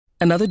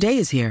Another day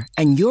is here,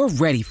 and you're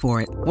ready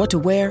for it. What to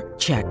wear?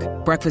 Check.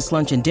 Breakfast,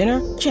 lunch, and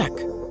dinner? Check.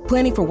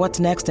 Planning for what's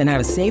next and how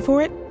to save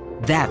for it?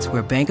 That's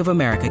where Bank of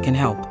America can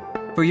help.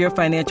 For your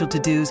financial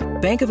to-dos,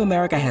 Bank of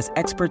America has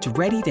experts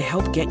ready to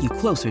help get you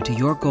closer to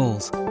your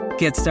goals.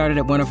 Get started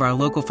at one of our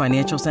local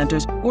financial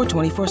centers or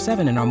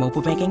 24/7 in our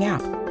mobile banking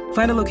app.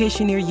 Find a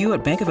location near you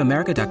at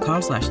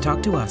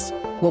bankofamerica.com/talktous.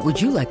 What would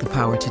you like the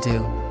power to do?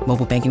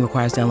 Mobile banking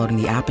requires downloading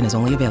the app and is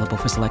only available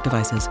for select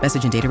devices.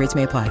 Message and data rates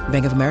may apply.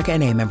 Bank of America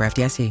N.A., member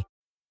FDIC.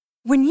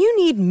 When you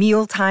need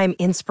mealtime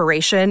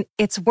inspiration,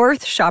 it's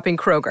worth shopping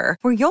Kroger,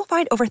 where you'll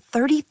find over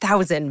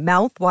 30,000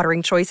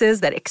 mouth-watering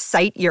choices that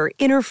excite your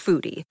inner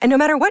foodie. And no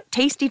matter what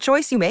tasty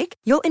choice you make,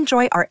 you'll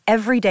enjoy our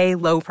everyday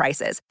low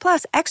prices,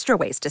 plus extra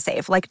ways to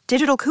save, like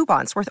digital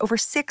coupons worth over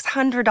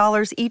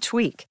 $600 each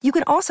week. You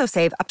can also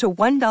save up to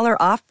 $1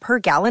 off per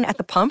gallon at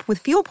the pump with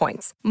fuel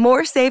points.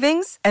 More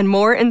savings and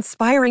more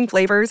inspiring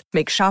flavors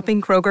make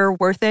shopping Kroger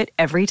worth it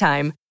every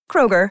time.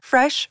 Kroger,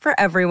 fresh for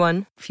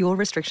everyone. Fuel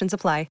restrictions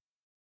apply.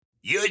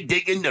 You're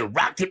digging the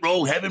Rock and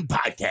Roll Heaven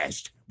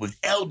podcast with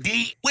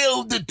LD,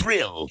 Will the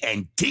Thrill,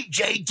 and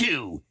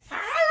TJ2.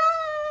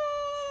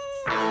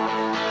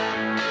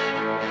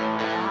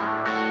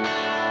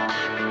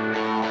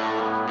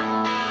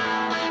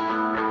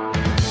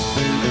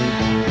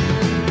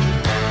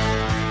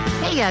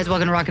 Hey guys,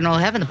 welcome to Rock and Roll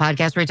Heaven, the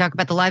podcast where we talk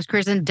about the lives,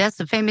 careers, and deaths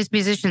of famous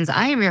musicians.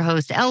 I am your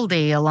host,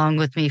 LD. Along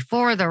with me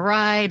for the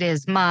ride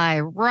is my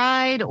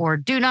ride or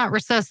do not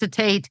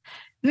resuscitate,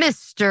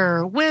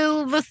 Mr.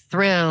 Will the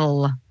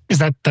Thrill. Is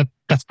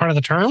that's part of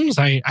the terms?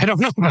 I don't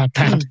know about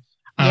that.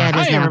 Yeah,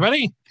 hi,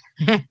 everybody.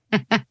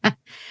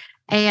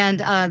 And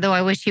though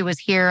I wish he was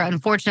here,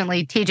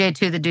 unfortunately,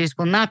 TJ2 the Deuce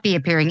will not be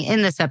appearing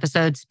in this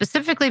episode,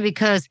 specifically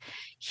because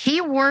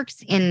he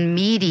works in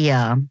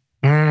media.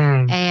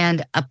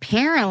 And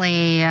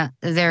apparently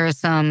there is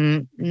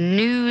some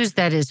news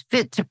that is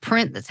fit to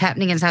print that's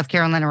happening in South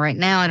Carolina right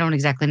now. I don't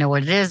exactly know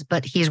what it is,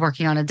 but he's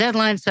working on a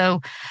deadline.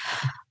 So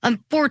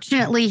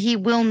unfortunately, he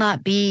will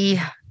not be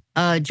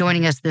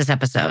joining us this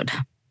episode.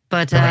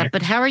 But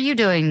how are you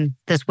doing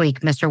this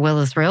week, Mr. Will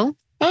the Thrill?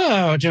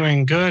 Oh,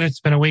 doing good. It's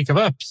been a week of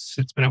ups.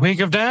 It's been a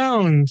week of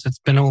downs. It's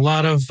been a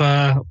lot of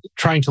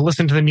trying to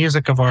listen to the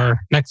music of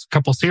our next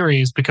couple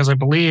series because I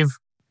believe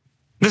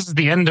this is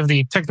the end of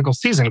the technical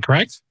season,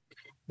 correct?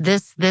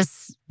 This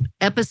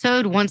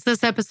episode, once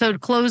this episode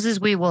closes,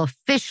 we will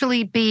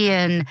officially be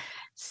in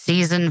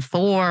season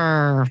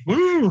 4.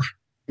 Woo!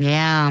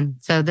 Yeah.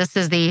 So this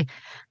is the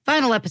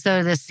final episode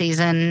of this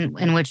season,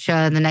 in which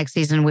the next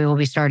season we will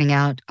be starting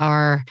out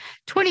our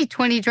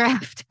 2020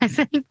 draft. I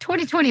think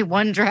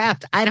 2021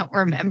 draft. I don't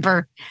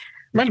remember.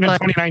 Might have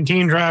been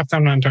 2019 draft.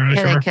 I'm not entirely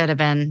sure. It could have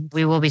been.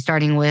 We will be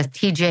starting with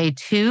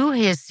TJ2.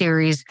 His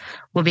series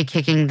will be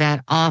kicking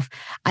that off.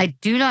 I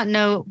do not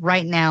know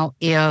right now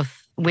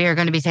if we are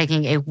going to be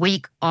taking a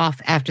week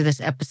off after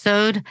this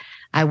episode.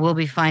 I will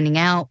be finding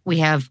out. We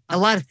have a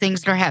lot of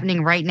things that are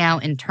happening right now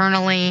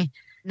internally.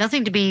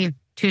 Nothing to be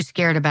too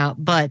scared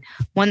about. But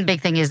one big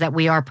thing is that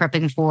we are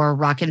prepping for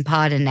Rockin'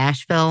 Pod in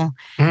Nashville.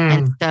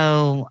 And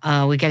so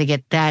we got to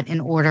get that in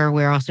order.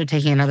 We're also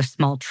taking another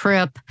small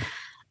trip.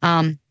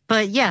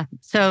 But yeah,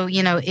 so,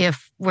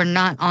 if we're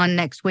not on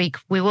next week,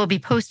 we will be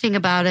posting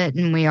about it.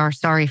 And we are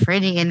sorry for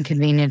any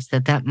inconvenience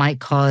that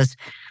might cause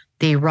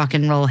the Rock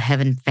and Roll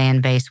Heaven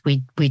fan base.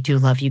 We do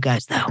love you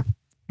guys, though.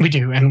 We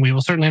do. And we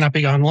will certainly not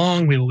be gone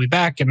long. We will be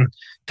back and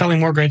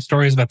telling more great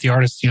stories about the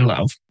artists you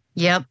love.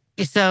 Yep.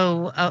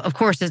 So, of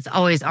course, it's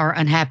always our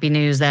unhappy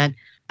news that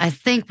I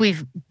think we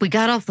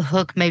got off the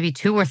hook maybe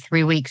 2 or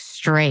 3 weeks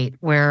straight,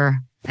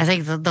 where I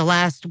think the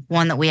last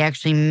one that we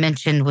actually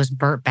mentioned was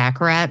Burt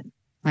Bacharach.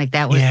 Like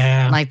that was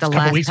like the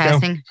last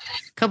passing.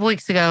 A couple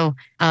weeks ago.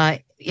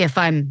 If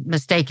I'm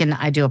mistaken,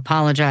 I do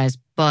apologize.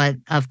 But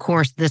of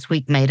course, this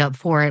week made up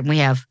for it. And we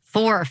have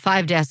 4 or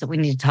 5 deaths that we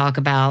need to talk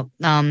about.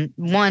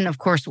 One, of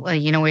course,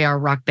 we are a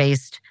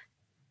rock-based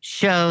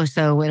show.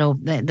 So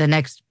the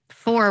next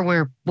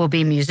 4 will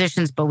be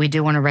musicians. But we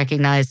do want to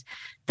recognize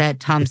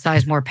that Tom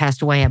Sizemore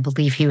passed away. I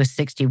believe he was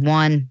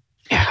 61.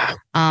 Yeah.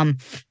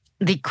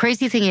 The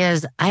crazy thing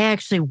is, I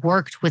actually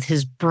worked with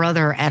his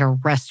brother at a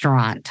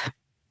restaurant.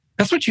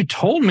 That's what you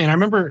told me. And I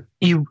remember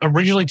you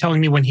originally telling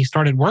me when he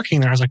started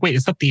working there, I was like, wait,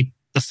 is that the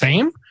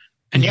same?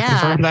 And you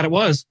confirmed that it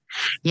was.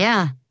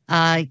 Yeah.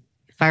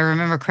 If I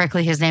remember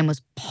correctly, his name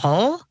was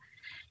Paul.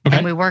 Okay.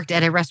 And we worked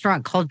at a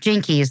restaurant called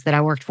Jinkies that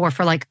I worked for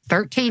like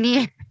 13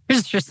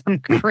 years or some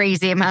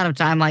crazy amount of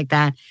time like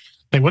that.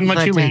 They wouldn't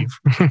let you leave.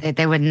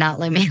 They would not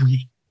let me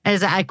leave.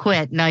 As I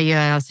quit. No,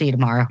 I'll see you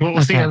tomorrow.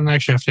 We'll see you in the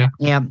next shift, yeah.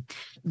 Yeah.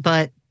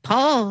 But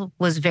Paul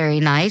was very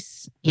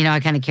nice.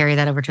 I kind of carry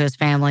that over to his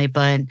family,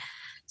 but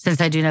since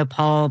I do know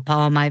Paul,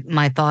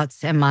 my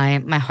thoughts and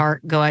my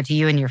heart go out to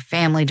you and your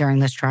family during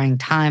this trying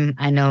time.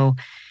 I know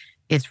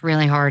it's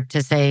really hard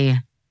to say,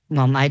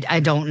 well, I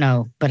don't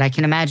know, but I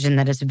can imagine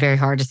that it's very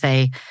hard to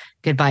say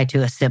goodbye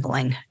to a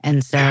sibling.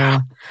 And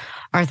so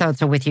our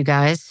thoughts are with you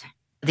guys.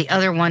 The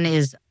other one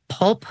is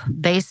Pulp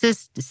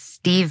bassist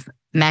Steve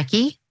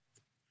Mackey.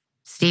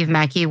 Steve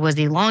Mackey was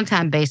the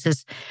longtime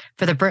bassist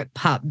for the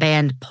Britpop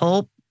band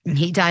Pulp.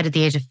 He died at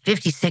the age of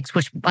 56,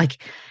 which,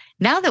 like,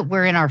 now that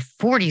we're in our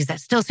 40s, that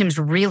still seems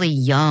really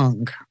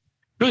young.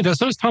 Really does.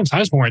 So is Tom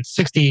Sizemore at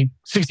 60,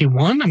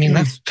 61. I mean,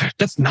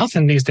 that's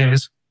nothing these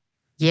days.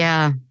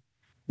 Yeah.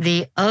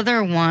 The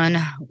other one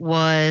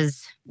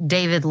was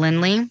David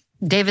Lindley.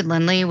 David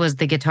Lindley was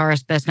the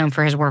guitarist best known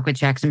for his work with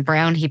Jackson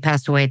Browne. He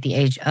passed away at the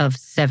age of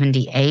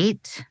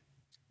 78.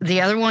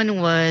 The other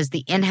one was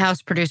the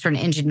in-house producer and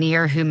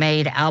engineer who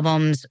made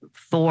albums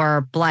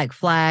for Black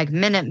Flag,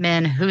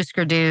 Minutemen,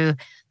 Husker Du,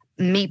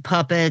 Meat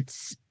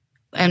Puppets,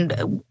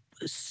 and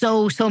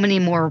so many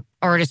more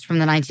artists from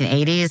the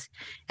 1980s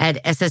at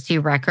SST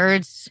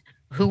Records,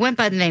 who went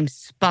by the name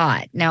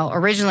Spot. Now,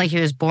 originally he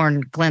was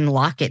born Glenn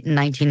Lockett in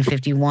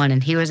 1951,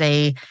 and he was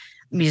a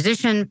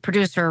musician,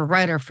 producer,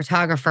 writer,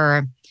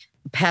 photographer,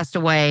 passed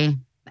away.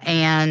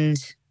 And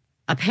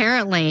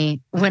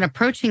apparently, when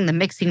approaching the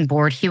mixing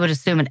board, he would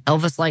assume an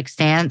Elvis-like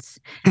stance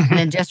and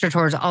then gesture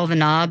towards all the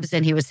knobs,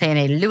 and he would say in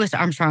a Louis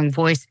Armstrong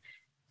voice,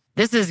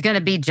 "This is going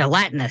to be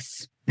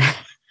gelatinous."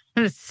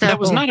 So, that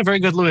was not a very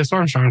good Louis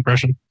Armstrong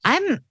impression.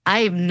 I'm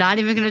not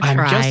even going to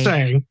try. I'm just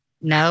saying.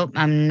 No,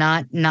 I'm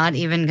not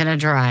even going to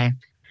try.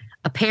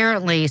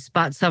 Apparently,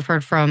 Spot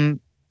suffered from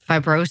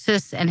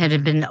fibrosis and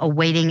had been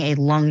awaiting a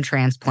lung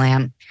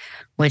transplant,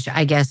 which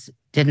I guess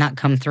did not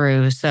come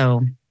through.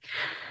 So,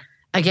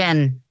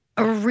 again,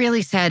 a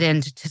really sad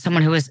end to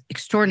someone who was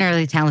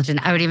extraordinarily talented.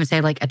 I would even say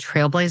like a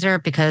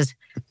trailblazer, because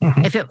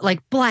if it,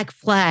 like, Black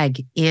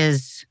Flag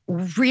is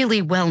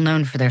really well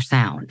known for their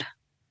sound.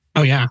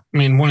 Oh, yeah. I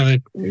mean,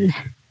 is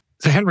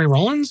it Henry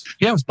Rollins?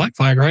 Yeah, it was Black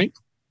Flag, right?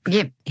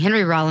 Yeah,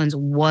 Henry Rollins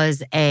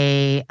was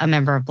a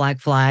member of Black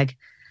Flag,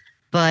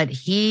 but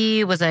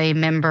he was a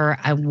member,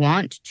 I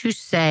want to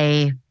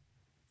say,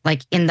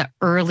 like in the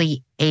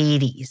early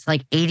 80s,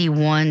 like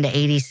 81 to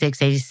 86,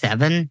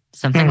 87,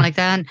 something like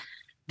that.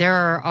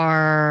 There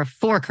are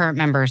 4 current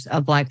members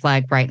of Black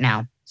Flag right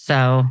now.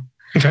 So,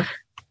 okay.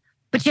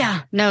 But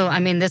yeah, no, I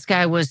mean, this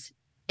guy was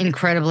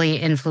incredibly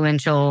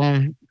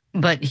influential,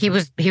 but he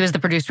was the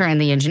producer and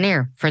the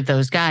engineer for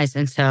those guys.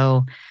 And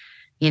so,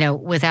 you know,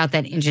 without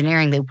that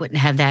engineering, they wouldn't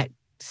have that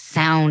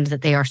sound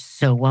that they are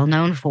so well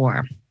known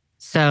for.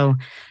 So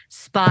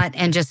Spot,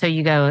 and just so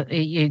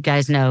you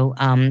guys know,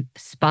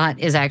 Spot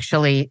is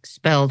actually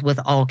spelled with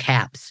all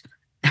caps.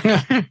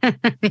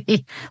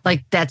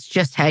 Like, that's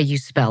just how you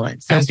spell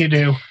it. So, as you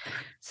do.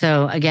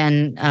 So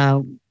again,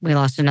 we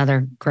lost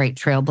another great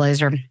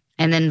trailblazer.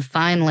 And then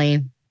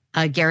finally,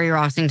 Gary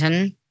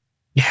Rossington.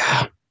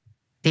 Yeah.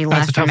 The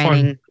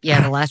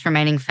last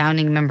remaining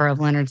founding member of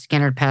Lynyrd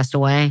Skynyrd passed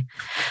away.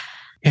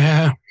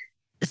 Yeah.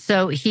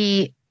 So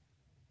he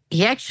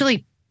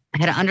actually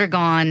had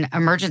undergone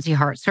emergency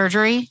heart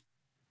surgery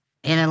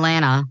in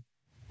Atlanta.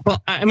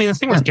 Well, I mean, the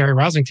thing with Gary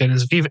Rossington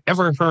is, if you've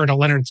ever heard a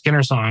Lynyrd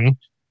Skynyrd song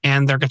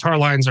and their guitar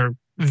lines are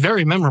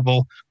very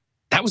memorable,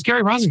 that was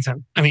Gary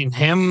Rossington. I mean,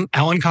 him,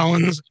 Alan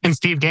Collins, and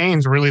Steve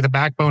Gaines were really the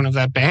backbone of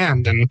that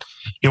band. And,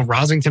 you know,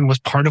 Rossington was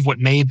part of what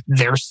made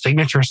their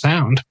signature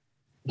sound.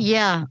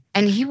 Yeah.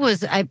 And he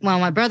was,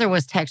 my brother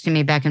was texting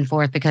me back and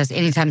forth, because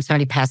anytime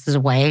somebody passes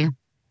away,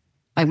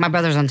 like, my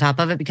brother's on top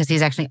of it because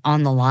he's actually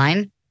on the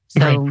line. So,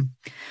 right.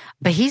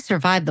 But he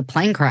survived the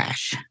plane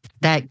crash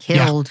that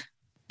killed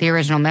the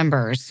original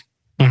members,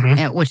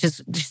 which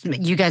is just,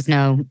 you guys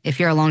know, if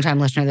you're a longtime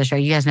listener of the show,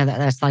 you guys know that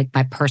that's like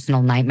my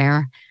personal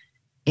nightmare,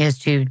 is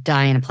to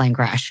die in a plane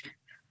crash.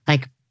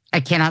 Like, I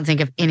cannot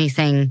think of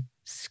anything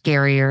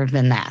scarier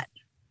than that.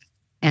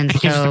 And I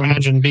can just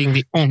imagine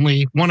being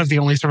one of the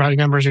only surviving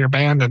members of your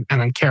band, and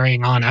then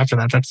carrying on after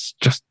that.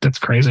 That's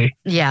crazy.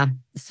 Yeah.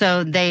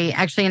 So they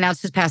actually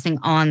announced his passing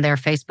on their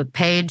Facebook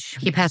page.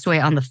 He passed away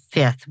on the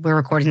 5th. We're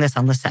recording this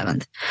on the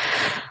 7th.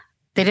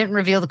 They didn't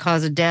reveal the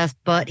cause of death,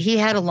 but he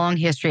had a long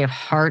history of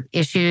heart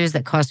issues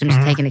that caused him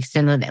to take an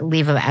extended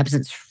leave of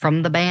absence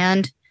from the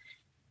band.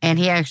 And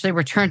he actually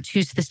returned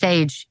to the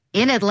stage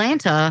in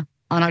Atlanta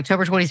on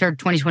October 23rd,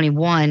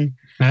 2021.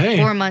 Hey.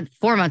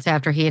 4 months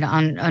after he had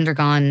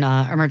undergone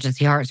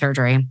emergency heart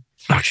surgery.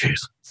 Oh, jeez.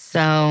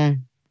 So,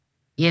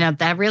 you know,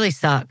 that really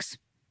sucks.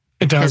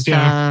 It does,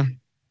 yeah.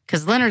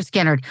 Because Lynyrd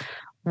Skynyrd,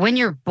 when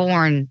you're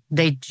born,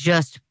 they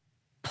just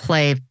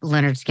play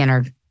Lynyrd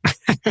Skynyrd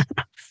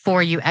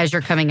for you as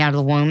you're coming out of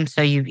the womb,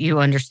 so you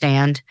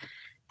understand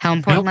how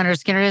important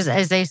Lynyrd Skynyrd is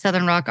as a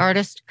Southern rock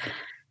artist.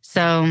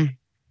 So,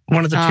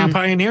 one of the 2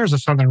 pioneers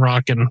of Southern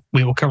rock, and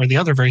we will cover the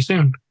other very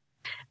soon.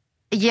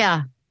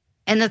 Yeah.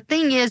 And the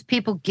thing is,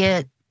 people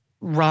get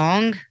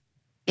wrong,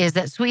 is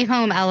that Sweet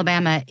Home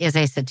Alabama is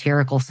a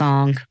satirical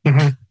song.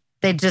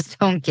 They just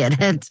don't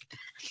get it.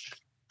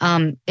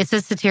 It's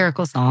a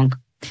satirical song.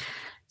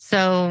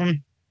 So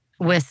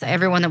with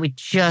everyone that we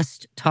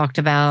just talked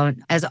about,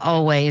 as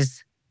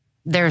always,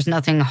 there's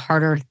nothing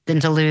harder than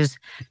to lose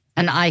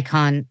an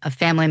icon, a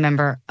family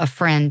member, a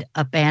friend,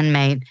 a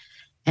bandmate.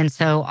 And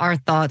so our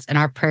thoughts and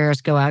our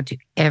prayers go out to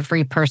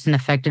every person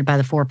affected by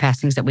the 4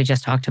 passings that we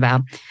just talked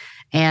about.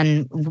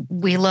 And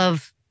we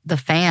love the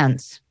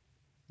fans.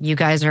 You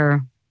guys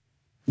are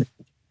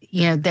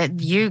that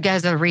you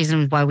guys are the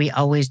reason why we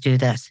always do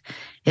this,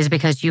 is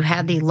because you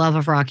have the love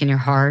of rock in your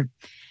heart.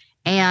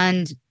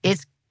 And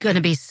it's going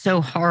to be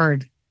so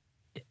hard.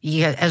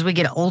 As we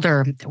get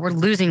older, we're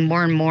losing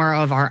more and more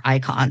of our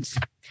icons.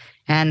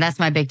 And that's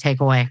my big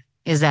takeaway,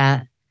 is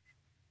that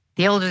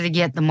the older you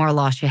get, the more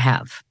loss you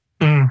have.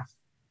 Yeah,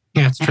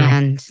 it's true.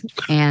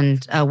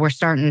 And we're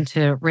starting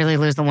to really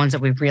lose the ones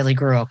that we really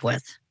grew up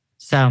with.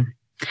 So,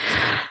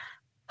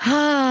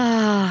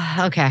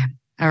 okay.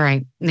 All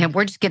right. Now,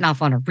 we're just getting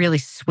off on a really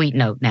sweet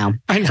note now.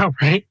 I know,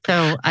 right?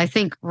 So I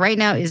think right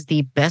now is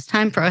the best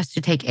time for us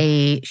to take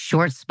a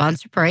short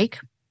sponsor break.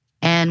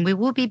 And we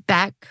will be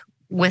back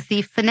with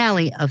the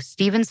finale of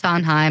Stephen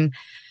Sondheim,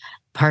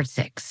 Part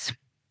 6.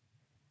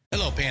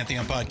 Hello,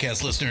 Pantheon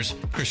Podcast listeners.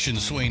 Christian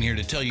Swain here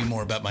to tell you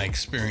more about my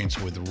experience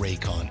with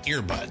Raycon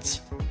earbuds.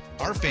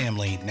 Our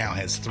family now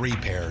has 3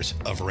 pairs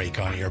of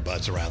Raycon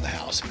earbuds around the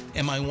house,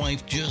 and my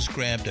wife just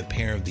grabbed a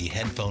pair of the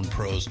Headphone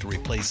Pros to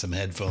replace some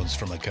headphones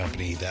from a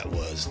company that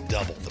was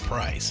double the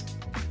price.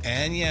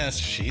 And yes,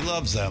 she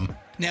loves them.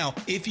 Now,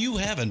 if you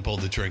haven't pulled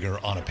the trigger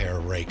on a pair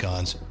of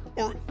Raycons,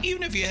 or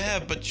even if you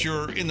have, but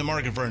you're in the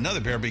market for another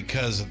pair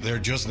because they're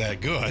just that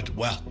good,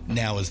 well,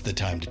 now is the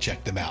time to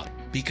check them out,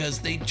 because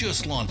they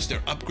just launched their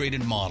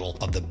upgraded model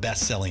of the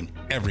best-selling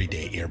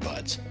everyday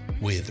earbuds.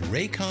 With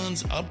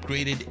Raycon's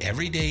upgraded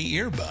everyday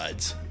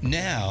earbuds,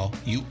 now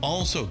you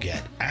also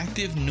get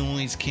active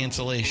noise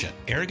cancellation,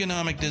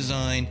 ergonomic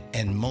design,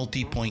 and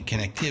multi-point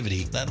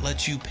connectivity that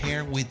lets you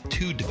pair with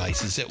 2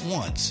 devices at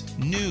once.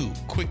 New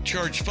quick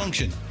charge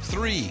function,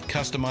 3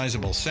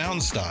 customizable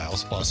sound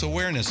styles, plus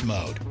awareness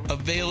mode.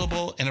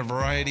 Available in a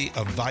variety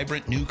of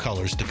vibrant new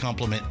colors to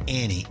complement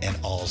any and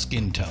all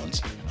skin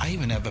tones. I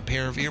even have a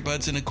pair of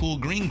earbuds in a cool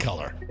green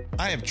color.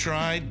 I have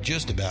tried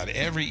just about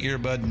every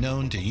earbud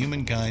known to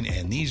humankind,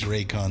 and these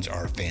Raycons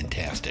are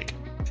fantastic.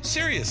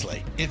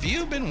 Seriously, if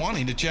you've been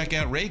wanting to check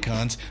out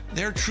Raycons,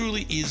 there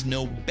truly is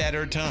no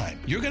better time.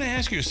 You're going to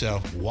ask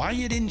yourself why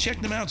you didn't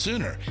check them out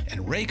sooner,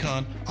 and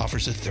Raycon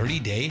offers a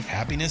 30-day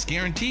happiness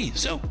guarantee.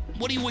 So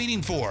what are you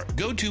waiting for?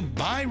 Go to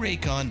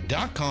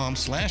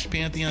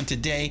buyraycon.com/Pantheon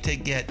today to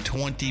get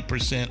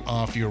 20%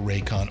 off your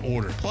Raycon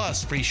order,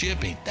 plus free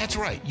shipping. That's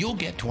right, you'll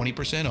get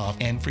 20% off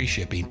and free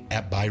shipping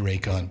at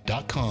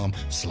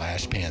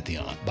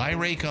buyraycon.com/Pantheon.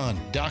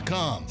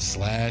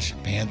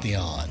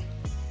 buyraycon.com/Pantheon.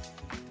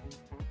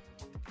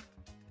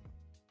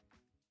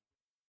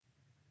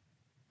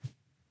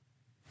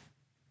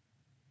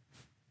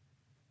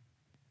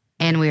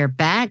 And we are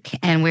back,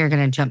 and we're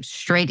going to jump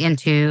straight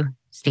into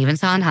Stephen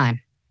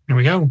Sondheim. Here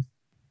we go.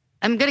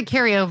 I'm going to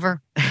carry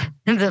over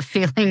the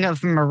feeling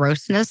of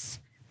moroseness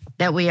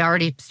that we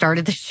already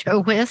started the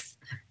show with.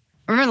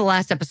 Remember the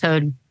last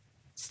episode,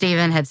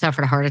 Stephen had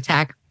suffered a heart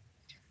attack?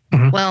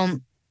 Mm-hmm. Well,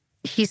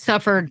 he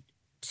suffered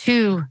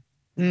 2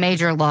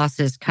 major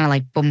losses, kind of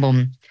like boom,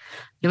 boom.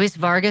 Luis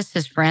Vargas,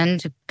 his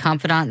friend,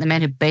 confidant, the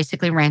man who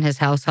basically ran his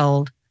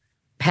household,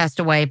 passed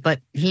away, but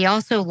he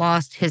also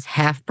lost his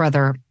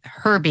half-brother,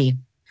 Herbie,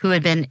 who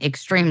had been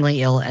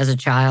extremely ill as a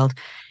child.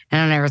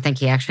 And I don't ever think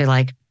he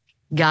actually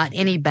got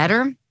any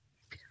better.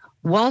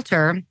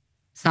 Walter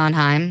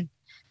Sondheim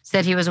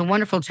said he was a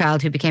wonderful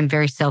child who became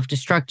very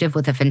self-destructive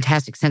with a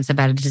fantastic sense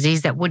about a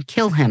disease that would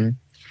kill him.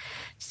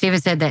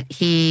 Stephen said that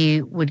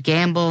he would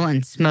gamble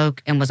and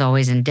smoke and was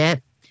always in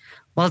debt.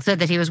 Walt said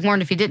that he was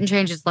warned if he didn't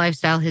change his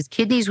lifestyle, his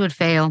kidneys would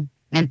fail.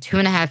 And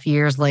 2.5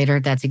 years later,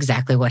 that's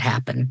exactly what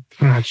happened.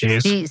 Oh,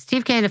 geez.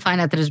 Steve came to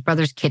find out that his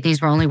brother's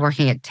kidneys were only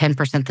working at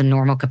 10% the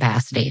normal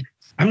capacity.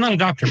 I'm not a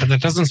doctor, but that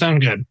doesn't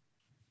sound good.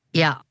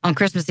 Yeah. On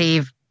Christmas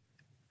Eve,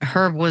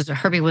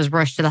 Herbie was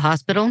rushed to the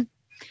hospital.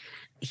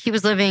 He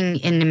was living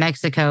in New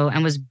Mexico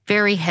and was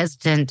very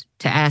hesitant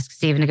to ask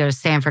Stephen to go to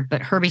Sanford,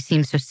 but Herbie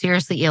seemed so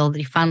seriously ill that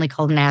he finally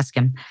called and asked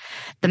him.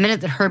 The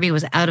minute that Herbie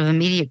was out of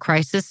immediate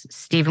crisis,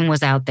 Stephen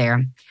was out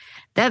there.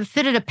 That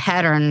fitted a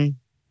pattern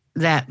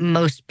that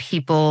most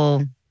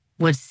people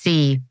would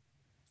see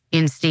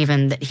in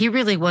Stephen, that he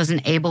really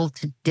wasn't able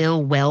to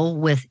deal well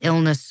with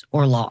illness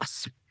or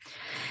loss.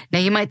 Now,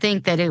 you might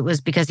think that it was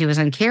because he was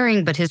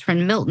uncaring, but his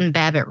friend Milton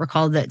Babbitt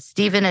recalled that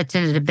Stephen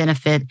attended a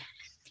benefit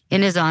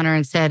in his honor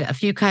and said a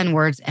few kind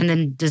words and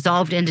then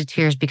dissolved into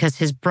tears because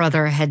his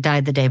brother had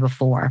died the day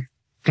before.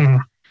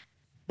 Mm-hmm.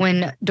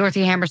 When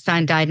Dorothy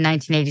Hammerstein died in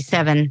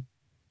 1987,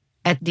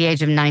 at the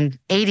age of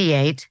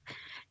 88,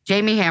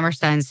 Jamie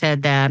Hammerstein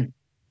said that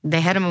they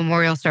had a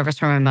memorial service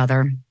for my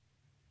mother,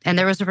 and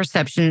there was a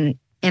reception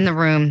in the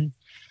room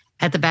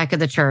at the back of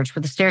the church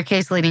with a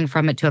staircase leading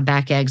from it to a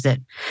back exit.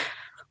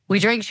 We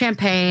drank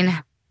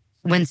champagne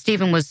when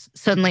Stephen was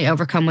suddenly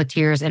overcome with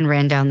tears and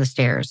ran down the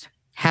stairs.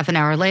 Half an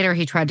hour later,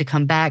 he tried to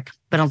come back,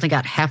 but only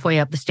got halfway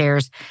up the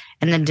stairs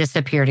and then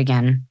disappeared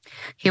again.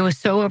 He was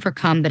so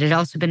overcome that it had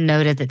also been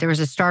noted that there was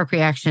a stark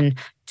reaction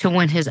to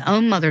when his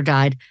own mother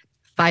died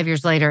 5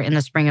 years later in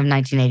the spring of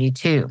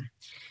 1982.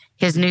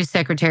 His new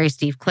secretary,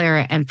 Steve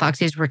Clara, and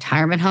Foxy's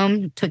retirement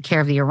home took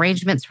care of the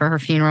arrangements for her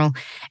funeral,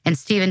 and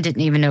Stephen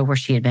didn't even know where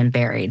she had been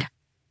buried.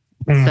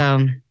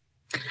 So,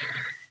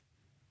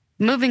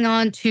 moving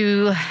on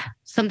to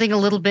something a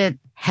little bit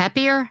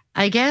happier,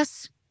 I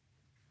guess,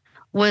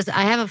 was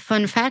I have a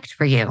fun fact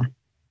for you.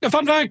 A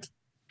fun fact.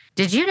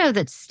 Did you know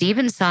that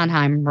Stephen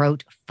Sondheim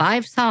wrote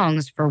 5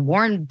 songs for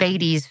Warren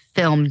Beatty's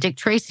film Dick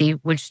Tracy,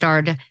 which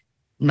starred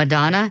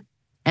Madonna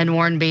and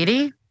Warren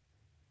Beatty?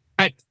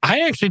 I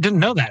actually didn't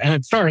know that. And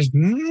it stars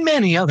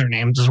many other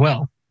names as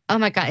well. Oh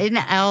my God. Isn't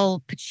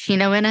Al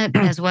Pacino in it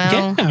as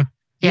well? Yeah.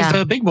 He's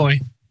a big boy.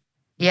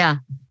 Yeah.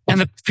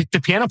 And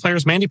the piano player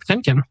is Mandy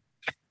Patinkin.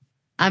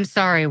 I'm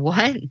sorry,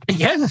 what?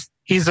 Yes.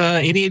 He's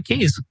 88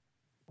 Keys.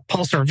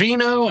 Paul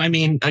Sorvino. I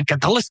mean,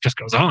 the list just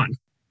goes on.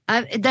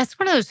 That's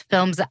one of those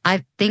films that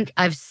I think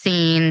I've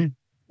seen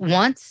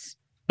once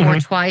or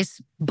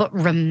twice, but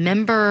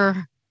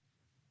remember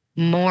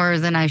more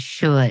than I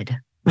should.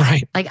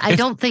 Right. Like I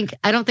don't think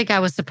I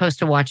was supposed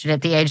to watch it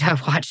at the age I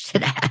watched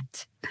it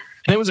at.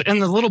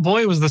 And the little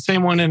boy was the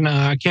same one in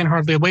Can't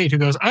Hardly Wait who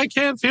goes, I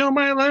can't feel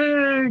my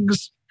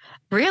legs.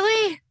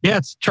 Really? Yeah,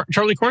 it's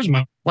Charlie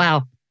Korsmo.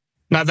 Wow.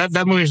 Now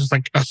that movie is just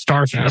like a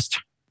star fest.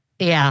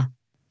 Yeah.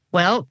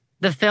 Well,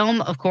 the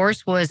film, of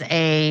course, was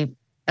a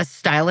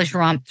stylish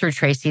romp through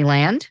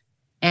Tracyland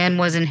and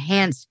was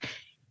enhanced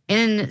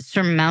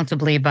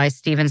insurmountably by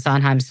Stephen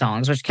Sondheim's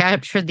songs, which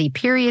captured the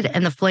period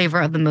and the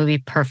flavor of the movie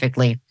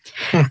perfectly.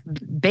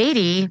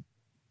 Beatty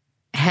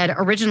had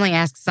originally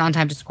asked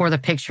Sondheim to score the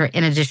picture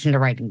in addition to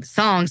writing the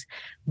songs,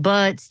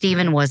 but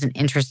Stephen wasn't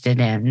interested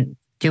in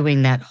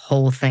doing that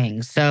whole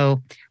thing.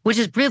 So, which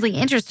is really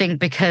interesting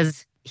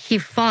because he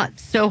fought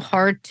so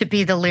hard to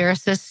be the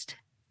lyricist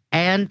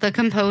and the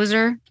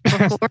composer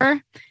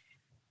before.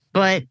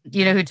 But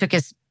you know who took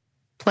his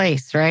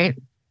place, right?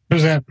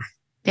 Who's that?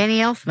 Danny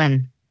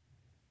Elfman.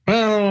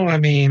 Well, I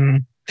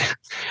mean,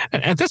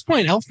 at this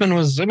point,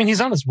 Elfman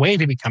he's on his way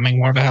to becoming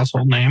more of a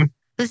household name.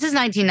 This is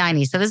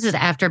 1990, so this is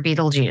after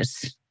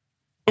Beetlejuice.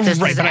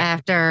 This is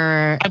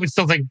after... I would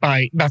still think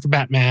after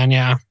Batman,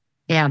 yeah.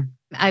 Yeah.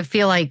 I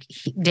feel like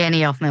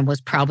Danny Elfman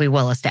was probably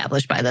well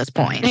established by this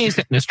point. He's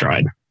hitting his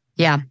stride.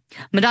 Yeah.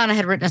 Madonna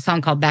had written a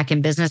song called Back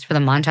in Business for the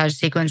montage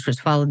sequence, which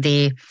followed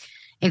the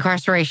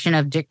incarceration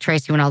of Dick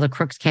Tracy when all the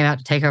crooks came out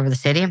to take over the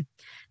city.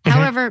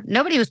 However,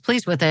 nobody was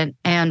pleased with it,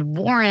 and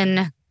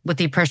Warren, with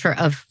the pressure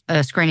of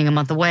screening a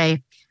month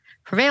away,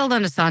 prevailed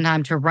on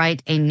Sondheim to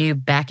write a new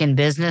Back in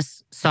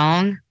Business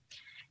song.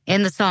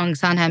 In the song,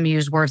 Sondheim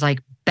used words like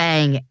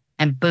bang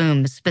and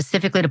boom,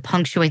 specifically to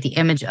punctuate the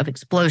image of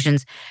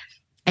explosions.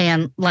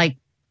 And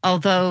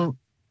although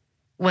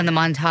when the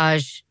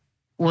montage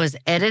was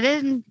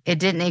edited, it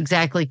didn't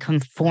exactly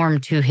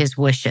conform to his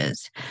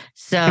wishes.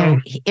 So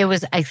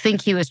I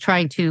think he was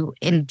trying to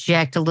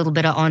inject a little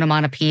bit of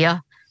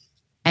onomatopoeia,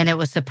 and it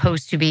was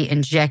supposed to be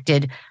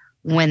injected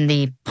when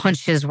the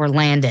punches were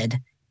landed,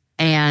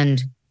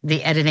 and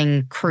the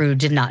editing crew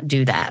did not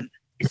do that.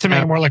 To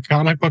make it more like a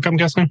comic book, I'm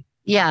guessing?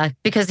 Yeah,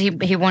 because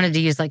he wanted to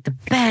use like the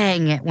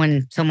bang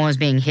when someone was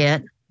being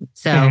hit.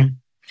 So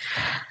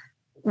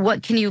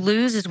What Can You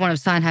Lose is one of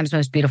Sondheim's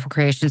most beautiful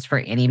creations for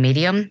any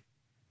medium.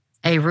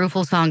 A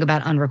rueful song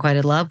about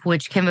unrequited love,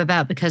 which came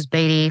about because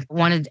Beatty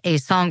wanted a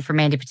song for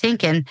Mandy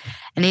Patinkin,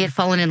 and he had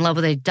fallen in love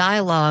with a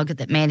dialogue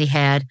that Mandy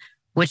had,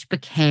 which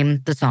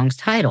became the song's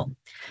title.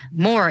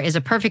 More is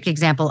a perfect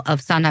example of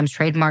Sondheim's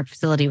trademark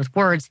facility with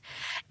words,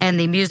 and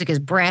the music is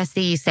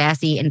brassy,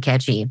 sassy, and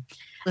catchy.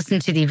 Listen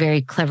to the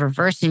very clever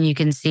verse, and you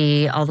can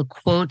see all the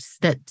quotes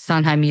that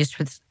Sondheim used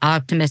for the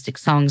optimistic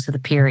songs of the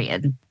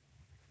period.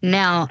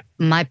 Now,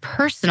 my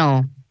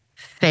personal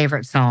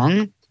favorite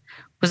song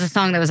was a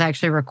song that was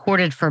actually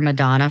recorded for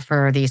Madonna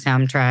for the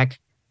soundtrack,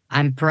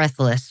 I'm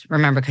Breathless.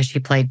 Remember, because she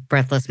played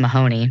Breathless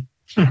Mahoney.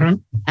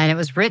 And it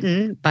was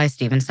written by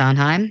Stephen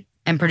Sondheim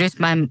and produced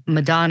by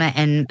Madonna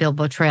and Bill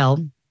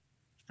Bottrell.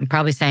 I'm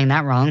probably saying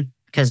that wrong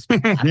because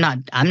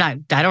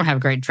I don't have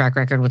a great track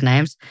record with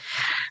names.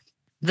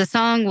 The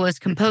song was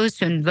composed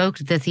to invoke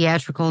the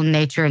theatrical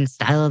nature and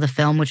style of the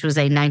film, which was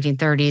a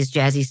 1930s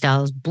jazzy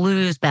styles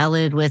blues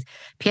ballad with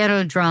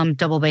piano, drum,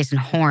 double bass, and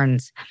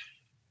horns.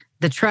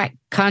 The track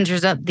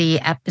conjures up the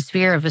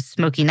atmosphere of a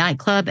smoky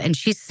nightclub, and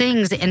she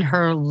sings in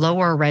her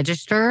lower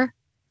register,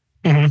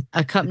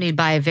 accompanied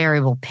by a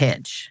variable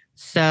pitch.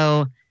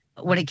 So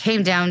when it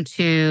came down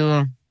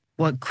to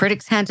what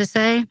critics had to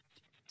say,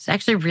 it's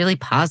actually really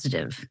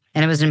positive.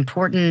 And it was an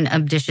important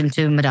addition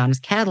to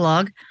Madonna's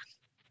catalog.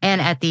 And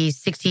at the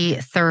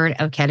 63rd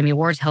Academy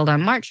Awards held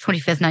on March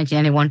 25th,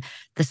 1991,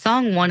 the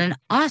song won an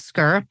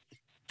Oscar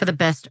for the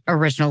Best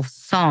Original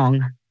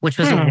Song, which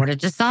was awarded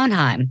to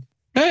Sondheim.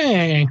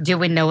 Hey. Do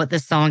we know what the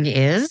song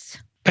is?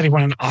 That he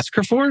won an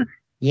Oscar for?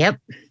 Yep.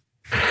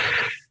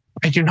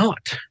 I do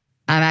not.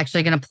 I'm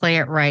actually going to play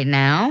it right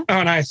now.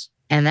 Oh, nice.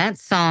 And that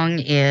song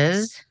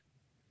is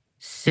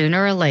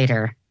Sooner or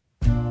Later.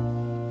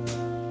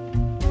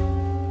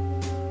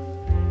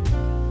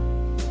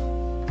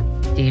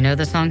 Do you know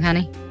the song,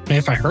 honey?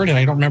 If I heard it,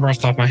 I don't remember off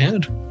the top of my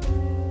head.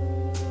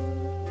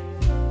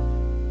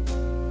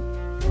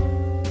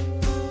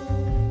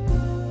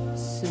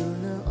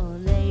 Sooner or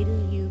later,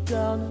 you're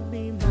gonna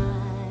be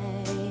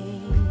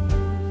mine.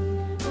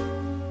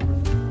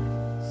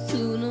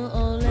 Sooner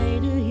or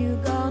later,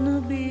 you're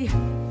gonna be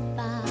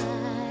fine.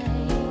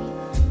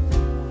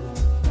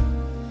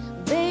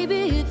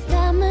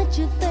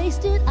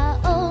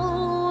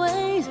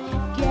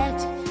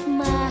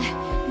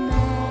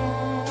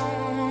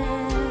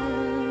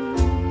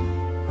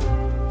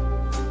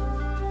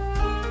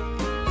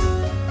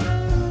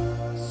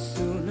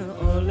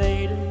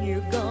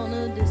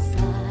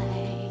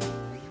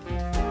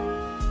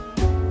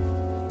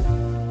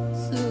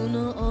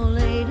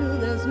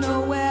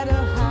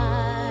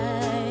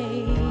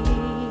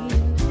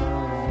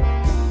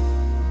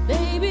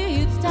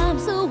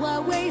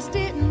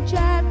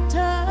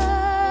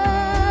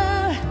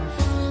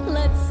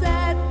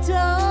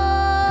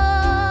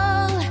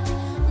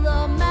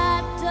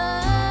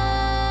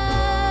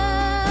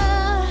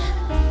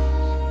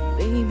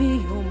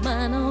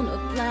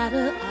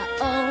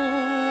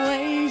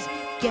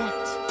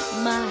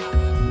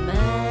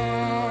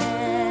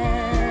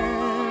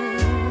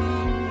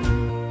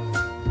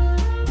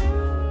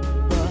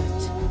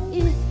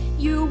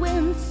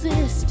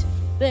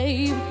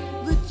 babe.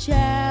 The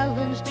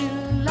challenge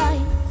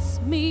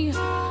delights me.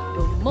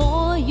 The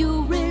more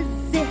you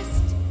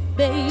resist,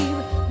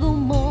 babe, the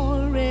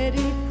more it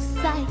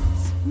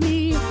excites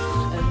me.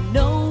 And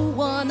no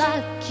one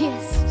I've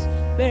kissed,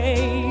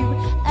 babe,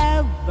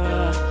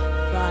 ever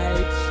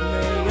fights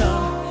me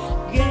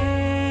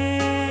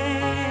again.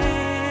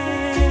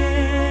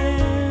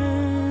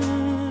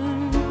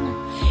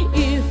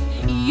 If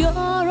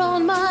you're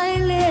on my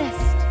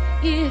list,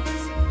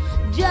 it's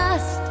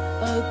just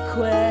a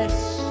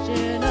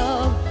question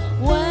of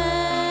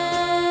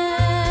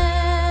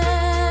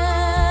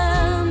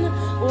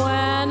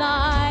when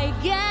I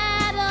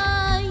get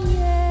a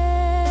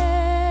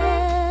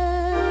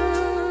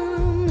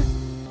yen,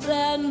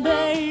 then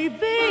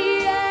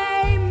baby,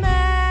 amen.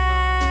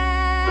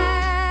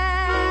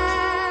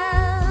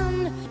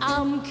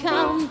 I'm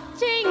counting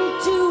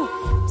to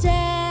 10,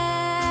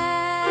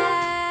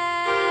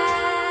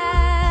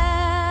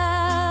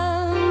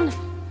 and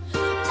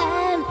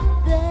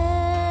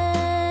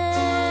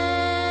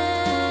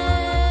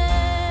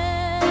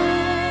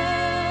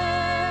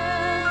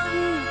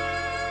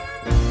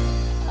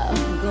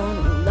I'm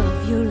gonna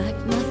love you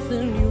like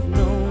nothing you've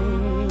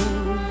known.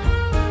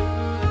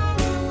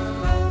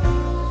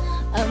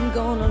 I'm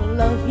gonna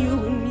love you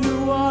when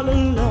you all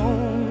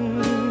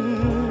alone.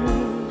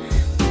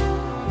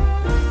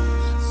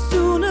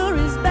 Sooner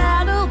is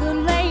better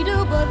than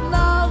later, but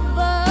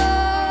lover,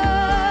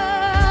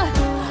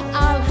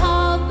 I'll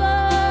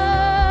hover,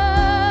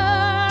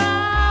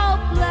 I'll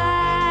plan.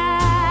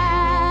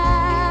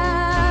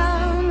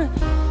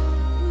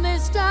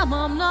 This time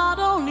I'm not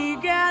only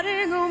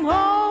getting, I'm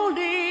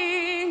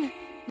holding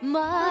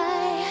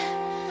my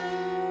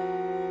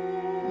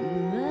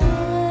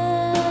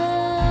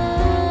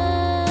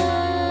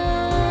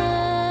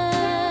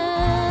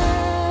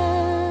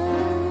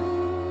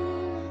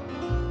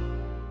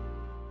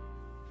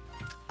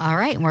All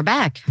right, we're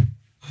back.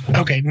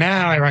 Okay,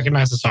 now I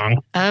recognize the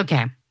song. Okay,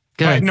 I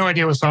good. had no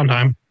idea it was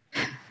Sondheim.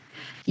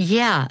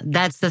 Yeah,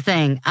 that's the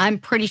thing. I'm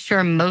pretty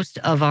sure most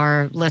of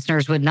our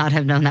listeners would not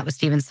have known that was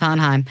Stephen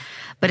Sondheim.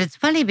 But it's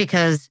funny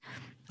because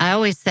I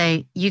always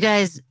say, you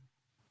guys,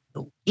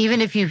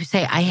 even if you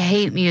say, I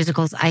hate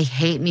musicals, I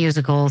hate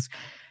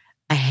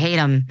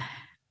them,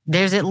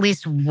 there's at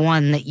least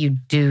one that you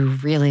do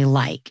really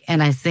like.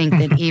 And I think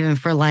that even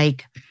for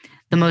like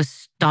the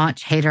most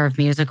staunch hater of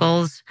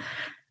musicals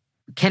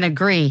can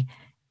agree,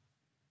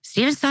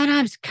 Stephen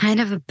Sondheim's kind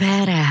of a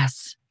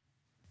badass.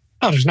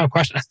 Oh, there's no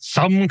question.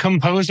 Some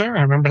composer,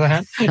 I remember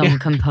that. Some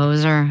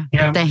composer.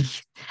 Yeah. Thank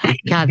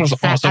God. That was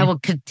awesome. I will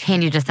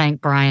continue to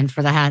thank Brian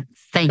for that.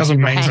 Thank That was you,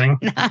 amazing.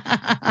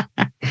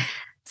 Brian.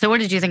 So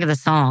what did you think of the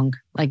song?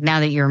 Like now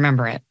that you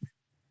remember it?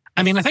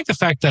 I mean, I think the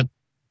fact that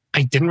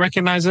I didn't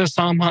recognize it as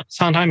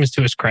Sondheim is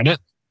to his credit.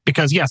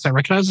 Because yes, I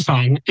recognize the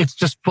song. It's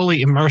just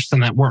fully immersed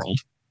in that world.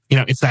 You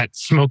know, it's that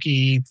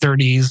smoky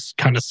 30s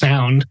kind of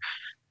sound,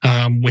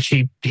 which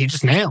he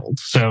just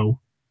nailed. So,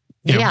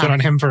 you know, good on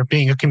him for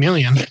being a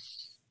chameleon.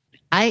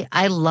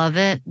 I love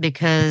it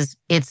because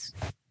it's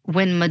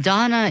when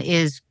Madonna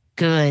is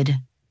good,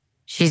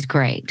 she's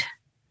great.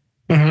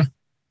 Mm-hmm.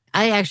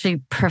 I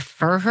actually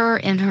prefer her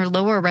in her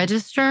lower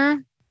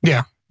register.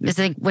 Yeah. It's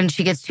like when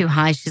she gets too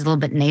high, she's a little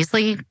bit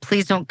nasally.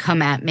 Please don't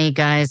come at me,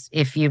 guys,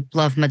 if you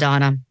love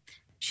Madonna.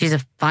 She's a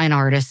fine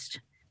artist.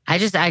 I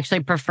just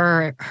actually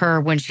prefer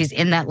her when she's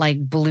in that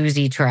like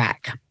bluesy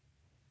track.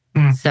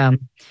 So,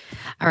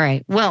 all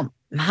right. Well,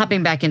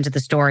 hopping back into the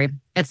story.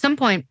 At some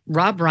point,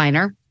 Rob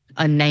Reiner,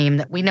 a name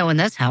that we know in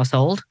this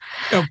household.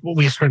 Oh, well,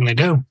 we certainly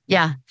do.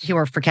 Yeah, he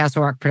worked for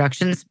Castle Rock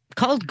Productions.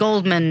 Called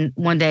Goldman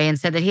one day and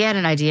said that he had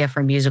an idea for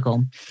a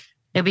musical.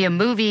 It'd be a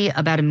movie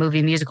about a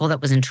movie musical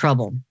that was in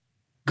trouble.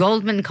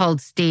 Goldman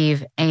called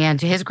Steve, and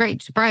to his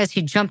great surprise,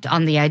 he jumped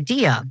on the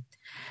idea.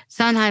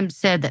 Sondheim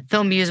said that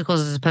film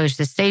musicals as opposed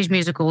to stage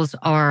musicals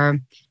are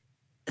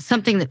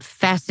something that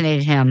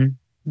fascinated him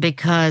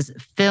because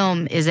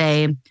film is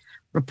a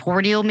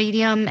reportorial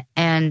medium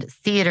and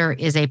theater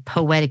is a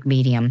poetic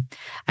medium.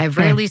 I've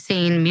rarely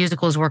seen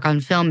musicals work on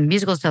film.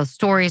 Musicals tell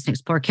stories and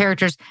explore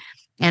characters,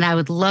 and I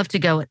would love to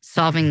go at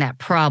solving that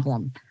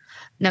problem.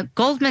 Now,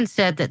 Goldman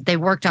said that they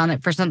worked on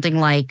it for something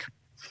like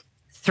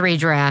 3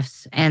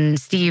 drafts, and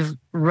Steve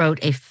wrote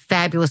a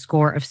fabulous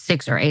score of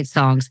 6 or 8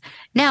 songs.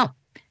 Now,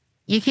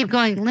 you keep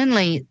going,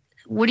 Lindley,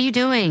 what are you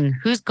doing?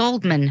 Who's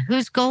Goldman?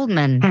 Who's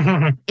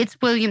Goldman? It's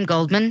William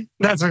Goldman.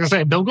 That's like I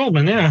say, Bill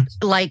Goldman, yeah.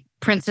 Like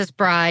Princess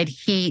Bride,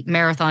 Heat,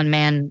 Marathon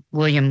Man,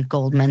 William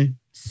Goldman.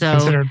 So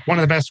considered one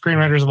of the best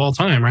screenwriters of all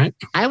time, right?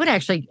 I would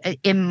actually,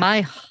 in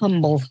my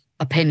humble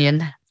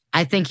opinion,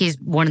 I think he's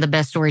one of the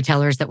best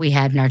storytellers that we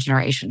had in our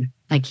generation.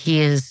 Like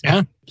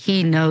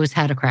he knows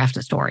how to craft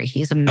a story.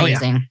 He's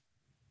amazing.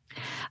 Oh,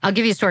 yeah. I'll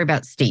give you a story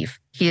about Steve.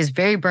 He is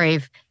very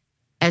brave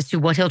as to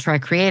what he'll try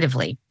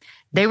creatively.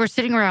 They were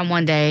sitting around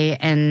one day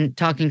and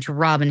talking to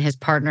Rob and his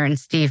partner and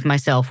Steve,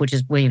 myself, which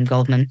is William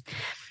Goldman.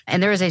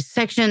 And there was a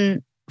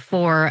section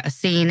for a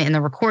scene in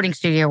the recording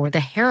studio where the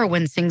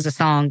heroine sings a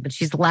song, but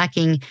she's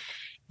lacking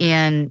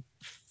in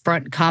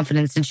front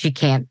confidence and she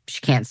can't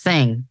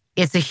sing.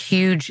 It's a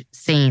huge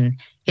scene.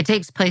 It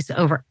takes place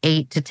over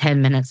 8 to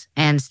 10 minutes.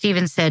 And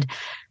Steven said,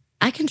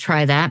 I can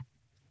try that.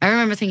 I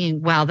remember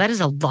thinking, wow, that is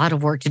a lot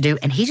of work to do.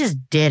 And he just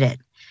did it.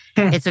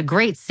 It's a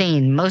great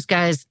scene. Most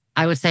guys,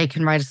 I would say,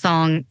 can write a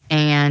song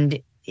and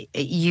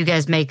you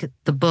guys make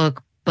the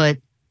book, but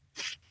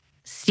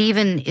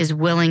Steven is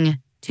willing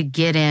to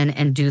get in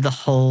and do the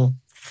whole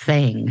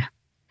thing.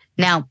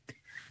 Now,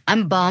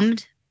 I'm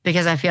bummed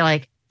because I feel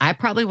like I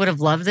probably would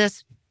have loved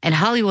this. And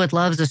Hollywood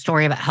loves a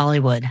story about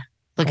Hollywood.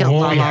 Look at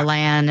La La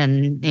Land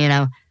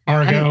and,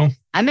 Argo.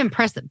 I'm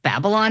impressed that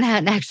Babylon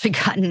hadn't actually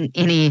gotten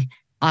any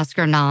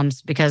Oscar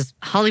noms because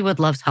Hollywood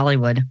loves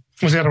Hollywood.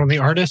 Was that on The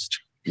Artist?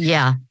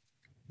 Yeah.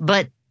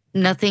 But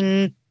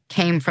nothing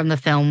came from the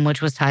film,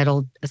 which was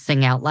titled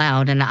Sing Out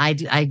Loud. And I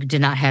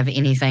did not have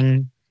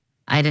anything.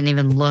 I didn't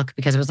even look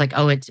because it was like,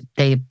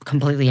 they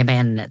completely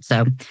abandoned it.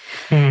 So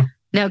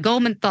now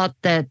Goldman thought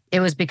that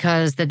it was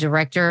because the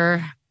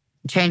director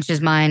changed his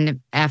mind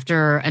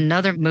after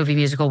another movie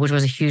musical, which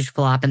was a huge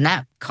flop. And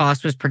that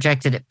cost was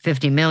projected at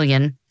 $50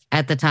 million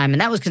at the time. And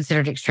that was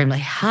considered extremely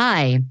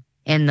high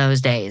in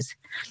those days.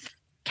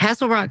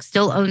 Castle Rock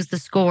still owns the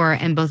score,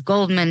 and both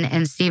Goldman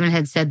and Steven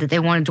had said that they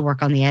wanted to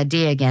work on the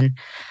idea again.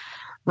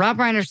 Rob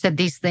Reiner said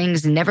these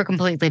things never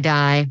completely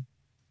die,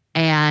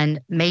 and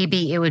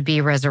maybe it would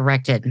be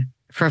resurrected.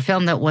 For a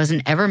film that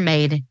wasn't ever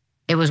made,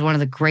 it was one of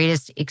the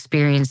greatest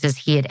experiences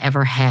he had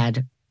ever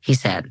had, he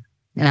said.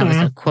 And that was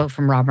a quote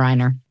from Rob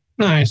Reiner.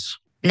 Nice.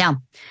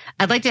 Now,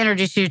 I'd like to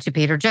introduce you to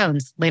Peter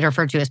Jones, later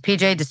referred to as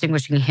PJ,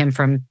 distinguishing him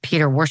from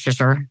Peter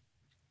Worcester.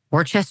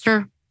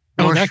 Worcester?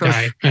 Oh, that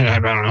guy. I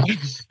don't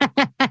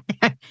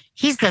know.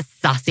 He's the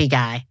saucy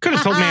guy. Could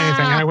have told me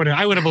anything. I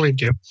would have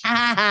believed you.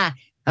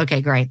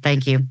 Okay, great.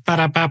 Thank you.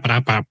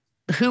 Ba-da-ba-ba-da-ba.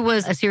 Who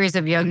was a series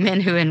of young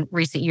men who in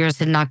recent years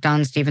had knocked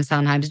on Stephen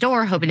Sondheim's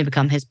door, hoping to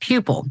become his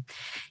pupil.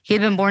 He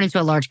had been born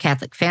into a large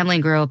Catholic family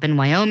and grew up in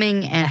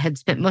Wyoming and had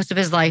spent most of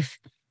his life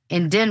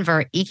in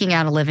Denver, eking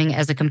out a living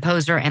as a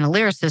composer and a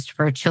lyricist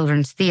for a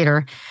children's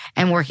theater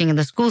and working in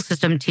the school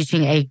system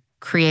teaching a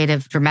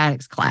creative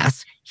dramatics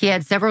class. He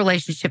had several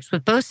relationships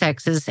with both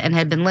sexes and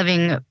had been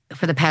living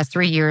for the past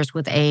 3 years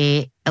with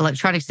an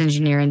electronics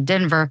engineer in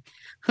Denver,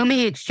 whom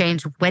he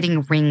exchanged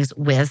wedding rings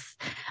with.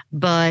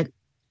 But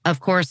of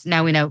course,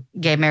 now we know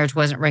gay marriage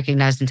wasn't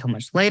recognized until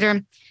much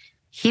later.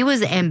 He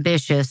was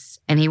ambitious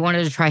and he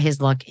wanted to try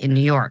his luck in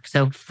New York.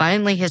 So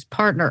finally, his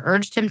partner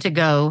urged him to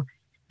go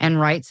and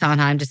write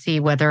Sondheim to see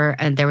whether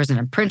there was an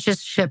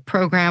apprenticeship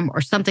program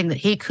or something that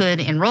he could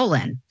enroll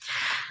in.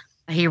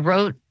 He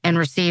wrote and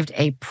received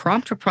a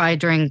prompt reply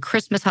during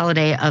Christmas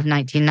holiday of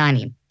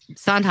 1990.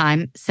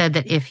 Sondheim said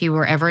that if he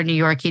were ever in New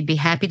York, he'd be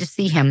happy to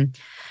see him.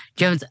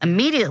 Jones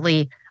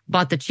immediately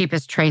bought the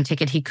cheapest train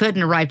ticket he could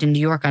and arrived in New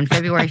York on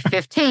February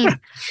 15th,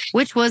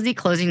 which was the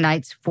closing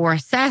nights for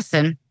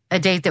Assassin, a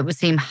date that would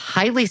seem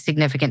highly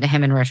significant to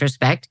him in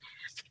retrospect.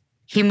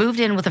 He moved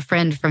in with a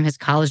friend from his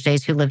college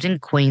days who lived in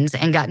Queens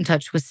and got in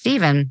touch with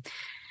Steven.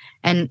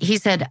 And he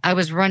said, I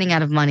was running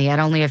out of money. I had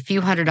only a few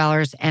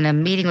 $100s and a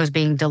meeting was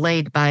being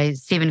delayed by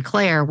Stephen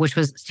Clare, which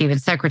was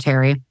Steven's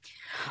secretary.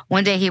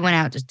 One day he went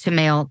out to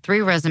mail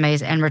 3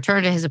 resumes and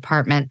returned to his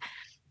apartment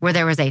where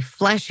there was a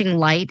flashing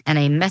light and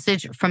a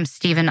message from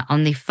Steven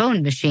on the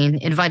phone machine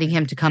inviting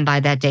him to come by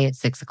that day at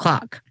 6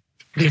 o'clock.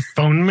 The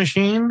phone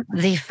machine?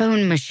 The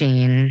phone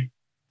machine,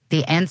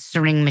 the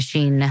answering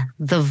machine,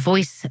 the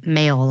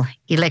voicemail,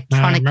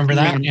 electronic. Remember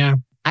that? Yeah.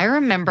 I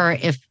remember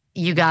if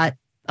you got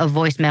a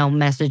voicemail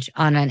message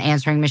on an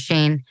answering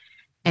machine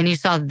and you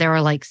saw that there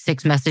were like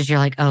 6 messages, you're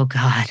like, oh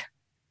God.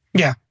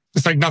 Yeah.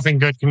 It's like nothing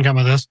good can come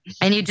of this.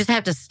 And you just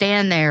have to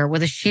stand there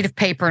with a sheet of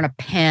paper and a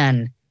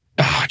pen.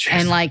 Oh, geez.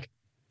 And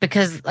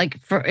because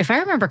if I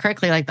remember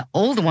correctly, like the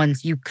old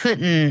ones, you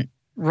couldn't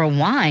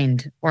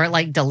rewind or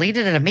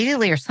deleted it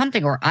immediately or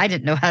something, or I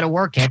didn't know how to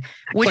work it.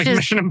 Which is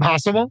Mission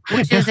Impossible?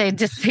 Which is a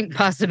distinct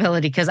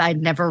possibility because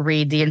I'd never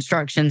read the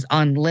instructions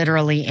on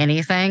literally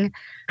anything.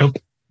 Nope.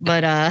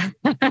 But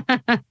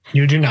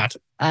you do not.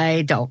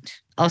 I don't.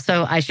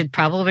 Also, I should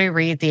probably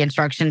read the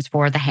instructions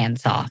for the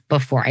handsaw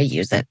before I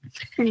use it.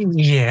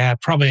 Yeah,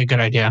 probably a good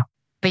idea.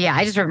 But yeah,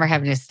 I just remember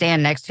having to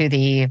stand next to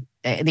the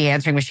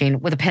answering machine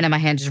with a pen in my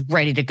hand, just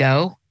ready to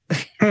go.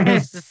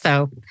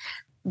 So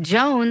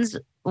Jones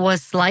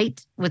was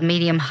slight with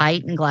medium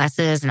height and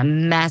glasses and a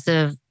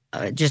massive,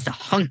 just a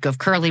hunk of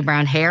curly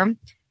brown hair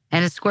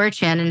and a square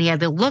chin. And he had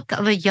the look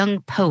of a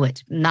young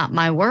poet, not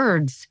my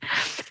words.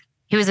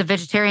 He was a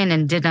vegetarian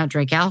and did not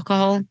drink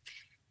alcohol.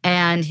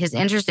 And his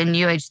interest in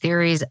New Age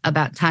theories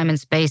about time and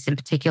space in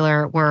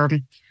particular were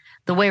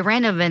the way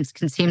random events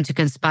can seem to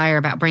conspire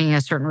about bringing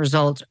a certain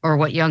result, or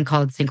what Jung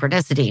called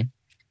synchronicity.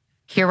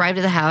 He arrived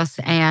at the house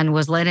and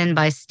was let in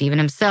by Steven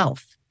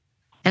himself.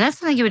 And that's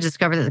something he would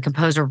discover that the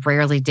composer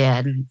rarely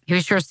did. He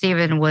was sure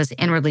Steven was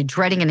inwardly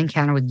dreading an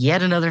encounter with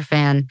yet another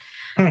fan,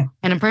 an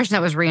impression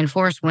that was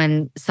reinforced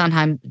when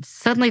Sondheim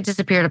suddenly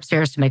disappeared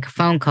upstairs to make a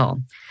phone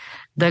call.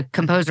 The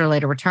composer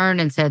later returned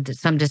and said that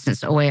some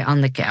distance away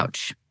on the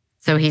couch.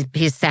 So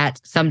he sat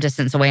some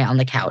distance away on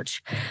the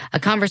couch. A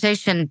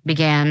conversation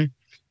began,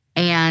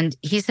 And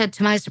he said,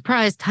 to my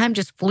surprise, time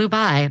just flew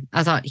by.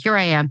 I thought, here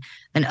I am,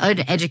 an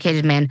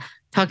uneducated man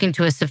talking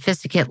to a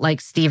sophisticate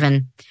like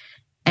Stephen.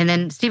 And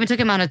then Stephen took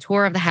him on a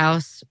tour of the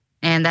house,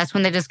 and that's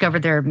when they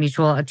discovered their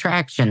mutual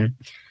attraction.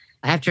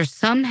 After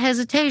some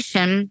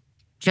hesitation,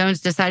 Jones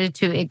decided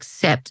to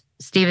accept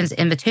Stephen's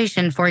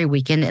invitation for a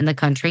weekend in the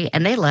country,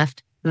 and they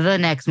left the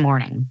next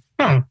morning.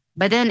 Oh.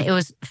 By then, it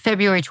was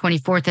February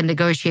 24th, and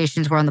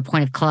negotiations were on the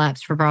point of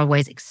collapse for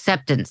Broadway's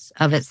acceptance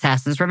of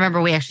Assassins.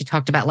 Remember, we actually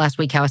talked about last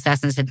week how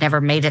Assassins had never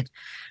made it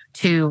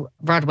to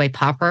Broadway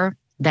proper,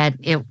 that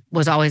it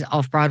was always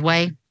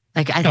off-Broadway.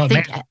 Like, I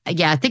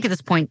think at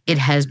this point, it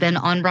has been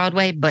on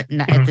Broadway, but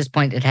at this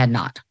point, it had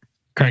not.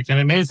 Correct. And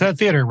it made it to that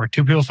theater where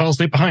two people fell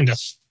asleep behind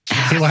us.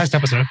 The last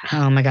episode.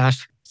 Oh, my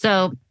gosh.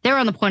 So they were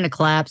on the point of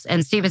collapse,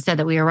 and Stephen said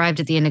that we arrived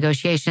at the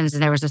negotiations,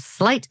 and there was a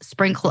slight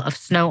sprinkle of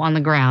snow on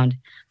the ground.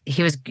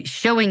 He was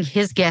showing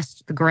his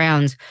guests the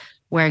grounds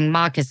wearing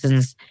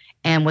moccasins,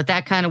 and with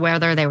that kind of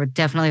weather, they were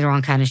definitely the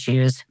wrong kind of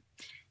shoes.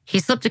 He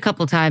slipped a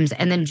couple times,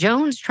 and then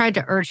Jones tried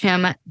to urge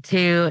him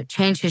to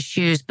change his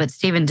shoes, but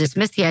Stephen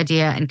dismissed the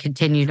idea and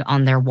continued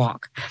on their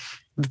walk.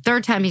 The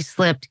third time he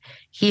slipped,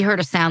 he heard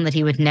a sound that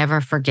he would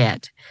never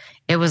forget.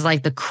 It was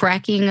like the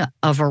cracking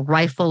of a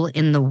rifle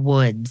in the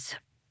woods.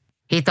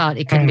 He thought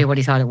it couldn't be what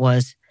he thought it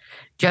was.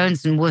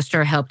 Jones and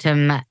Wooster helped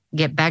him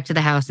get back to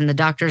the house, and the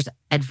doctors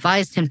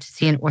advised him to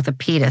see an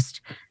orthopedist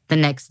the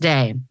next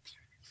day.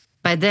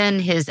 By then,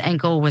 his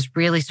ankle was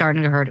really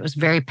starting to hurt. It was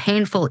very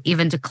painful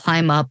even to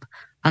climb up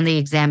on the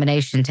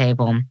examination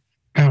table.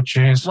 Oh,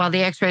 jeez. While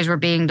the x-rays were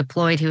being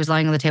deployed, he was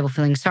lying on the table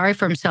feeling sorry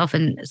for himself,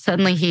 and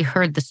suddenly he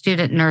heard the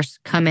student nurse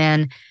come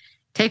in,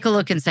 take a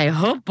look, and say,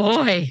 "Oh,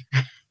 boy."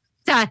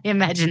 I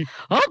imagine,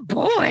 "Oh,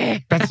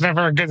 boy." That's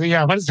never a good...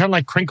 Yeah, why does it sound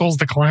like Crinkles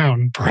the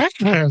Clown?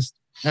 Breakfast.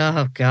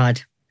 Oh,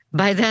 God.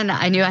 By then,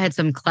 I knew I had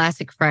some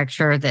classic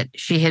fracture that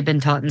she had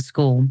been taught in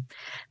school.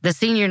 The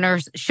senior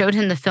nurse showed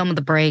him the film of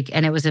the break,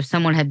 and it was as if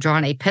someone had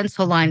drawn a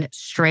pencil line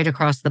straight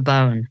across the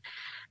bone.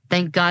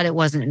 Thank God it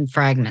wasn't in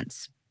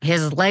fragments.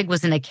 His leg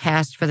was in a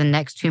cast for the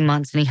next 2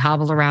 months, and he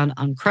hobbled around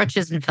on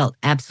crutches and felt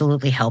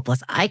absolutely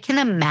helpless. I can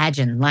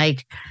imagine,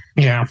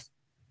 Yeah.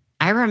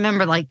 I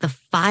remember the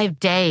 5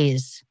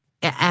 days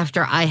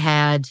after I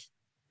had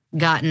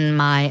gotten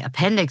my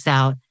appendix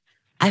out,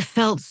 I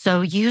felt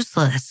so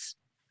useless.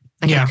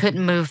 I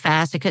couldn't move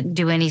fast. I couldn't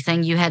do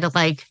anything. You had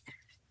to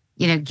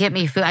get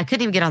me food. I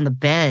couldn't even get on the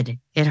bed.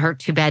 It hurt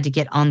too bad to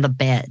get on the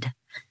bed.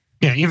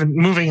 Yeah, even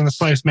moving in the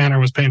slightest manner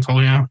was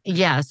painful, yeah.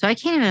 Yeah, so I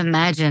can't even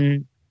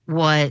imagine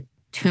what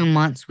 2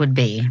 months would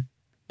be.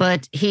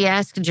 But he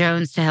asked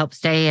Jones to help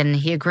stay, and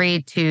he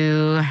agreed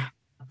to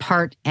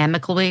part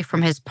amicably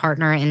from his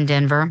partner in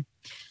Denver.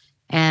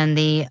 And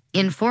the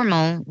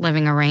informal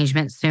living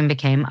arrangement soon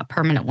became a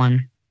permanent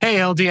one.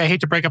 Hey, LD, I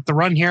hate to break up the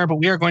run here, but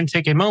we are going to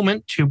take a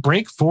moment to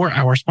break for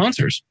our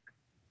sponsors.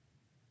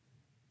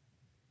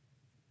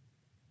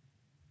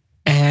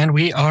 And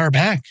we are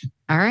back.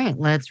 All right,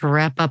 let's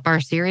wrap up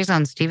our series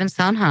on Stephen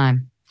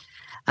Sondheim.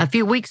 A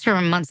few weeks or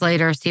months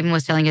later, Stephen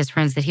was telling his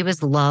friends that he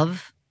was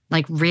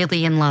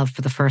really in love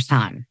for the first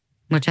time,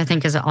 which I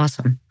think is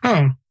awesome.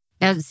 Oh.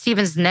 Now,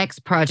 Stephen's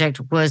next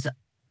project was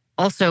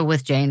also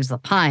with James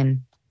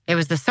Lapine. It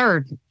was the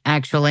third,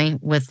 actually,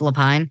 with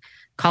Lapine,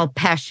 called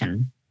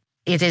Passion.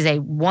 It is a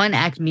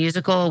one-act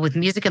musical with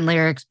music and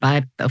lyrics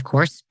by, of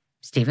course,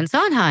 Stephen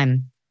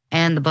Sondheim.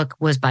 And the book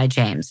was by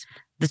James.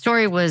 The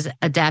story was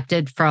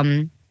adapted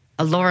from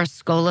Laura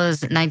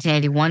Scola's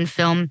 1981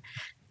 film.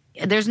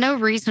 There's no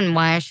reason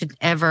why I should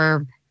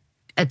ever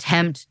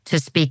attempt to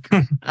speak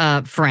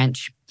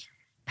French.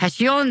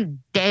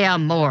 Passion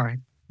d'amour.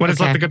 What is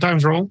Let the Good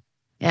Times Roll?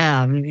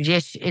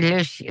 Just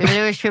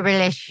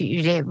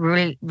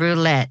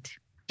roulette.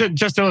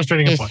 Just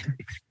illustrating a point.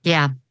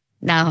 Yeah.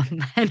 No,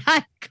 and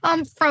I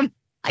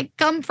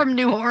come from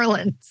New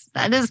Orleans.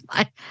 That is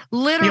my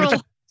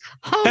literal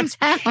hometown.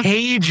 That's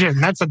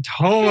Cajun. That's a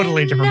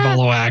totally different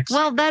ball of wax.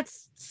 Well,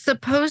 that's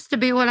supposed to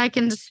be what I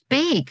can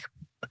speak.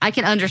 I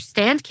can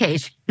understand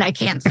Cajun. I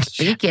can't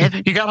speak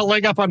it. You got a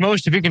leg up on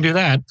most if you can do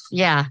that.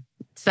 Yeah.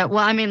 So,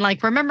 well, I mean,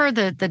 remember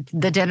the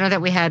dinner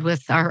that we had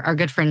with our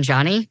good friend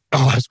Johnny?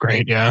 Oh, that's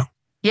great. Yeah.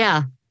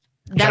 Yeah.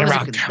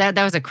 That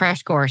was a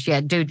crash course. Yeah,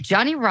 dude.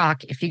 Johnny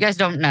Rock, if you guys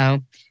don't know,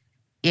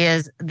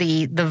 is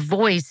the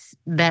voice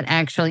that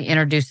actually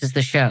introduces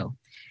the show.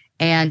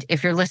 And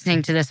if you're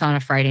listening to this on a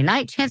Friday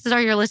night, chances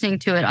are you're listening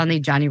to it on the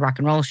Johnny Rock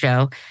and Roll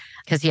Show,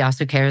 because he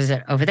also carries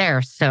it over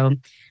there. So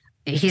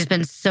he's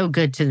been so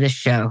good to this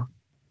show.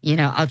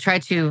 I'll try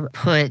to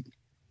put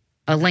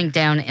a link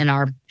down in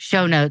our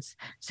show notes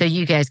so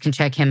you guys can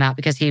check him out,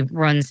 because he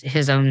runs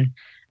his own.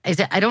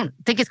 I don't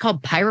think it's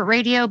called Pirate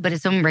Radio, but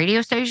his own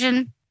radio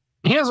station.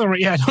 He has I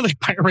don't think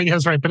Pirate Radio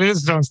is right, but it is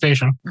his own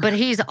station. But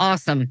he's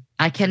awesome.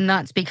 I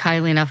cannot speak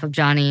highly enough of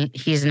Johnny.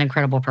 He's an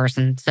incredible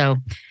person. So,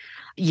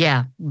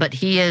 yeah, but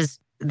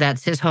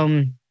that's his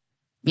home,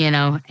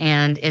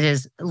 and it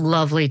is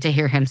lovely to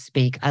hear him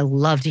speak. I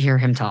love to hear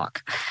him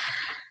talk.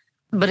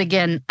 But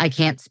again, I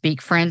can't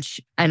speak French,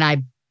 and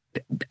I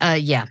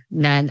Yeah.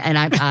 And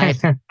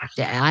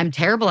I'm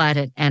terrible at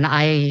it. And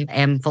I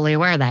am fully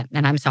aware of that.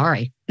 And I'm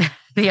sorry.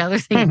 The other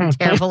thing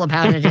terrible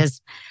about it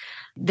is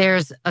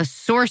there's a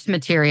source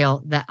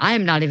material that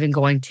I'm not even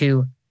going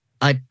to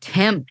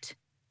attempt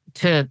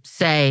to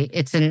say.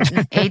 It's an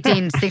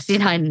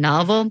 1869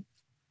 novel,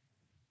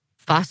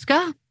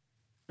 Fosca.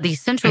 The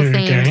central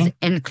themes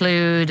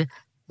include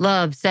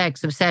love,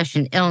 sex,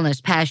 obsession, illness,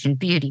 passion,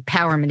 beauty,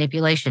 power,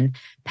 manipulation.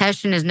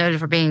 Passion is noted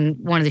for being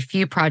one of the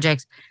few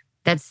projects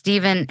that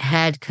Stephen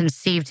had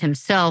conceived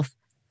himself,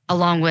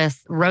 along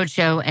with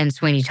Roadshow and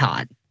Sweeney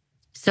Todd.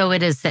 So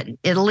it is set in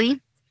Italy,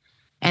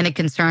 and it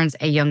concerns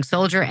a young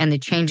soldier and the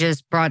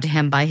changes brought to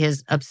him by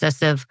his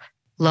obsessive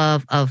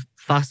love of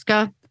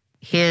Fosca,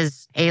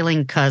 his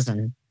ailing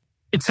cousin.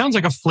 It sounds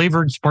like a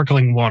flavored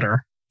sparkling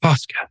water.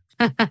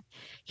 Fosca.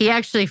 He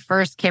actually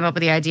first came up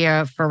with the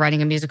idea for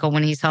writing a musical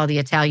when he saw the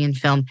Italian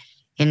film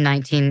in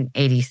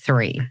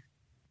 1983.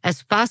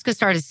 As Fosca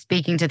started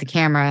speaking to the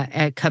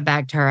camera, cut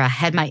back to her, I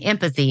had my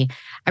empathy.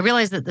 I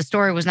realized that the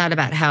story was not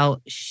about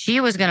how she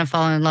was going to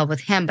fall in love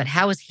with him, but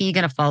how was he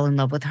going to fall in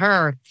love with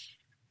her?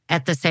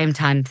 At the same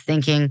time,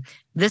 thinking,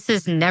 this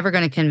is never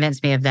going to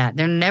convince me of that.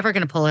 They're never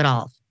going to pull it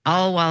off.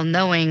 All while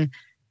knowing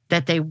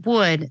that they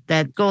would,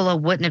 that Gola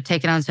wouldn't have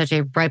taken on such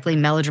a ripely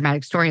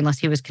melodramatic story unless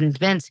he was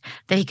convinced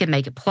that he could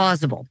make it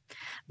plausible.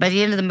 By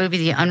the end of the movie,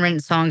 the unwritten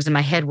songs in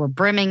my head were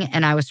brimming,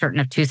 and I was certain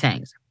of two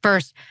things.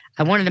 First,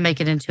 I wanted to make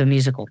it into a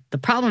musical. The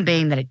problem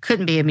being that it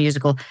couldn't be a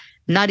musical,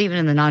 not even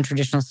in the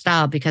non-traditional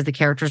style, because the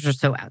characters were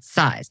so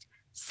outsized.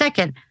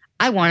 Second,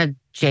 I wanted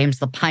James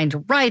Lapine to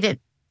write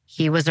it.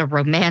 He was a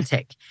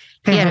romantic.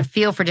 He had a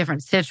feel for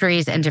different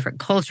centuries and different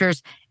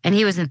cultures, and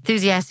he was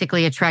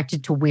enthusiastically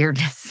attracted to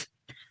weirdness.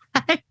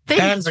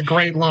 That is a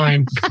great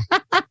line.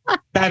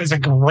 That is a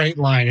great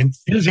line.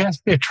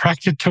 Enthusiastically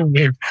attracted to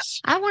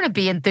weirdness. I want to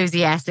be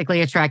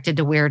enthusiastically attracted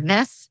to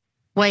weirdness.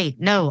 Wait,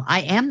 no, I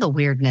am the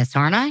weirdness,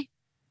 aren't I?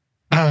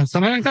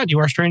 Something like that. You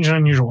are strange and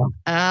unusual.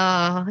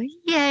 Oh,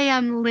 yay,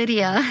 I'm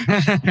Lydia.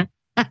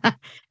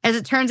 As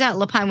it turns out,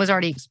 Lapine was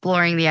already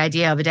exploring the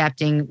idea of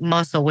adapting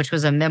Muscle, which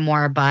was a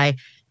memoir by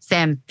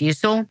Sam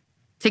Bussell.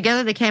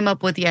 Together, they came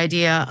up with the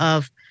idea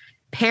of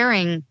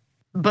pairing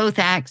both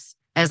acts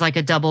as like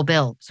a double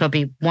bill. So it'd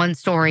be one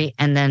story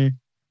and then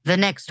the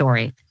next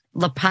story.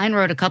 Lapine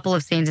wrote a couple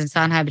of scenes in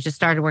Sondheim, but just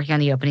started working on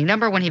the opening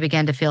number when he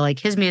began to feel like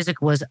his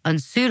music was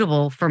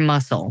unsuitable for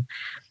Muscle.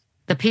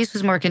 The piece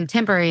was more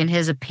contemporary, in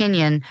his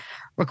opinion,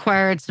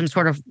 required some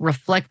sort of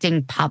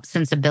reflecting pop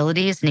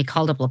sensibilities. And he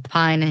called up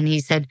Lapine and he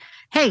said,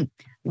 hey,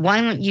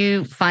 why don't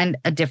you find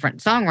a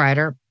different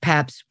songwriter,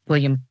 perhaps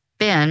William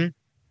Finn,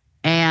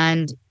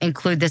 and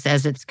include this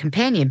as its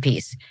companion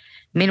piece.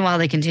 Meanwhile,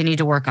 they continued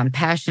to work on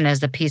Passion.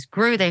 As the piece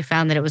grew, they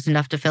found that it was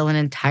enough to fill an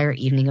entire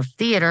evening of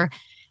theater,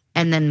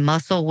 and then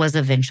Muscle was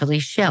eventually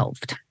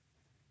shelved.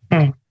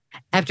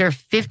 After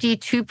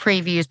 52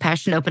 previews,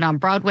 Passion opened on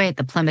Broadway at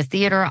the Plymouth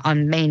Theater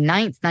on May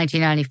 9th,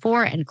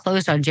 1994, and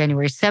closed on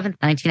January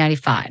 7th,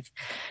 1995.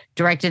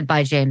 Directed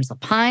by James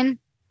Lapine,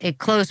 it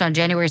closed on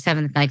January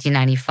 7th,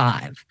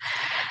 1995.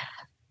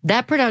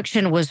 That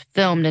production was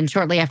filmed, and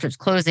shortly after its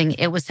closing,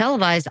 it was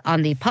televised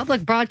on the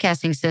public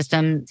broadcasting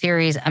system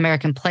series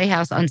American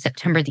Playhouse on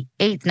September the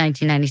 8th,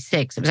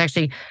 1996. It was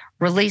actually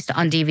released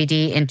on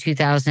DVD in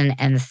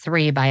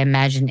 2003 by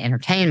Imagine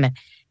Entertainment.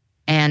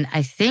 And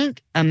I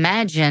think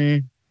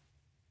Imagine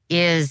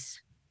is...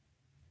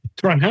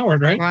 It's Ron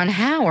Howard, right? Ron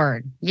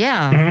Howard,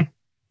 yeah. Mm-hmm.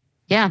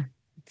 Yeah.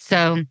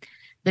 So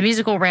the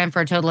musical ran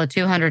for a total of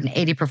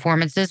 280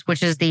 performances,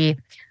 which is the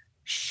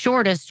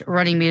shortest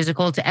running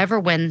musical to ever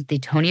win the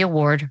Tony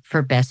Award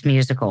for Best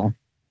Musical.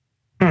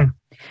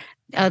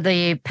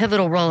 The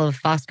pivotal role of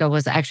Fosca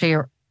was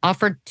actually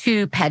offered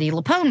to Patti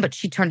LuPone, but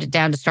she turned it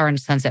down to star in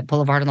Sunset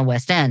Boulevard on the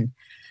West End.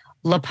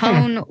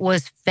 LuPone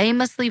was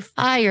famously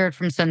fired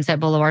from Sunset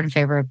Boulevard in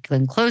favor of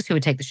Glenn Close, who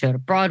would take the show to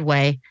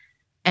Broadway.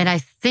 And I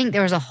think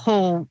there was a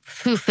whole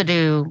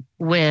foofadoo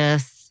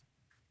with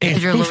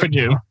Andrew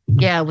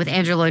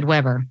Lloyd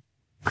Webber.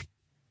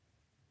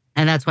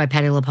 And that's why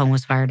Patti LuPone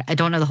was fired. I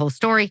don't know the whole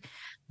story,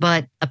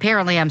 but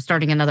apparently I'm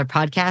starting another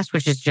podcast,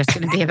 which is just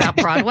going to be about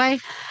Broadway.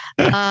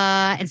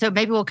 And so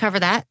maybe we'll cover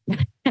that,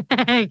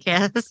 I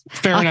guess.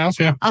 Fair enough,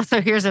 yeah.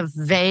 Also, here's a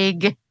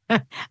vague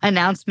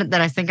announcement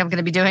that I think I'm going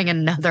to be doing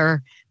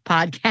another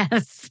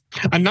podcast.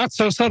 A not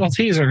so subtle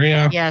teaser,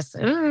 yeah. Yes.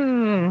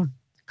 Ooh.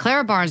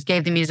 Clara Barnes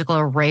gave the musical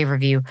a rave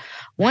review.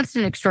 Once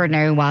in an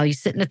extraordinary while, you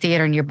sit in the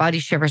theater and your body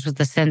shivers with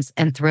the sense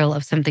and thrill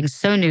of something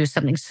so new,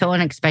 something so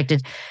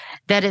unexpected,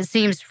 that it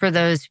seems for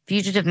those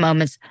fugitive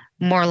moments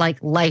more like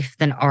life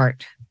than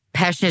art.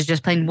 Passion is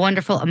just plain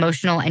wonderful,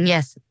 emotional, and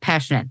yes,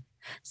 passionate.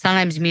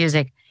 Sondheim's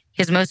music,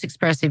 his most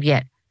expressive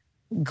yet,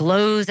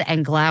 glows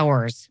and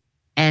glowers,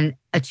 and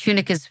A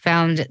Tunic has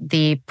found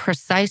the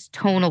precise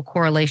tonal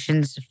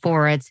correlations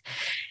for its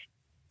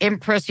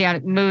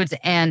impressionistic moods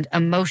and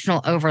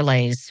emotional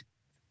overlays.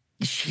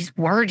 She's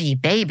wordy,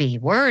 baby,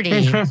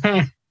 wordy.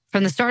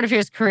 From the start of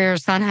his career,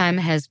 Sondheim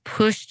has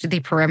pushed the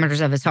perimeters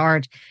of his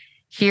art.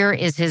 Here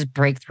is his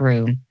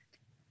breakthrough.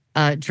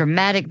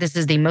 dramatic. This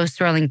is the most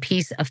thrilling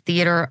piece of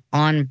theater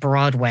on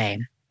Broadway.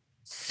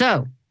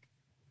 So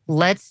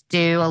let's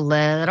do a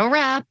little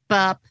wrap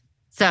up.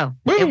 So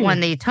it won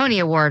the Tony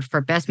Award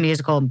for Best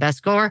Musical and Best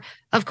Score.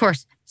 Of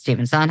course,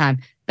 Stephen Sondheim.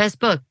 Best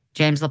Book,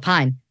 James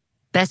Lapine.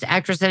 Best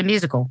Actress in a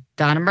Musical,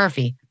 Donna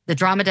Murphy. The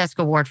Drama Desk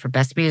Award for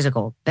Best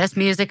Musical, Best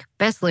Music,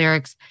 Best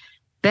Lyrics,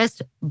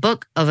 Best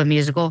Book of a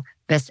Musical,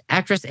 Best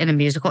Actress in a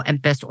Musical,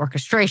 and Best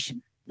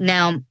Orchestration.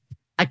 Now,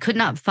 I could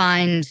not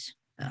find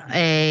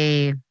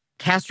a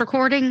cast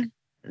recording.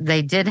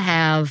 They did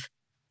have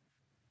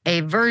a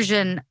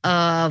version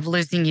of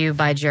Losing You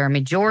by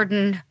Jeremy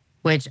Jordan,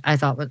 which I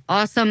thought was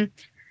awesome.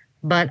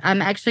 But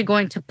I'm actually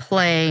going to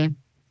play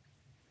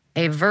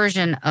a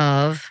version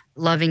of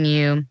Loving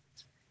You,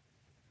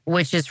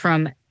 which is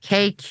from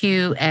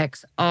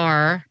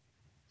KQXR,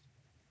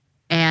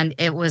 and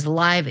it was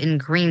live in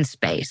green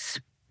space.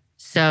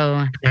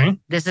 So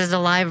This is a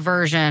live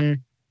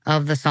version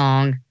of the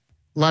song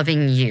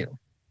Loving You.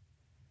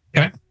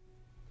 Okay.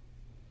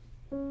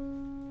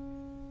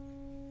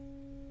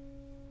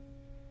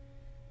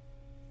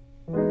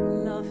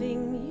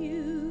 Loving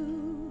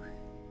you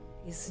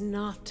is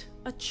not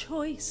a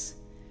choice.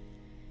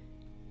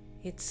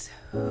 It's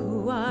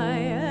who I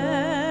am.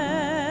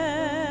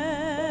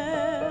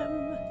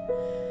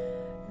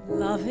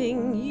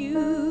 Loving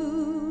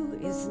you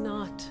is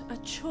not a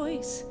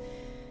choice,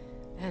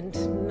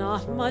 and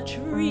not much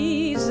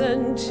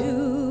reason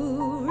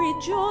to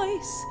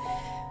rejoice.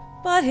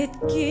 But it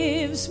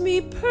gives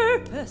me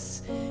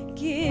purpose,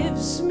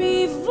 gives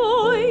me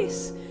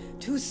voice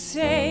to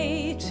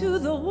say to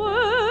the world,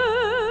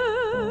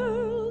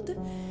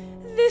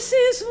 this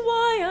is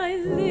why I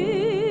live.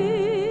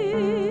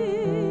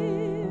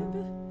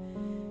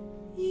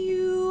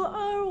 You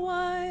are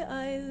why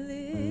I live.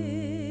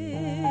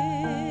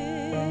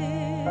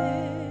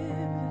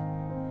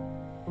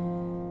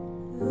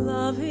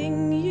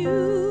 Loving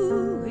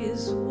you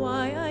is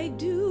why I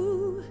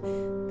do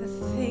the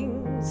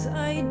things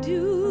I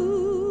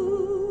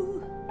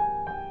do.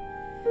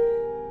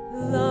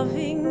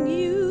 Loving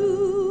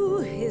you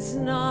is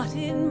not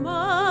in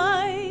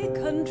my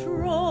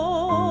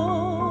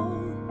control,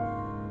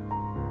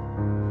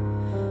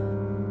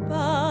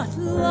 but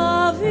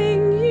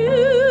loving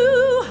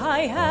you,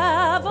 I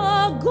have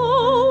a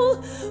goal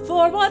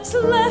for what's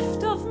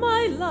left of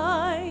my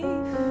life.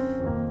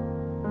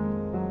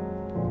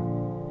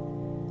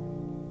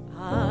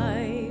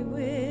 I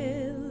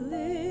will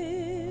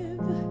live,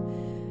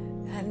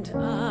 and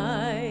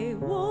I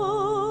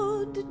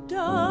would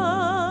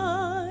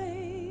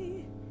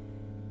die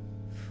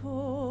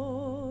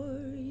for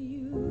you.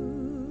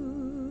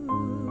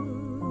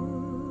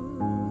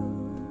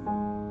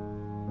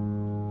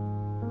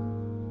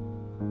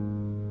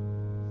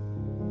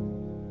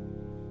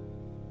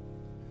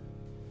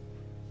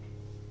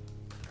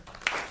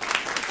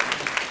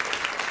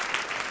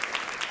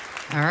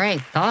 All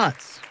right,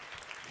 thoughts?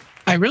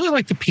 I really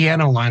like the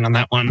piano line on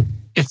that one.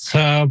 It's,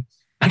 I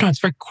don't know, it's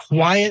very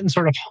quiet and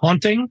sort of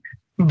haunting,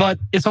 but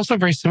it's also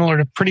very similar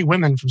to Pretty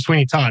Women from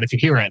Sweeney Todd, if you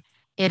hear it.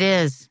 It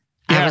is.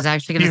 Yeah. I was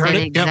actually going to say the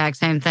Yep. exact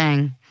same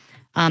thing.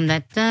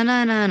 That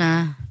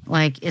da-na-na-na,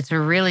 like it's a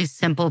really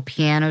simple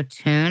piano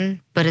tune,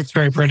 but it's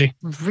Very pretty.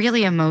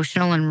 really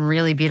emotional and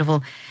really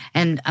beautiful.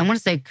 And I want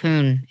to say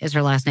Kuhn is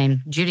her last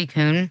name. Judy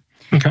Kuhn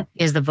Okay.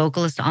 is the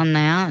vocalist on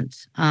that.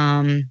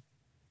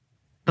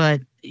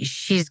 But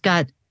she's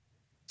got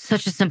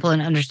such a simple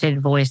and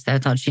understated voice that I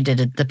thought she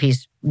did the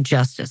piece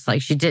justice.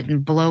 Like she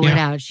didn't blow it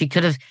out. She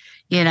could have,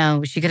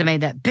 she could have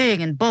made that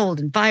big and bold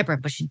and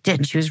vibrant, but she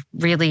didn't. She was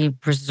really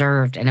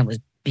reserved, and it was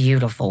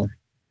beautiful.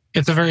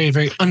 It's a very,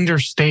 very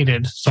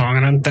understated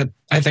song, and that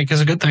I think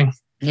is a good thing.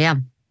 Yeah.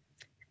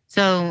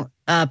 So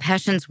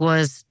Passions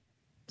was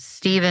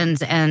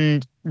Stevens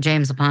and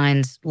James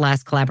Lapine's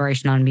last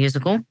collaboration on a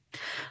musical.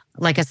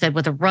 Like I said,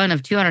 with a run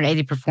of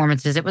 280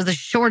 performances, it was the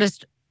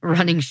shortest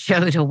running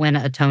show to win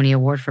a Tony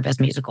Award for Best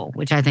Musical,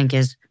 which I think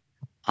is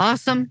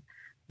awesome.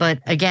 But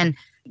again,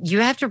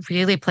 you have to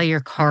really play your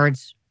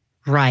cards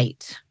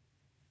right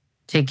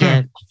to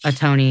get a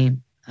Tony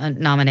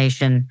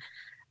nomination,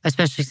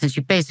 especially since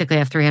you basically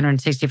have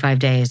 365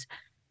 days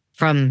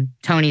from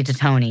Tony to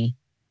Tony.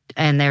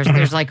 And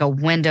there's like a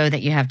window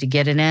that you have to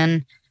get it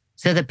in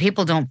so that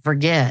people don't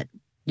forget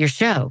your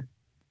show.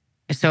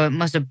 So it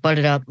must have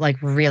butted up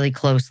like really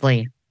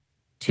closely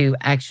to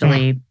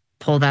actually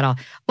pull that off.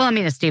 Well, I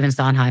mean, it's Stephen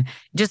Sondheim.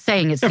 Just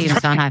saying it's Stephen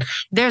Sondheim.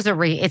 There's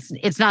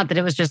it's not that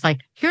it was just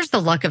like, here's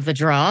the luck of the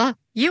draw.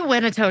 You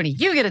win a Tony,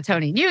 you get a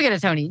Tony, you get a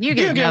Tony, you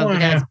get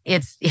one.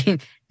 It's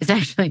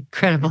actually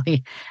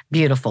incredibly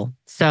beautiful.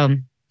 So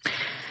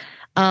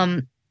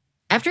after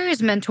he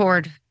was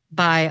mentored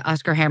by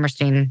Oscar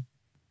Rogers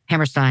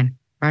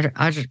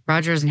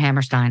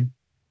and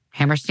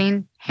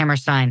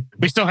Hammerstein.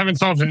 We still haven't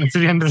solved it. It's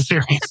the end of the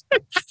series.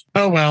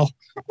 Oh, well.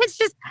 It's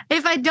just,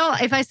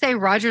 if I say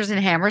Rogers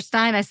and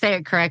Hammerstein, I say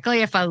it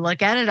correctly. If I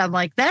look at it, I'm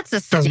like, that's a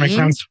Doesn't make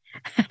sense.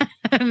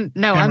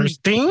 No,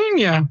 Hammerstein,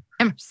 yeah.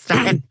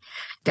 Hammerstein.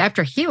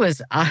 After he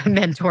was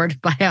mentored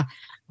by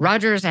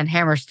Rogers and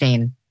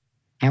Hammerstein.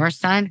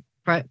 Hammerstein?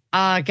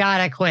 Right.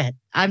 God, I quit.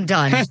 I'm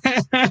done.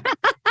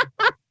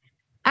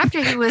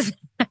 After he was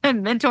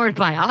mentored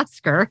by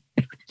Oscar,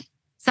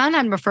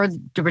 Sondheim preferred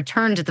to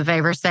return to the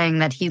favor, saying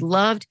that he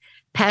loved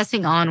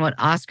passing on what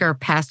Oscar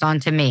passed on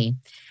to me.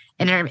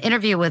 In an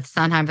interview with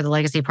Sondheim for the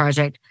Legacy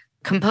Project,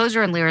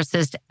 composer and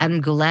lyricist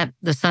Adam Goulet,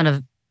 the son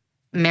of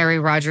Mary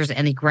Rogers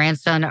and the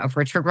grandson of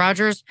Richard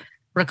Rogers,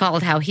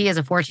 recalled how he, as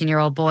a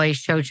 14-year-old boy,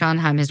 showed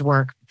Sondheim his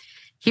work.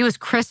 He was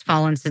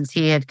crestfallen since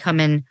he had come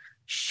in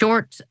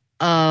short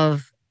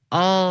of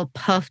all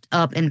puffed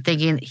up and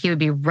thinking he would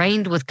be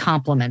rained with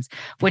compliments,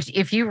 which,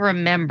 if you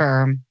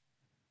remember,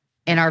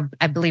 in our,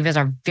 I believe is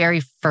our very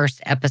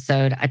first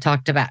episode, I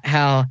talked about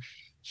how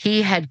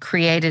Stephen had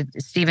created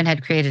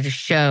a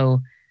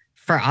show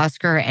for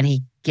Oscar and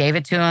he gave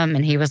it to him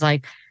and he was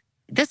like,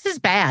 this is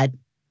bad.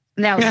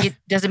 Now, it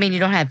doesn't mean you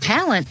don't have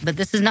talent, but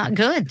this is not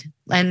good.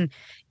 And,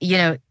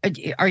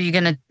 are you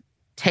going to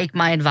take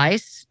my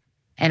advice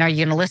and are you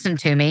going to listen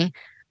to me,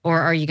 or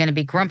are you going to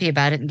be grumpy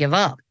about it and give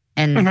up?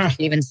 And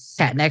Stephen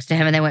sat next to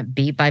him and they went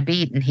beat by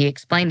beat. And he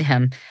explained to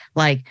him,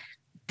 like,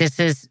 this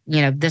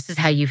is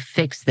how you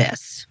fix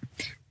this.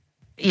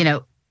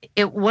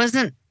 It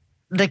wasn't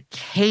the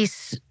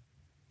case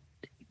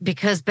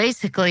because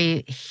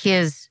basically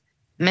his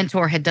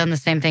mentor had done the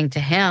same thing to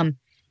him.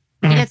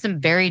 He had some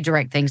very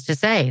direct things to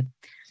say.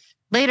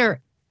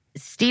 Later,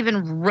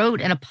 Stephen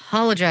wrote and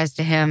apologized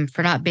to him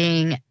for not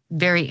being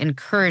very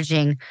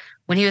encouraging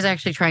when he was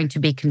actually trying to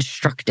be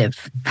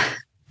constructive.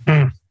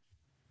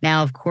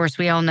 Now, of course,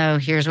 we all know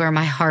here's where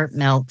my heart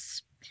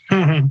melts.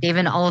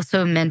 Stephen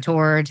also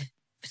mentored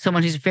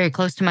someone who's very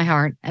close to my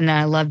heart and that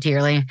I love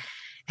dearly.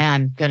 And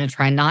I'm going to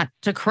try not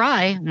to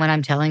cry when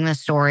I'm telling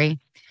this story,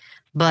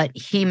 but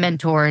he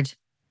mentored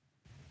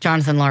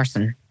Jonathan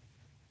Larson.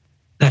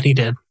 That he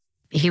did.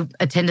 He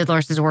attended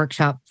Larson's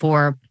workshop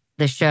for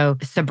the show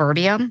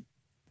Suburbia,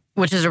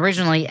 which is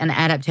originally an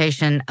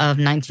adaptation of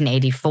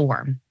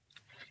 1984.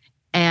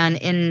 And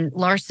in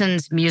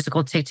Larson's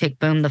musical Tick, Tick,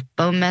 Boom, the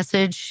phone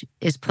message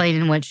is played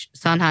in which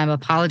Sondheim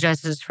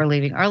apologizes for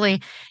leaving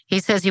early. He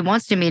says he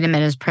wants to meet him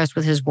and is impressed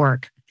with his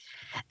work.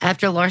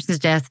 After Larson's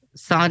death,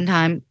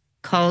 Sondheim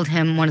called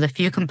him one of the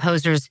few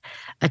composers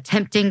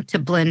attempting to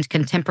blend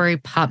contemporary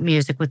pop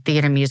music with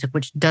theater music,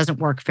 which doesn't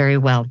work very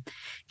well.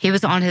 He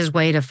was on his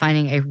way to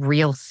finding a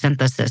real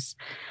synthesis.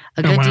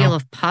 A good deal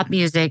of pop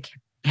music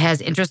has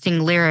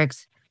interesting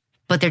lyrics,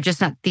 but they're just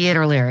not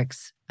theater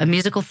lyrics. A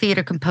musical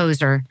theater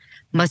composer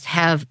must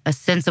have a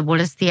sense of what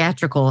is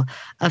theatrical,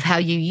 of how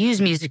you use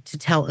music to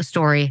tell a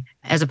story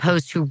as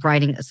opposed to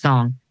writing a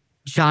song.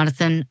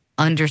 Jonathan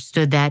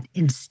understood that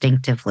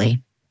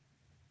instinctively.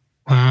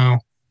 Wow.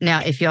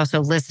 Now, if you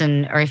also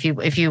listen, or if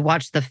you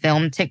watch the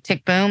film Tick,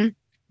 Tick, Boom,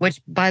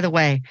 which, by the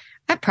way,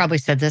 I probably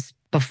said this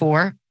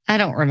before. I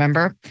don't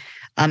remember.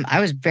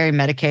 I was very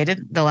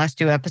medicated the last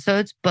 2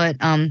 episodes, but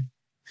I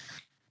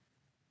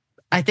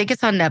think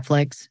it's on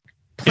Netflix.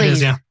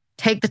 Please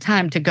take the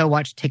time to go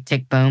watch Tick,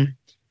 Tick, Boom.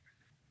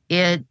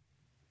 It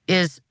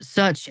is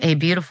such a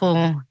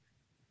beautiful,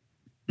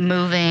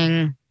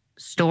 moving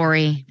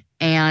story,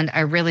 and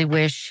I really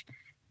wish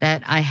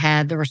that I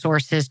had the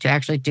resources to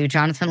actually do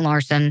Jonathan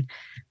Larson.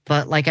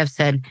 But like I've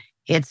said,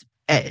 it's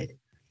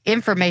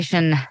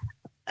information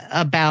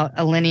about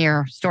a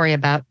linear story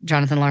about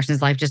Jonathan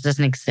Larson's life just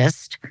doesn't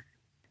exist.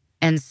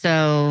 And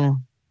so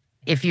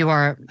if you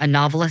are a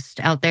novelist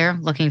out there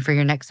looking for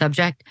your next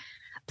subject,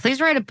 please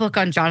write a book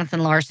on Jonathan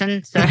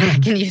Larson so I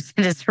can use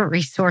it as a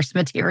resource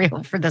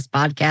material for this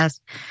podcast.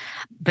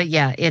 But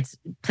yeah,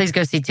 please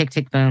go see Tick,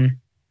 Tick, Boom.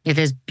 It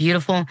is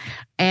beautiful.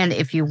 And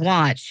if you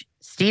watch,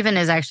 Stephen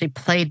is actually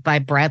played by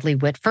Bradley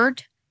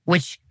Whitford,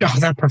 which... Oh,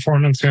 that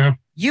performance, yeah.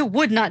 You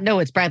would not know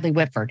it's Bradley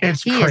Whitford.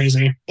 It's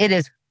crazy. It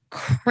is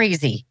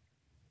crazy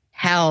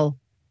how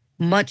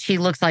much he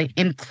looks like,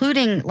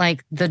 including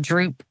like the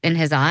droop in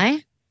his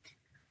eye.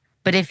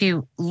 But if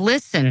you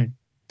listen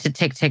to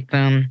Tick, Tick,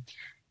 Boom,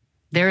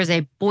 there is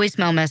a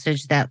voicemail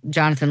message that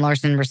Jonathan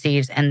Larson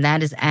receives, and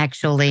that is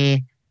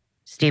actually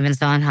Stephen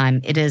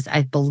Sondheim. It is,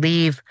 I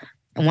believe,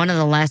 one of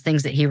the last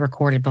things that he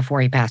recorded before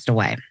he passed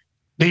away.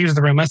 They used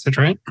the real message,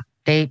 right?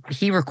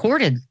 He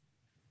recorded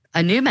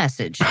a new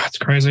message. That's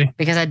crazy.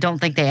 Because I don't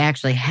think they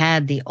actually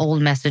had the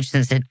old message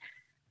since it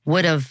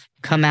would have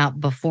come out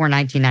before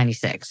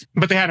 1996.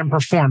 But they had him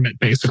perform it,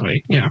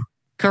 basically. Yeah.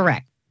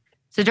 Correct.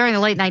 So during the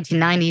late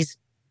 1990s,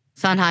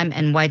 Sondheim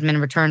and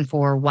Weidman returned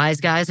for Wise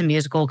Guys, a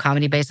musical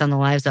comedy based on the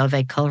lives of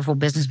a colorful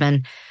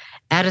businessman,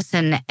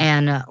 Addison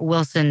and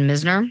Wilson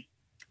Misner,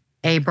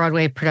 a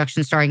Broadway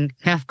production starring,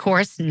 of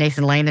course,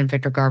 Nathan Lane and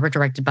Victor Garber,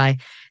 directed by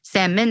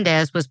Sam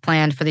Mendes, was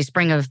planned for the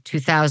spring of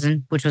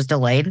 2000, which was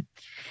delayed.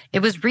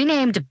 It was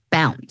renamed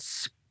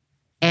Bounce.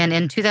 And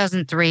in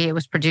 2003, it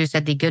was produced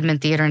at the Goodman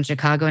Theater in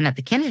Chicago and at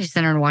the Kennedy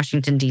Center in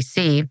Washington,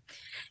 D.C.,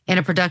 in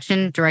a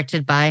production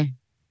directed by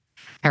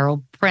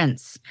Harold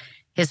Prince.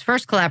 His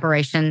first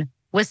collaboration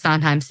with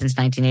Sondheim since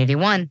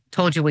 1981.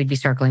 Told you we'd be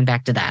circling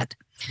back to that.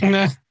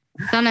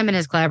 Sondheim and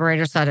his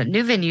collaborators sought out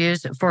new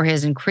venues for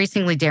his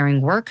increasingly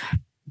daring work.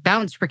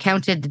 Bounce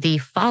recounted the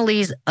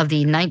follies of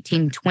the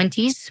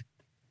 1920s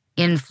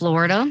In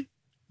Florida,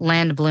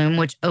 Land Bloom,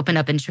 which opened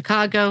up in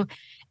Chicago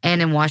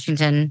and in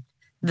Washington.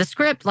 The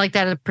script, like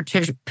that of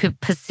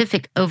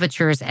Pacific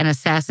Overtures and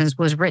Assassins,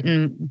 was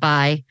written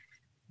by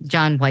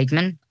John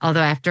Weigman, although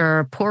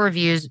after poor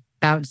reviews,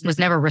 was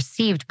never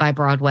received by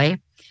Broadway.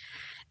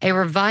 A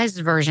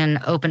revised version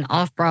opened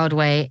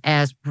off-Broadway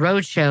as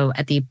Roadshow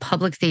at the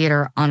Public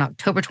Theater on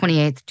October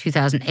 28th,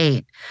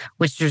 2008,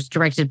 which was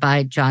directed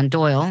by John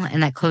Doyle,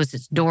 and that closed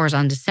its doors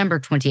on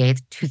December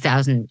 28th,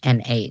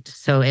 2008.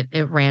 So it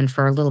ran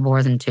for a little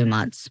more than 2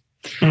 months.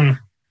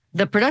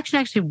 The production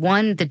actually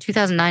won the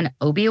 2009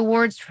 Obie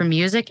Awards for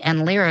music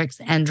and lyrics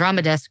and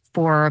Drama Desk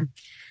for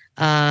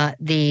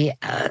the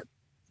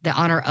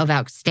honor of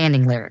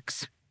outstanding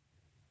lyrics.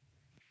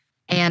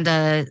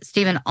 And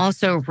Stephen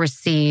also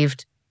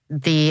received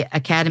the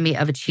Academy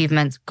of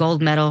Achievement's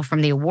Gold Medal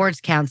from the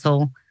Awards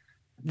Council.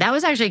 That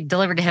was actually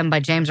delivered to him by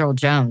James Earl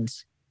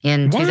Jones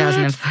in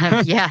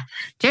 2005. Yeah,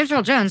 James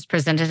Earl Jones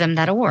presented him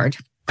that award.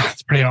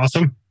 That's pretty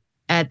awesome.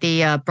 At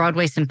the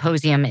Broadway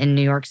Symposium in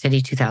New York City,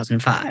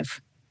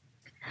 2005.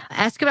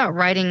 Asked about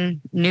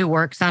writing new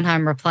work,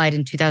 Sondheim replied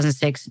in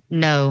 2006,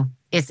 no,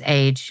 it's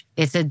age.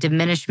 It's a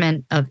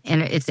diminishment of,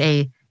 it's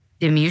a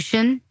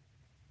diminution.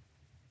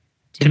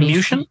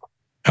 Diminution?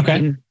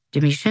 Okay.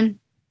 Diminution.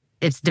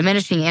 It's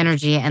diminishing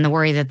energy and the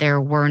worry that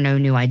there were no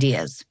new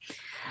ideas.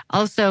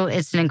 Also,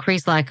 it's an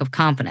increased lack of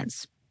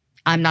confidence.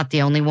 I'm not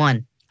the only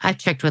one. I've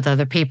checked with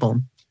other people.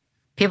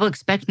 People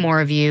expect more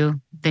of you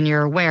than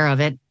you're aware of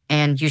it,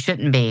 and you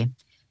shouldn't be.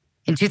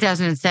 In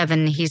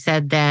 2007, he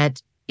said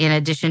that in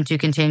addition to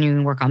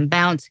continuing work on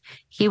Bounce,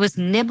 he was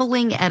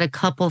nibbling at a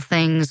couple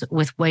things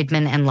with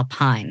Weigman and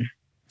Lapine.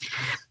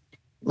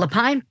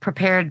 Lapine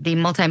prepared the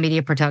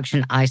multimedia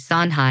production I,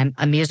 Sondheim,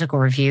 a musical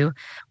review,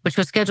 which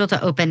was scheduled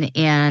to open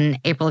in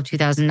April of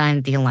 2009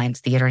 at the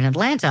Alliance Theater in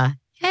Atlanta.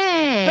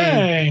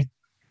 Hey!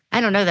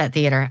 I don't know that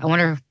theater. I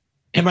wonder...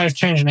 It might have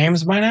changed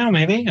names by now,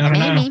 maybe? I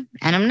don't know.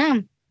 I don't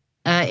know.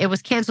 It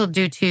was canceled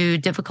due to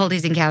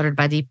difficulties encountered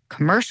by the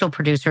commercial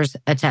producers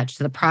attached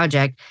to the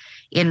project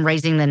in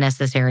raising the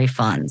necessary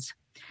funds.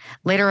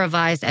 Later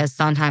revised as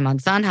Sondheim on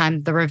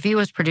Sondheim, the review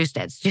was produced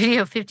at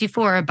Studio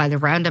 54 by the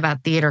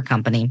Roundabout Theater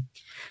Company.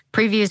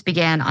 Previews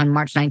began on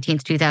March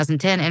 19th,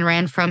 2010, and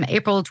ran from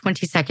April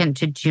 22nd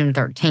to June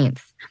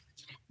 13th.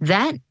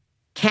 That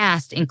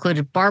cast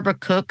included Barbara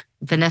Cook,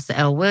 Vanessa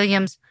L.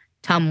 Williams,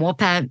 Tom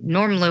Wopat,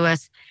 Norm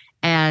Lewis,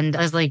 and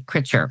Leslie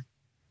Kritcher.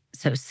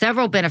 So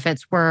several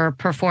benefits were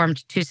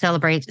performed to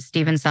celebrate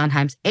Stephen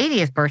Sondheim's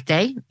 80th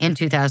birthday in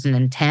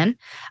 2010.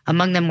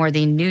 Among them were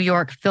the New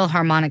York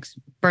Philharmonic's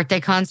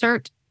birthday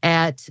concert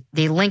at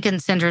the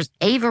Lincoln Center's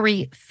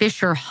Avery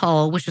Fisher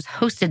Hall, which was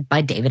hosted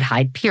by David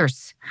Hyde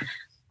Pierce.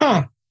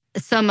 Huh.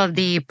 Some of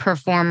the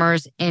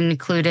performers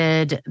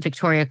included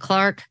Victoria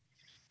Clark,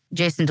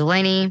 Jason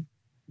Delaney,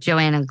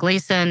 Joanna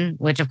Gleason,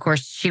 which of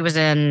course she was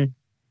in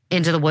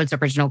Into the Woods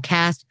original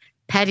cast,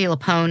 Patti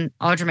LuPone,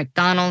 Audra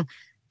McDonald,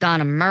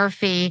 Donna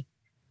Murphy,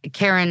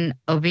 Karen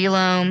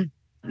Obilo,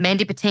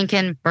 Mandy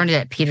Patinkin,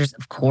 Bernadette Peters,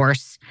 of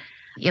course,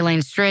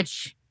 Elaine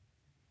Stritch,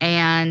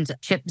 and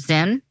Chip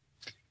Zinn,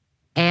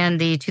 and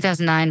the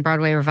 2009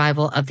 Broadway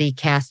revival of the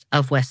cast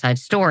of West Side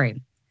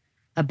Story.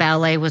 A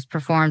ballet was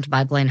performed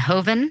by Blaine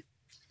Hoven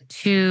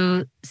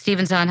to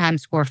Stephen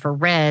Sondheim's score for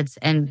Reds,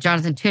 and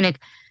Jonathan Tunick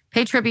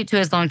paid tribute to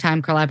his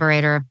longtime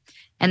collaborator.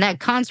 And that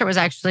concert was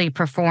actually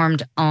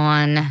performed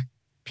on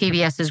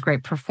PBS's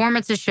Great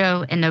Performances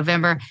show in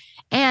November,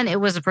 and it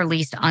was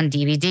released on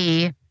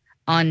DVD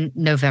on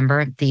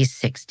November the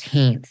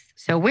 16th.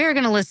 So we're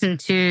going to listen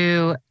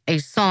to a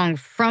song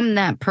from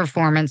that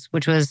performance,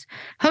 which was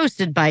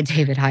hosted by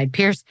David Hyde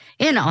Pierce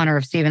in honor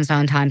of Stephen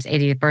Sondheim's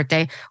 80th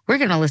birthday. We're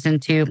going to listen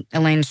to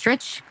Elaine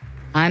Stritch,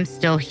 I'm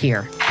Still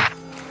Here.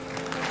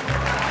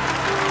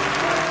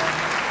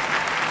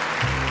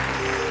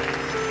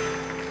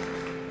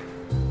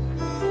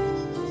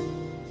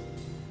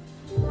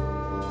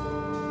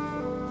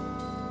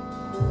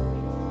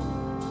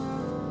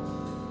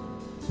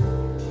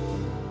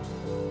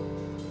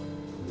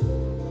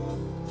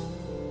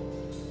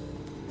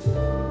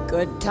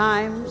 Good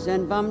times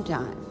and bum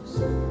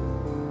times,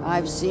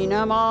 I've seen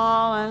 'em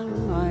all,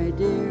 and my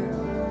dear,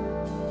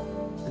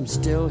 I'm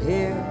still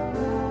here.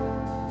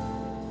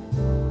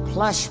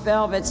 Plush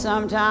velvet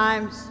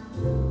sometimes,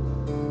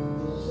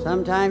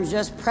 sometimes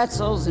just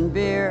pretzels and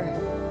beer,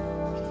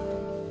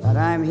 but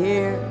I'm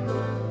here.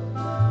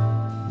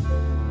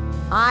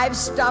 I've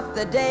stuffed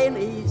the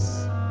dailies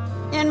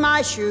in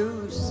my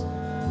shoes,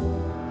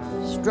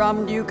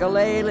 strummed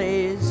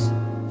ukuleles,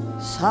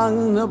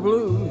 sung the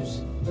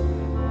blues,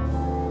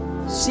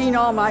 seen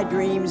all my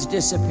dreams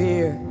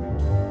disappear,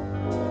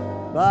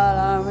 but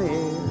I'm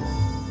here.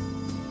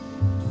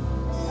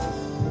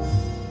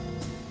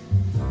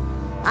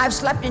 I've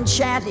slept in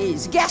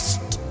shanties,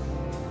 guest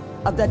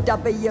of the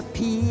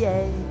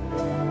WPA,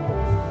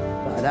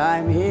 but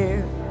I'm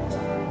here.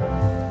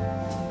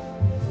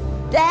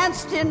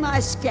 Danced in my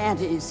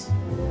scanties,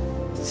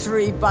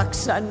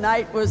 $3 a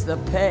night was the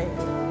pay,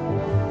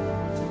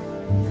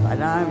 but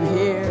I'm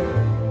here.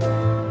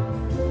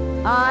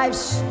 I've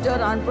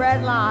stood on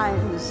bread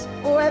lines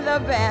with the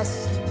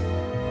best,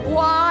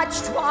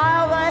 watched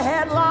while the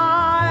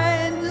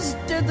headlines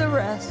did the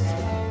rest.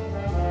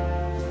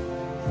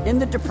 In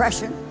the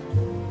Depression,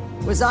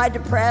 was I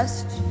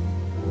depressed?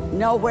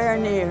 Nowhere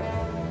near.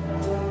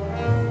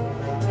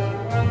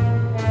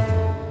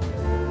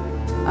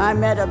 I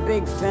met a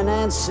big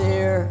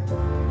financier,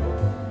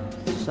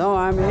 so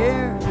I'm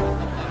here.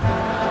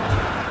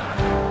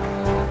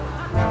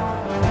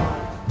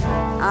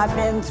 I've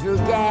been through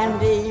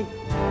Gandhi,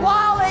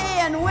 Wally,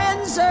 and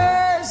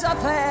Windsor's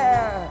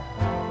affair.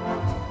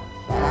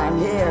 But I'm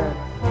here.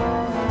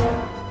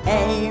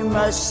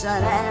 Amos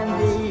and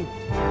Andy,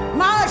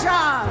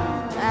 Marjan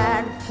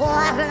and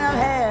platinum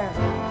hair.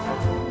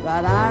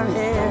 But I'm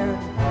here.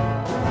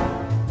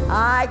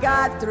 I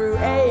got through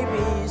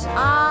AB's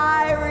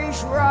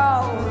Irish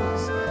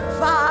Rose,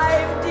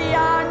 5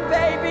 Dion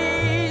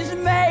babies,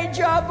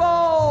 Major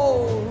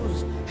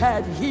Bowles,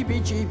 had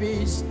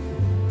heebie-jeebies,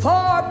 4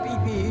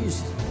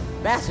 BBs,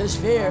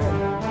 bathysphere.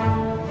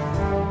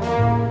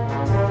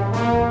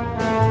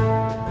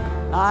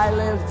 I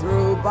lived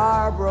through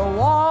Barbara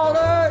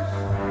Walters.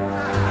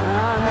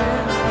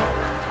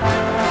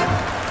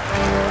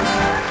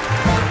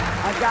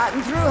 I've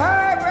gotten through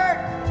Herbert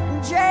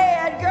and J.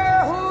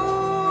 Edgar Hoover.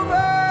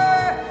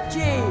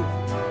 Gee,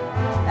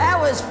 that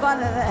was fun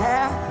and a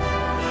half.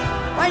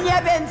 When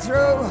you've been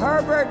through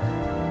Herbert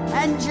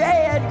and J.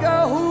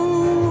 Edgar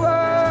Hoover,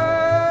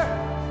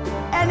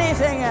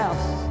 anything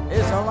else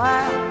is a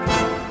laugh.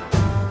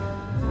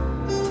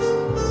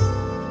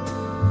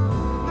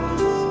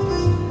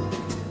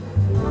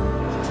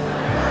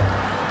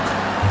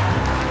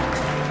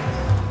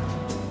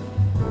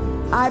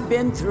 I've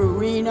been through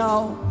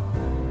Reno,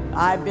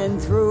 I've been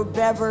through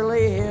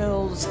Beverly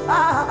Hills,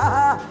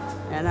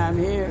 and I'm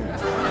here.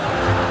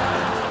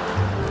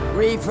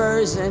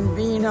 Reefers and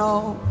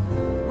vino,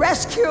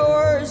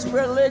 rescuers,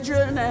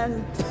 religion,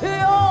 and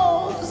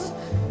pills,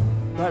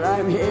 but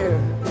I'm here.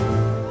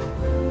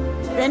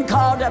 Been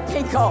called a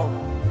pinko,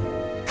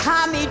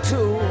 commie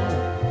tool,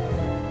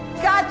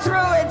 got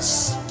through it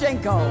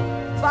stinko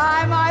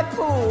by my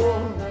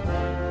pool.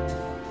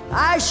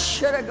 I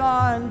should have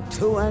gone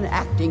to an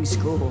acting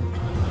school.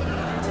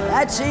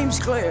 That seems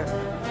clear.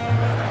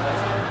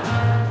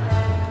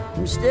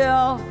 And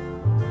still,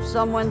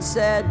 someone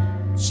said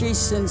she's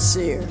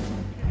sincere.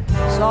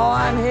 So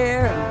I'm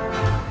here.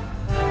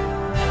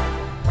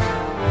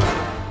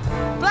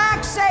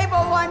 Black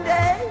Sable one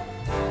day,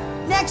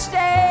 next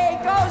day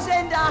goes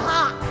into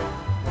hot.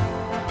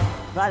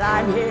 But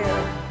I'm here.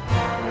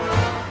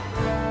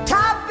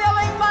 Top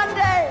billing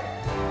Monday,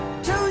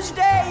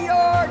 Tuesday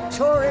you're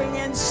touring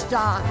in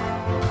stock.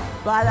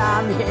 But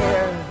I'm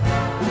here.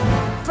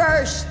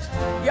 First,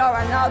 you're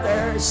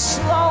another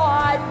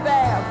slow-eyed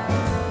bam.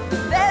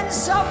 Then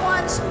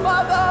someone's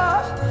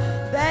mother.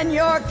 Then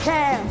your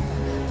camp.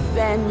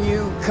 Then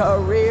you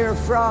career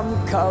from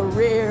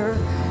career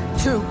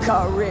to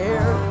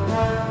career.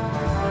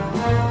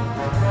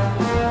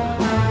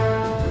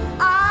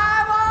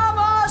 I'm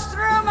almost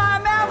through my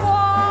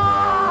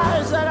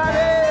memoirs and I'm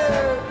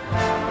here.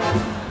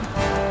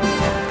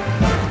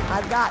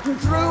 I've gotten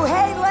through,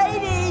 hey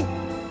lady,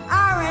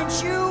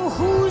 aren't you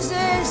who's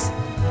this?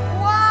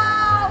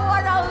 Wow,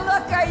 what a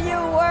looker you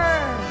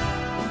were.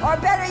 Or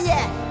better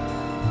yet,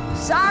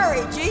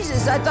 sorry,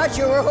 Jesus, I thought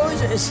you were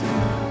who's.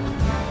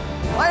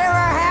 Whatever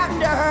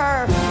happened to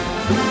her?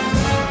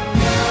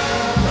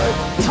 Good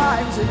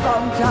times and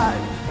bum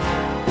times.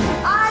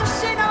 I've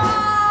seen them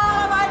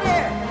all, my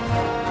dear.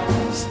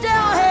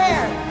 Still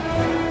here.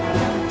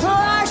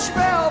 Plush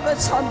velvet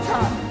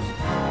sometimes.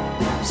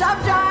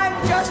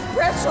 Sometimes just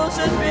pretzels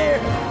and beer.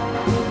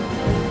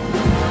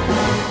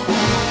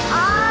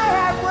 I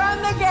have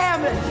run the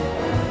gamut.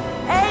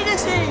 A to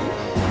Z.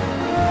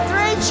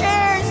 3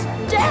 cheers,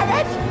 damn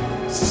it.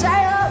 Say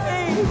la vie.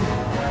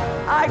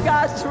 I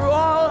got through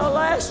all of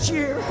last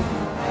year,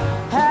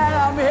 and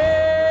I'm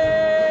here.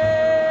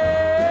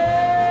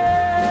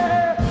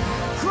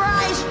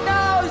 Christ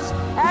knows,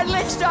 at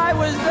least I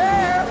was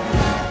there,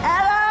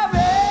 and I'm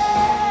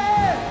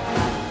here.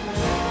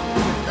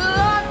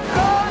 Look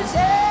who's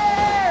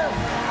here.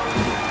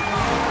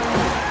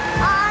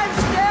 I'm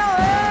still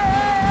here.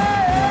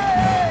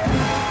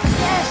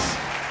 Yes.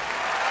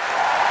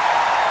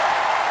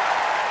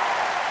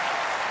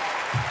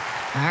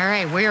 All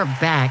right, we're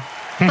back.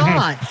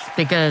 Thoughts,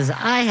 because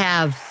I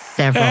have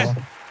several.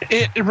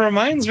 It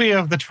reminds me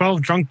of the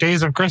 12 Drunk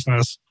Days of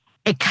Christmas.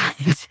 It kind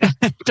of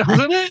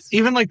Doesn't it?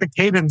 Even like the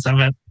cadence of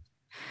it.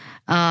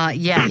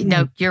 Yeah,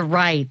 no, you're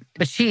right.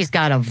 But she's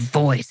got a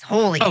voice.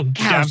 Holy cow,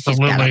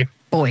 absolutely. she's got a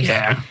voice.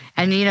 Yeah.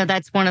 And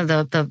that's one of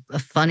the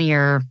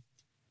funnier.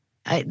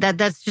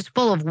 That's just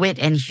full of wit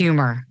and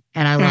humor,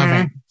 and I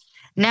love it.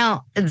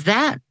 Now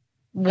that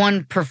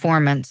one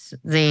performance,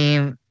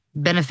 the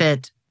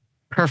benefit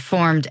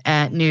performed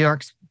at New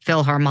York's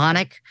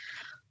Philharmonic,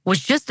 was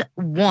just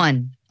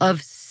one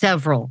of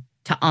several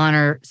to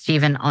honor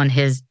Stephen on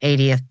his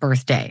 80th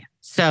birthday.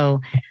 So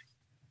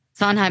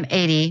Sondheim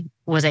 80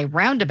 was a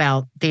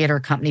Roundabout Theater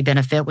Company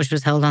benefit, which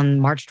was held on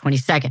March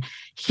 22nd.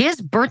 His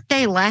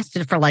birthday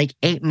lasted for like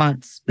 8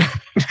 months.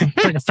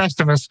 Like a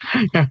Festivus.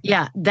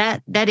 Yeah,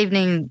 that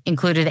evening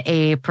included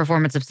a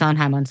performance of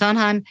Sondheim on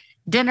Sondheim,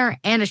 dinner,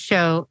 and a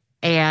show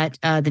at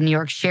the New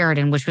York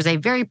Sheridan, which was a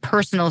very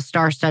personal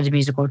star-studded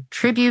musical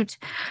tribute,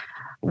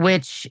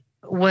 which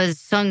was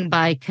sung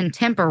by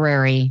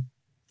contemporary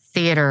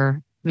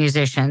theater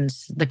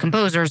musicians. The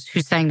composers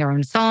who sang their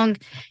own song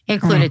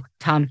included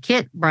Tom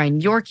Kitt,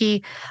 Brian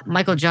Yorkey,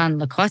 Michael John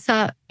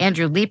LaCossa,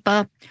 Andrew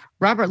Lipa,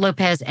 Robert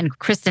Lopez, and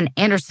Kristen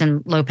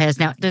Anderson Lopez.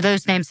 Now, do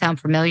those names sound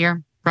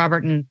familiar?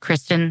 Robert and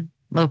Kristen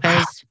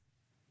Lopez?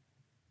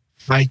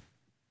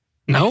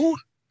 No?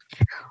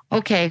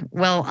 Okay,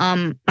 well,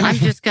 I'm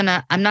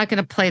not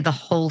gonna play the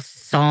whole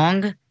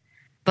song,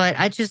 but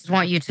I just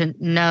want you to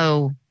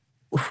know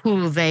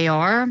who they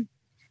are.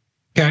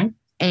 Okay.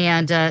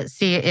 And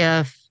see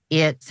if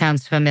it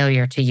sounds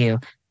familiar to you.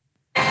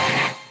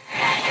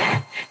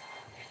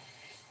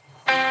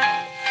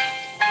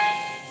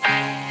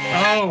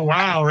 Oh,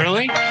 wow,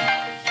 really?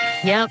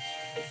 Yep.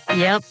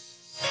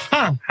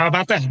 Huh, how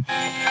about that?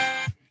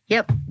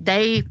 Yep,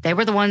 they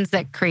were the ones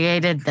that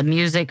created the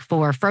music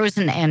for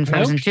Frozen and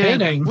Frozen 2,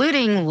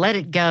 including Let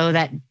It Go,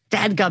 that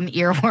dadgum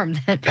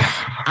earworm that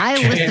I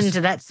listened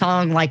to that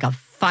song like a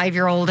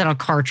 5-year-old in a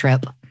car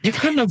trip. You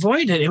couldn't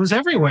avoid it. It was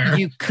everywhere.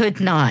 You could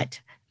not.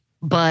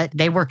 But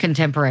they were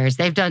contemporaries.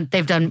 They've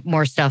done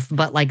more stuff,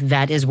 but like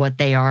that is what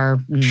they are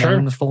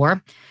known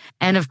for.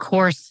 And of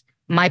course,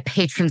 my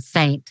patron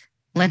saint,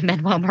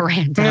 Lin-Manuel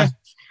Miranda.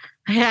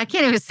 I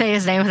can't even say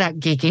his name without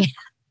geeking.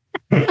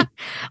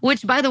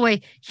 Which, by the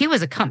way, he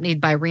was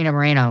accompanied by Rina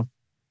Moreno.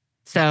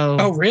 So,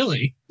 oh,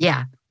 really?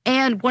 Yeah.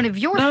 And one of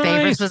your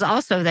favorites was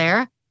also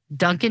there,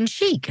 Duncan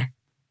Sheik.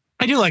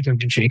 I do like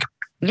Duncan Sheik.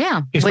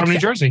 Yeah. He's from New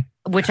Jersey.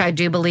 Which I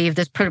do believe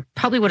this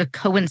probably would have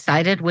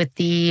coincided with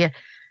the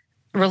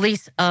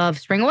release of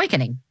Spring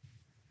Awakening.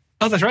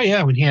 Oh, that's right.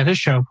 Yeah, when he had his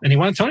show. And he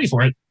won a Tony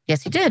for it.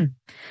 Yes, he did.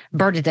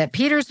 Bernadette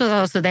Peters was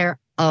also there,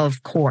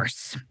 of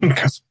course.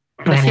 Because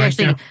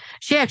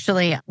she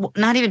actually,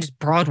 not even just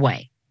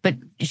Broadway, but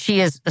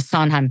she is a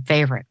Sondheim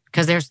favorite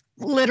because there's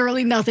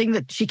literally nothing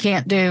that she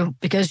can't do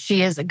because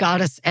she is a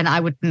goddess and I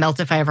would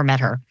melt if I ever met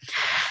her.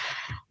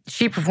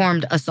 She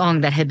performed a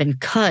song that had been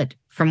cut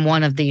from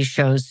one of these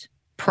shows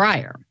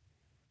prior.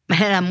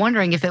 And I'm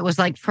wondering if it was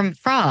like from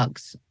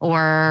Frogs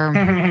or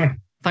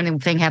funny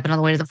thing happened on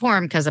the way to the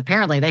Forum because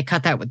apparently they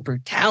cut that with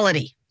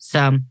brutality.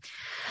 So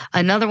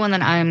another one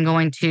that I'm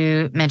going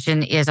to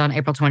mention is on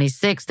April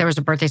 26th. There was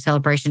a birthday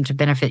celebration to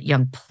benefit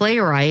young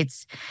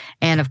playwrights.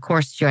 And of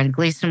course, Joanne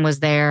Gleason was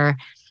there.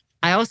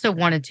 I also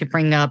wanted to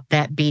bring up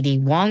that B.D.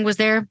 Wong was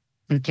there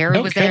and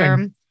Carrie was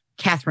there.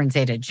 Catherine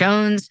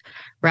Zeta-Jones,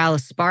 Raul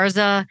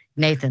Esparza,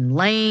 Nathan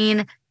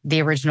Lane,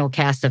 the original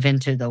cast of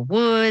Into the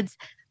Woods,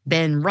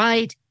 Ben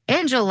Wright,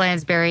 Angela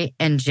Lansbury,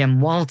 and Jim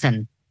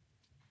Walton.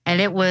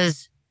 And it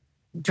was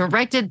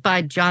directed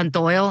by John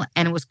Doyle,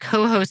 and it was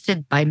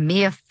co-hosted by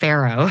Mia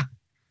Farrow.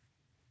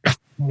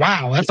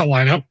 Wow, that's a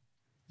lineup.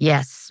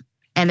 Yes.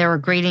 And there were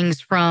greetings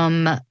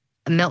from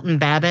Milton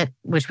Babbitt,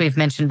 which we've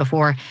mentioned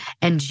before,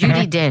 and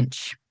Judi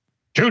Dench.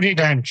 Judi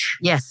Dench.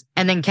 Yes.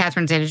 And then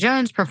Catherine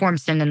Zeta-Jones performed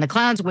Send in the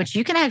Clowns, which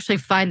you can actually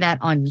find that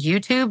on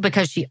YouTube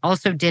because she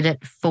also did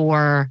it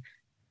for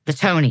the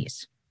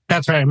Tonys.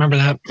 That's right. I remember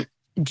that.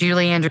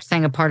 Julie Andrews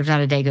sang a part of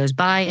Not a Day Goes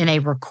By in a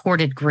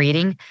recorded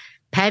greeting.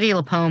 Patti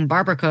LuPone,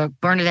 Barbara Cook,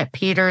 Bernadette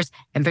Peters,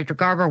 and Victor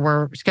Garber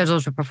were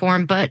scheduled to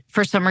perform, but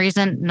for some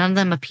reason, none of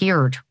them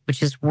appeared,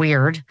 which is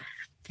weird.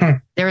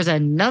 There was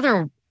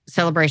another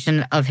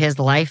celebration of his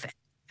life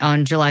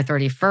on July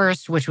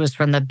 31st, which was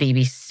from the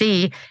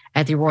BBC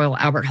at the Royal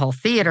Albert Hall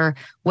Theatre,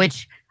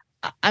 which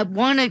I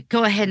want to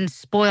go ahead and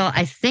spoil.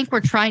 I think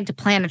we're trying to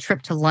plan a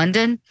trip to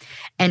London.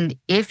 And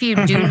if you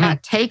do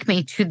not take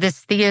me to this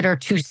theater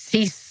to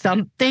see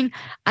something,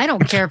 I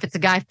don't care if it's a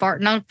guy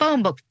farting on a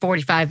phone book for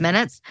 45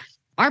 minutes.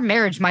 Our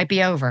marriage might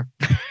be over.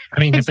 I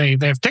mean, if they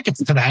have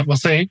tickets to that, we'll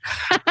see.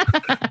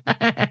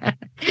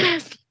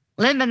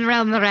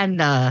 Lin-Manuel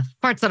Miranda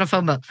farts on a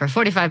phone book for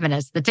 45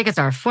 minutes. The tickets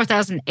are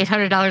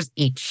 $4,800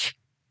 each.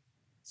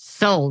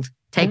 Sold.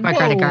 Take my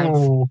credit cards.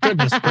 Oh,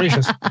 goodness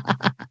gracious.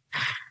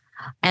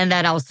 And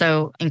that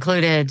also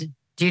included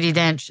Judi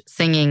Dench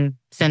singing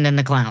Send in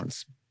the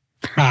Clowns.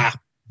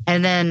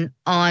 And then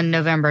on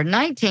November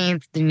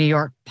 19th, the New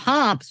York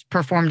Pops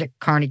performed at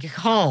Carnegie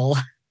Hall.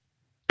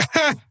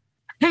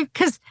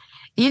 Because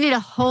you need a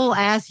whole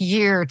ass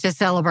year to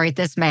celebrate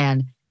this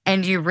man.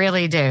 And you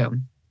really do.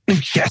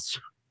 Yes.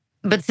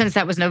 But since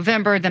that was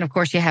November, then of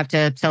course you have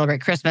to celebrate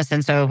Christmas.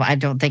 And so I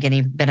don't think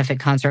any benefit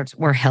concerts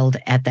were held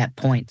at that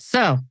point.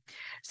 So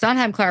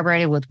Sondheim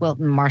collaborated with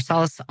Wynton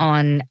Marsalis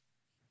on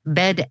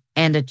Bed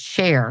and a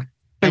Chair.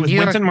 Wait, with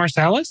Wynton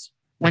Marsalis?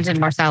 Wynton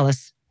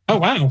Marsalis. Oh,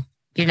 wow.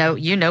 You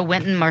know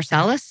Wynton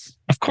Marsalis?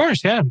 Of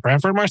course, yeah.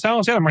 Branford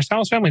Marsalis. Yeah, the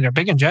Marsalis family, they're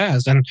big in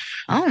jazz. And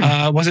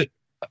was it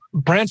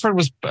Branford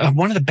was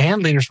one of the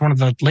band leaders for one of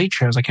the late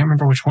shows. I can't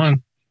remember which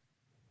one.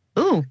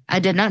 Ooh, I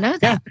did not know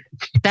that.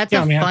 That's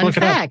a fun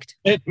fact.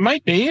 It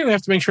might be. We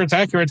have to make sure it's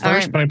accurate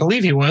first, but I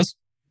believe he was.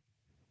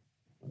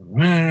 He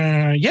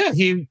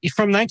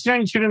from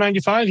 1992 to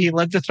 95, he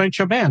led the Tonight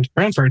Show band,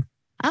 Branford.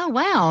 Oh,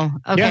 wow.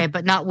 Okay,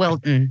 but not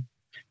Wilton.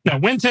 No,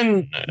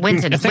 Wynton.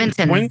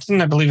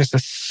 Wynton, I believe, is the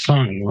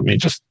son. Let me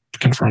just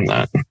confirm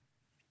that.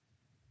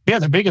 Yeah,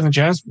 they're big in the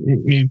jazz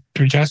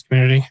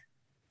community.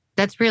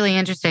 That's really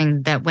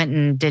interesting that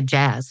Wynton did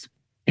jazz.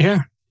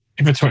 Yeah,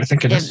 if it's what I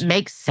think it is. It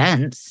makes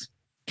sense.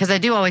 Because I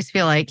do always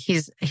feel like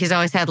he's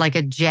always had like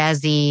a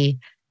jazzy,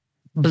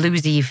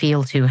 bluesy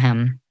feel to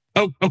him.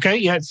 Oh, okay.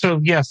 Yeah. So,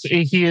 yes,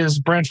 he is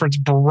Branford's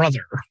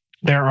brother.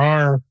 There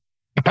are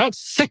about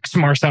 6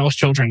 Marsalis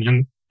children,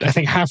 and I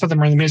think half of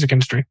them are in the music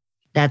industry.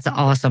 That's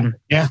awesome.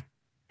 Yeah.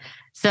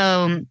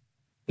 So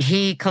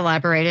he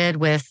collaborated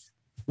with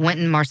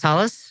Wynton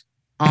Marsalis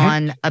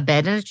on A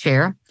Bed and a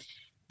Chair,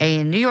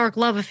 a New York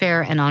Love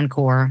Affair, and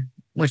Encore,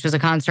 which was a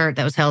concert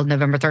that was held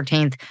November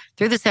 13th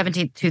through the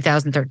 17th,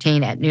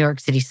 2013 at New York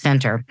City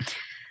Center.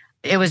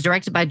 It was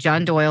directed by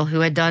John Doyle,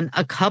 who had done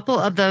a couple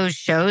of those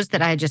shows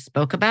that I just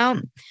spoke about.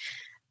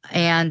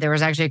 And there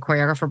was actually a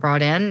choreographer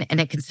brought in, and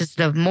it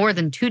consisted of more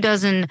than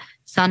 24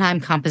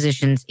 Sondheim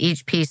compositions,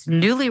 each piece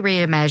newly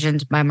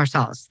reimagined by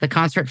Marsalis. The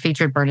concert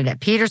featured Bernadette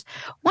Peters,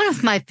 one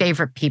of my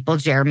favorite people,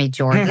 Jeremy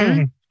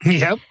Jordan.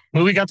 Yep.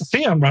 Well, we got to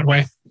see on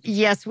Broadway.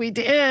 Yes, we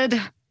did.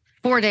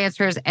 4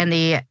 dancers and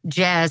the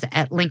Jazz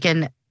at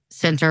Lincoln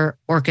Center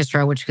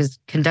Orchestra, which was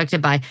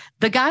conducted by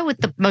the guy with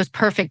the most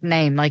perfect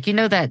name. Like, you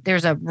know that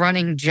there's a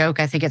running joke,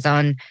 I think it's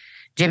on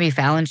Jimmy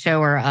Fallon's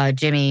show or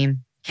Jimmy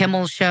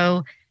Kimmel's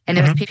show, and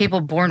it was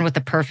people born with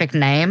the perfect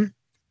name.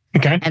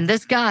 Okay. And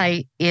this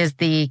guy is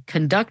the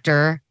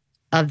conductor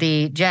of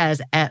the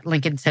Jazz at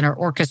Lincoln Center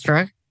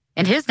Orchestra,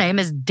 and his name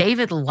is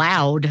David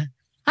Loud.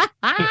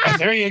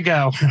 There you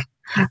go.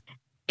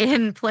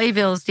 In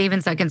Playbill,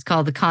 Stephen Suckins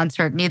called the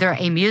concert neither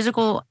a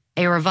musical,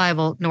 a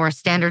revival, nor a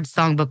standard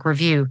songbook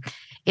review.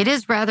 It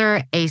is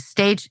rather a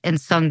staged and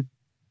sung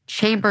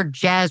chamber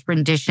jazz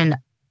rendition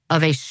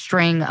of a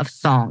string of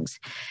songs.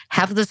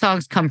 Half of the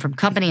songs come from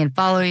Company and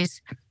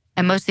Follies,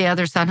 and most of the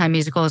other Sondheim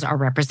musicals are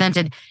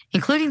represented,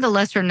 including the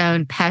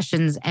lesser-known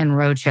Passions and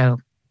Roadshow.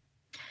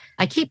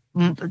 I keep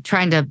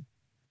trying to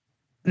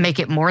make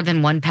it more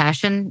than one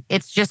passion.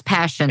 It's just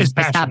passion. It's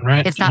passion,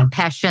 right? It's not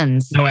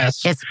passions. No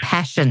S. It's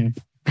passion.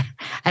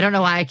 I don't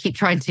know why I keep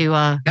trying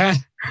to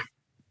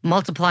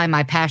multiply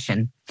my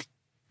passion.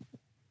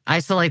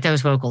 Isolate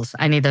those vocals.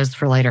 I need those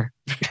for later.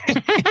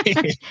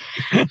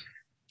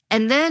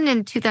 And then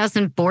in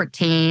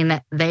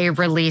 2014, they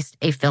released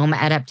a film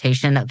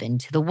adaptation of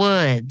Into the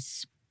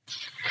Woods.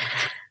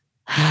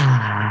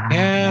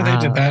 Yeah, they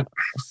did that.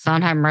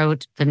 Sondheim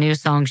wrote the new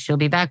song She'll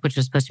Be Back, which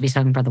was supposed to be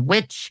sung by the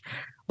witch,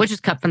 which was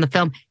cut from the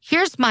film.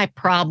 Here's my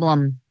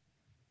problem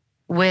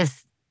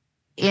with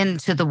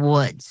Into the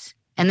Woods.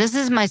 And this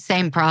is my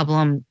same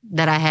problem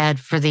that I had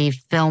for the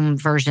film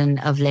version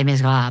of Les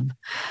Miserables.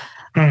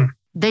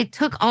 They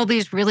took all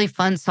these really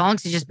fun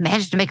songs and just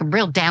managed to make them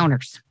real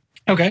downers.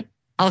 Okay.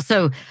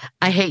 Also,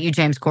 I hate you,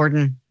 James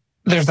Corden.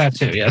 There's that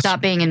too, yes. Stop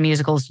being in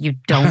musicals. We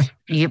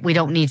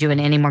don't need you in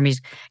any more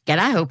music. And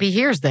I hope he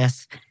hears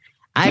this.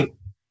 I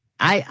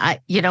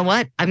you know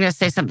what? I'm going to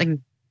say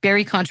something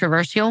very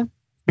controversial.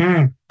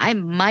 I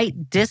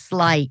might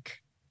dislike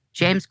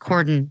James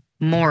Corden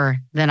more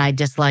than I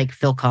dislike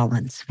Phil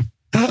Collins.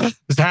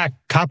 Zach,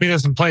 copy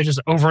this and play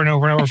just over and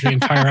over and over for the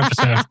entire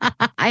episode.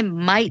 I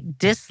might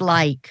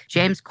dislike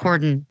James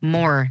Corden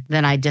more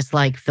than I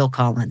dislike Phil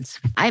Collins.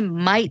 I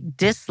might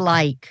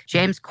dislike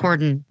James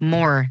Corden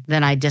more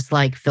than I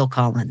dislike Phil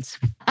Collins.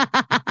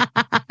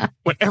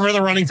 Whatever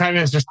the running time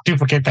is, just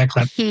duplicate that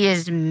clip. He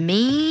is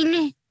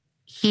mean.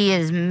 He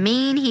is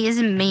mean. He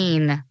is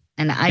mean.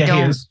 And I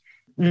don't.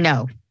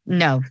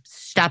 No.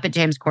 Stop it,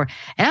 James Corden.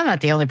 And I'm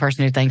not the only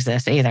person who thinks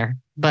this either.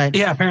 But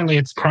yeah, apparently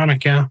it's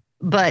chronic, yeah.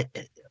 But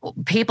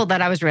people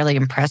that I was really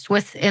impressed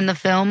with in the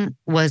film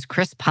was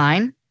Chris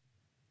Pine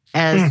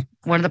as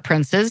one of the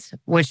princes,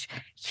 which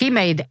he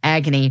made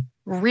Agony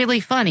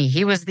really funny.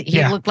 He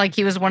looked like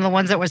he was one of the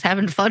ones that was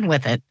having fun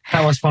with it.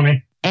 That was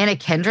funny. Anna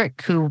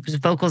Kendrick, whose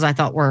vocals I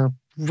thought were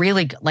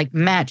really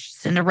matched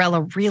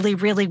Cinderella really,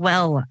 really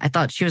well. I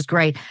thought she was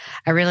great.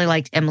 I really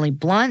liked Emily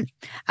Blunt.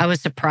 I was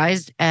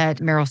surprised at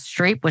Meryl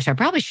Streep, which I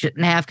probably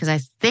shouldn't have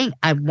because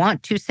I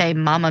want to say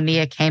Mamma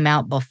Mia came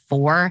out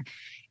before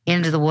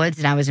Into the Woods,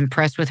 and I was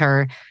impressed with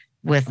her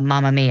with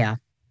Mamma Mia.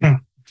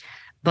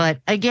 But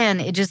again,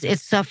 it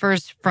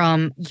suffers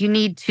from, you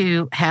need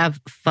to have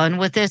fun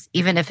with this,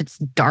 even if it's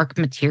dark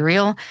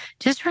material.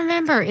 Just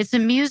remember, it's a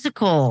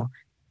musical.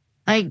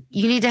 Like,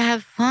 you need to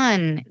have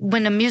fun.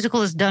 When a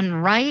musical is done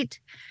right,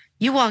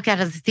 you walk out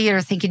of the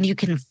theater thinking you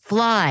can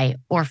fly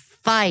or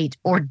fight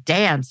or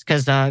dance,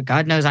 because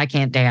God knows I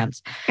can't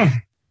dance.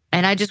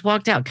 And I just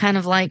walked out kind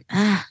of like,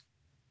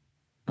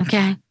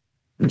 okay.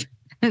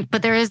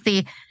 But there is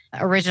the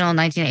original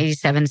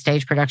 1987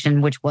 stage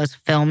production, which was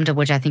filmed,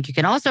 which I think you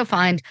can also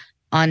find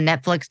on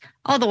Netflix.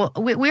 Although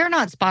we are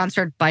not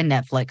sponsored by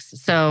Netflix,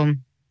 so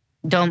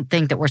don't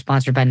think that we're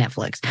sponsored by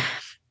Netflix.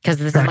 Because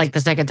this is like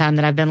the second time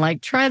that I've been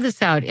like, try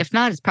this out. If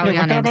not, it's probably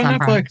on Amazon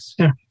Netflix.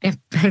 Yeah.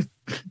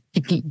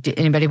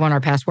 Anybody want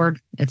our password?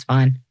 It's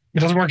fine. It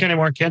doesn't work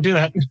anymore. Can't do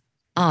that.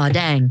 Oh,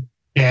 dang.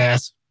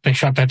 Yes, they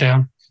shut that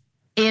down.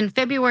 In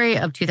February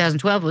of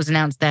 2012, it was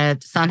announced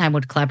that Sondheim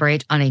would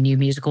collaborate on a new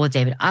musical with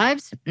David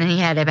Ives, and he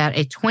had about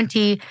a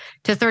 20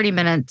 to 30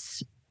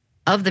 minutes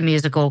of the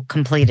musical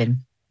completed.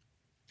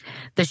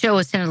 The show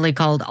was tentatively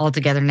called All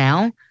Together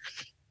Now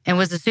and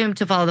was assumed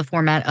to follow the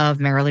format of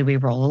Merrily We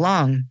Roll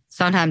Along.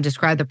 Sondheim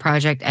described the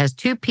project as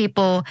two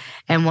people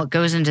and what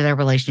goes into their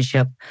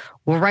relationship.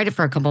 We'll write it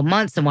for a couple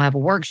months and we'll have a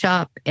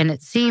workshop, and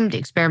it seemed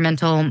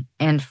experimental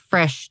and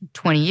fresh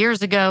 20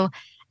 years ago.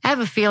 I have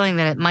a feeling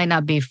that it might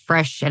not be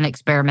fresh and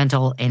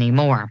experimental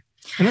anymore.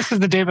 And this is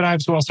the David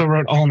Ives who also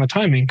wrote All in the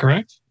Timing,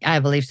 correct? I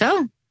believe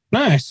so.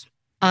 Nice.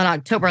 On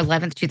October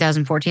 11th,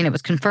 2014, it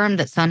was confirmed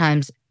that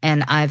Sondheim's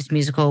and Ives'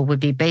 musical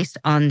would be based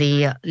on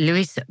the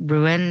Louis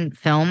Bruin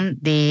film,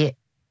 The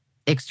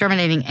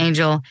Exterminating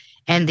Angel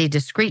and the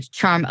Discreet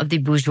Charm of the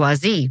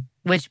Bourgeoisie,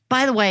 which,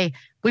 by the way,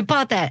 we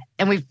bought that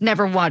and we've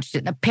never watched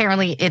it.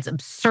 Apparently, it's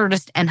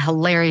absurdist and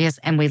hilarious,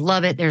 and we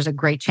love it. There's a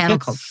great channel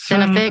called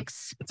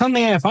Cinefix. It's on the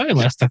AFI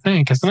list, I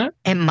think, isn't it?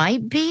 It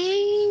might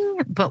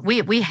be, but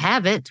we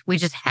have it. We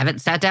just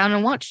haven't sat down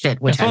and watched it.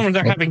 It's when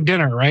they're having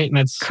dinner, right? And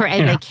it's correct.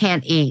 And they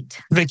can't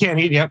eat. They can't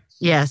eat. Yep.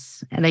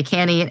 Yes, and they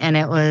can't eat, and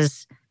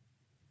it's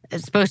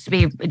supposed to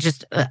be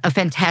just a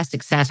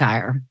fantastic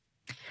satire.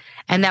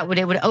 And it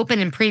would open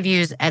in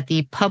previews at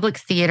the Public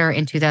Theater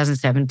in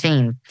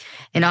 2017.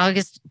 In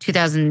August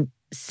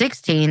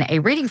 2016, a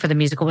reading for the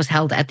musical was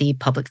held at the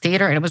Public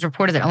Theater, and it was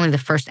reported that only the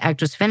first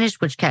act was finished,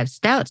 which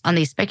cast doubts on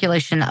the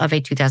speculation of a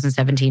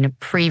 2017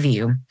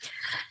 preview.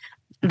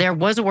 There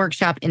was a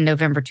workshop in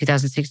November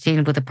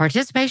 2016 with the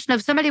participation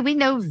of somebody we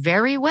know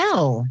very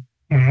well,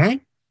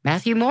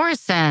 Matthew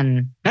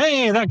Morrison.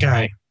 Hey, that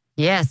guy.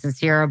 Yes, and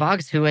Sierra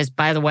Boggs, who is,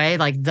 by the way,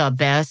 like the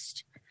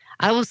best.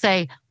 I will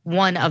say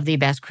one of the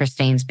best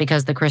Christines,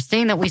 because the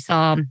Christine that we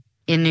saw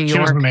in New York, she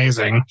was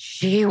amazing.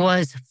 She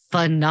was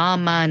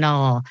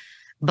phenomenal.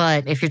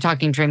 But if you're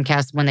talking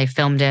Dreamcast, when they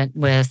filmed it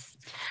with,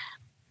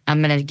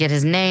 I'm going to get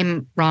his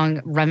name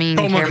wrong, Ramin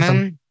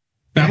Karimou.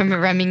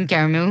 Ramin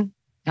Karimou.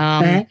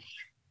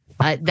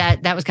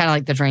 That was kind of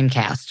like the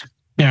Dreamcast.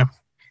 Yeah.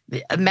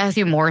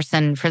 Matthew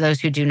Morrison, for those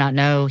who do not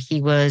know,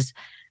 he was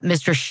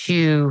Mr.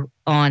 Schue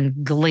on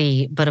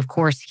Glee, but of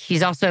course,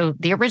 he's also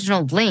the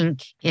original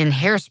Link in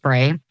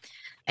Hairspray,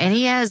 and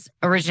he has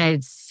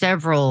originated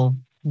several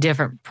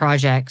different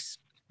projects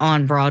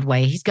on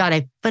Broadway. He's got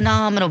a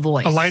phenomenal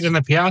voice. A Light in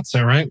the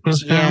Piazza, right?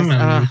 Was yes. him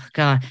Oh,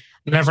 God.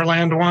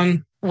 Neverland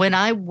one. When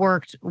I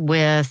worked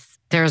with,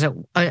 there's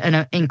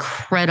an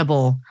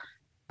incredible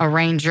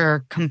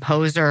arranger,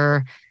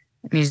 composer,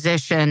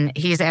 musician.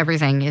 He's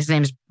everything. His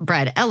name's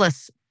Brad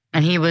Ellis,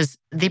 and he was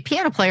the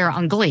piano player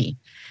on Glee.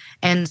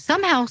 And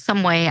somehow,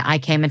 some way, I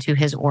came into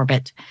his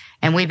orbit,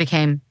 and we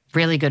became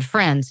really good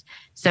friends.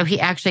 So he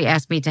actually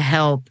asked me to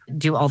help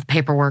do all the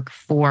paperwork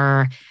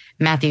for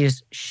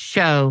Matthew's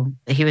show.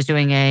 He was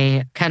doing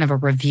a kind of a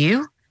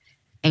review,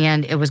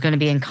 and it was going to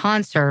be in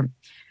concert.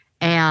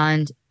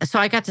 And so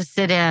I got to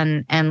sit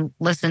in and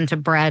listen to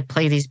Brad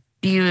play these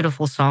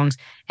beautiful songs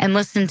and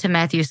listen to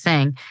Matthew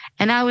sing.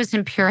 And I was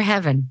in pure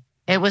heaven.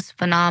 It was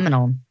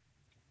phenomenal.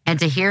 And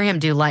to hear him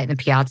do Light in the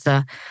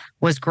Piazza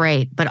was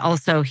great. But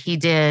also he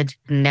did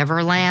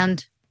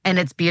Neverland, and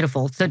it's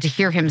beautiful. So to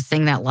hear him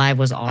sing that live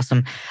was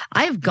awesome.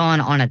 I've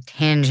gone on a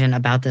tangent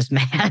about this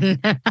man.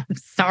 I'm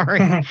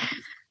sorry.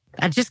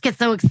 I just get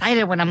so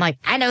excited when I'm like,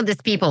 I know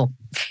this people.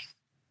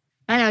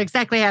 I know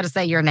exactly how to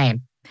say your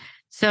name.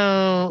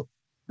 So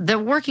the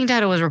working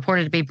title was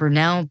reported to be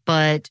Brunel,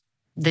 but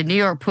the New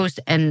York Post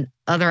and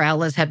other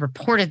outlets had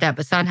reported that,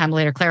 but Sondheim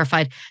later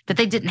clarified that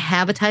they didn't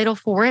have a title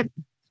for it.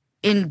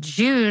 In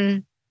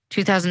June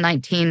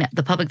 2019,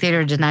 the Public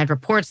Theater denied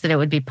reports that it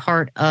would be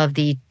part of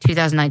the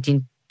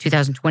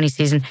 2019-2020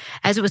 season,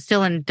 as it was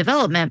still in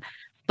development,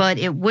 but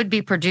it would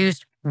be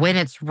produced when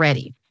it's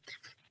ready.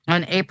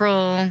 On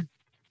April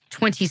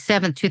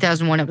 27th,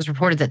 2001, it was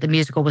reported that the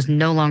musical was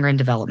no longer in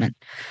development.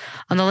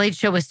 On The Late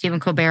Show with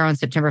Stephen Colbert on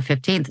September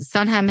 15th,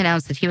 Sondheim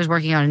announced that he was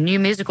working on a new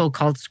musical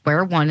called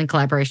Square One in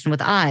collaboration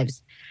with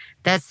Ives.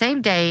 That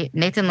same day,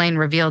 Nathan Lane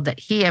revealed that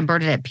he and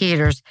Bernadette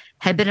Peters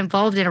had been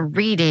involved in a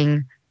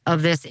reading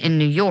of this in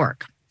New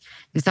York.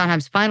 In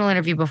Sondheim's final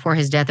interview before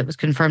his death, it was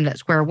confirmed that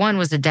Square One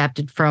was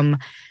adapted from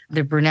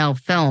the Brunel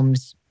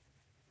films.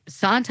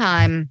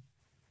 Sondheim,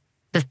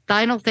 the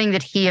final thing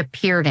that he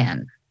appeared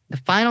in, the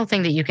final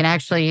thing that you can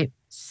actually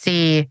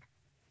see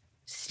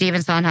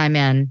Stephen Sondheim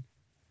in,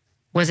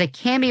 was a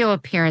cameo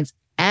appearance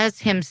as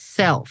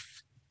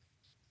himself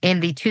in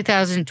the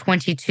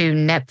 2022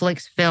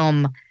 Netflix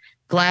film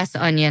Glass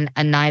Onion,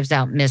 A Knives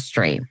Out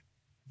Mystery,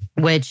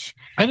 which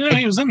I didn't know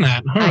he was in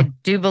that. I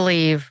do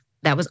believe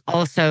that was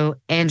also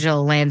Angela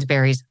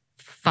Lansbury's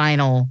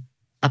final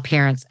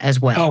appearance as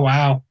well. Oh,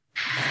 wow.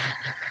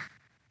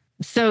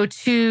 So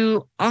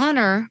to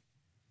honor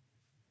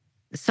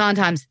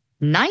Sondheim's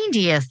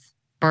 90th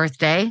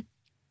birthday,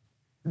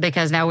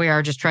 because now we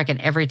are just trekking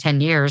every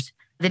 10 years,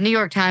 The New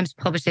York Times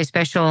published a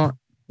special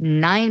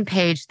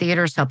 9-page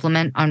theater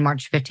supplement on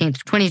March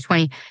 15th,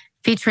 2020,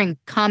 featuring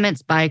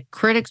comments by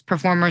critics,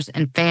 performers,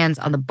 and fans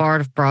on the Bard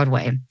of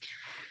Broadway.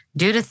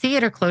 Due to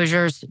theater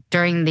closures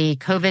during the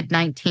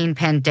COVID-19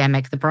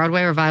 pandemic, the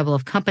Broadway revival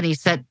of Company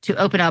set to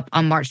open up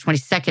on March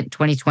 22nd,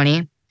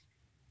 2020,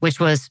 which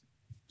was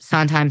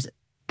Sondheim's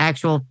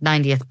actual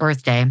 90th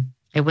birthday.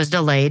 It was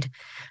delayed,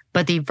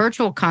 but the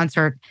virtual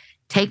concert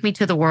Take Me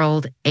to the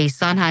World, a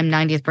Sondheim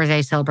 90th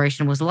birthday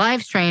celebration, was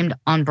live streamed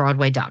on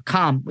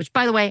Broadway.com, which,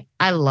 by the way,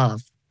 I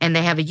love. And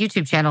they have a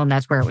YouTube channel, and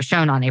that's where it was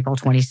shown on April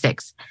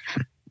 26th.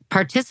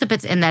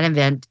 Participants in that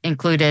event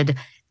included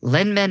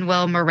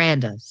Lin-Manuel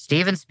Miranda,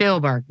 Steven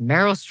Spielberg,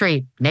 Meryl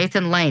Streep,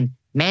 Nathan Lane,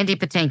 Mandy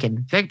Patinkin,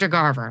 Victor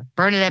Garver,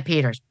 Bernadette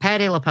Peters,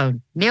 Patti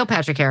LuPone, Neil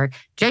Patrick Harris,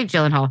 Jake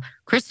Gyllenhaal,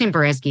 Christine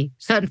Baranski,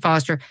 Sutton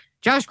Foster,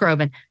 Josh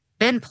Groban,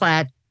 Ben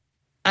Platt,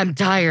 I'm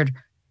tired,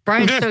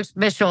 Brian Stokes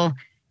Mitchell,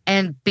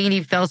 and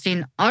Beanie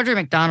Feldstein, Audrey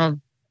McDonald,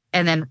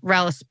 and then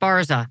Raul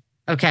Esparza.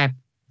 Okay,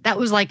 that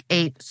was like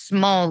a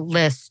small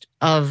list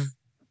of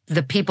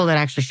the people that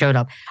actually showed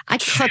up. I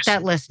cut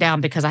that list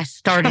down because I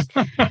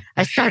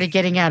started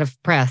getting out of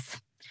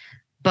breath.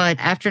 But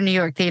after New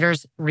York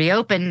theaters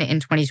reopened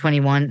in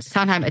 2021,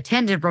 Sondheim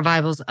attended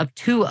revivals of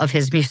 2 of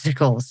his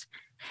musicals.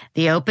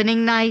 The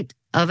opening night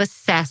of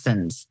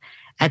Assassins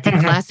at the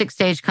Classic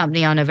Stage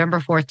Company on November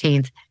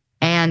 14th,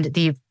 and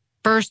the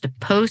first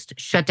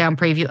post-shutdown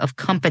preview of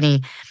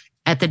Company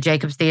at the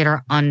Jacobs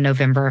Theater on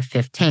November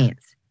 15th.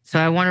 So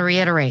I want to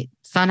reiterate,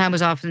 Sondheim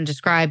was often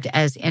described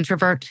as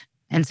introvert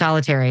and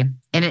solitary.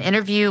 In an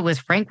interview with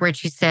Frank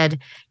Rich, he said,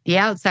 the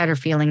outsider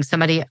feeling,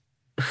 somebody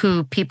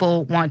who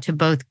people want to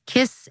both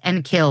kiss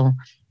and kill,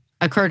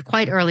 occurred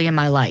quite early in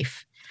my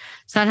life.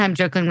 Sondheim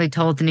jokingly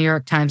told the New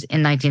York Times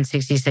in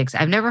 1966,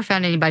 I've never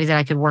found anybody that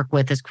I could work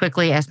with as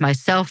quickly as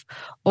myself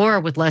or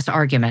with less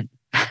argument.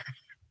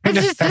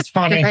 That's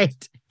funny.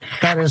 Great.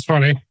 That is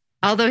funny.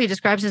 Although he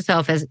describes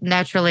himself as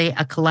naturally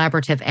a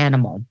collaborative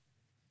animal.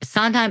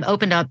 Sondheim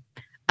opened up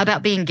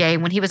about being gay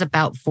when he was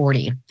about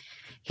 40.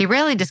 He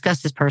rarely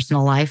discussed his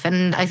personal life,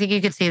 and I think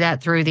you can see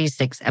that through these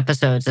 6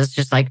 episodes. It's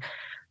just like,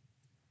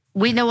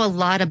 we know a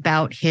lot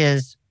about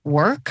his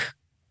work,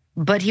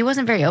 but he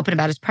wasn't very open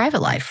about his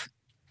private life.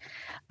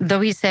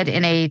 Though he said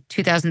in a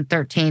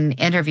 2013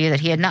 interview that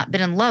he had not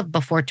been in love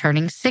before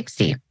turning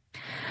 60,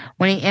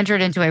 when he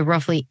entered into a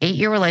roughly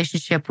 8-year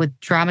relationship with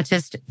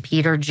dramatist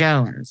Peter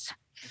Jones.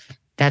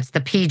 That's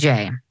the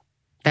PJ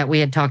that we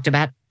had talked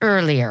about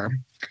earlier.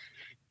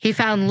 He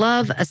found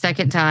love a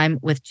second time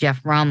with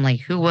Jeff Romley,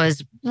 who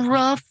was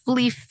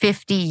roughly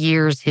 50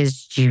 years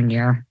his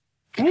junior.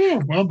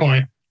 Oh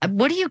boy.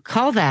 What do you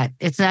call that?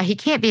 It's not, he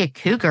can't be a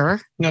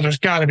cougar. No, there's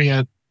got to be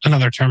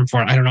another term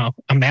for it. I don't know.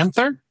 A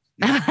manther?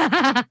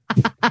 I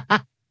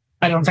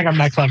don't think I'm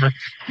that clever.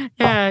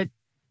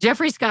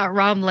 Jeffrey Scott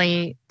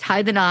Romley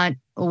tied the knot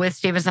with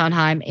Stephen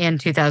Sondheim in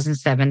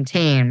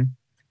 2017.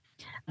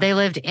 They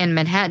lived in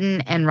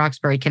Manhattan and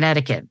Roxbury,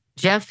 Connecticut.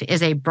 Jeff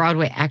is a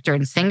Broadway actor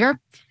and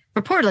singer,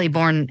 reportedly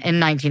born in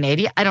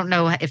 1980. I don't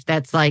know if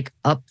that's like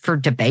up for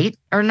debate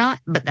or not,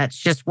 but that's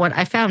just what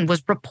I found,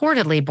 was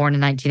reportedly born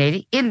in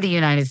 1980 in the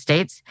United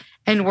States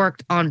and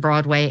worked on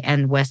Broadway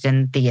and West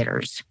End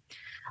theaters.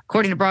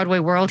 According to Broadway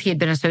World, he had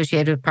been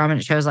associated with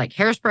prominent shows like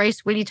Hairspray,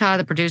 Sweeney Todd,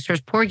 The Producers,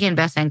 Porgy and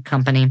Bess and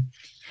Company.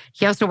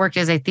 He also worked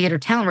as a theater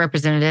talent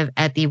representative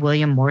at the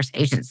William Morris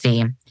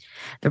Agency.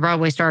 The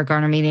Broadway star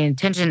garnered media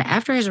attention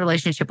after his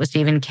relationship with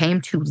Stephen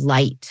came to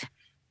light.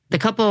 The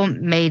couple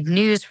made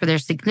news for their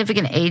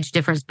significant age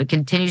difference, but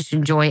continues to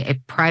enjoy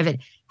a private,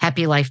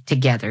 happy life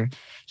together.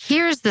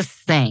 Here's the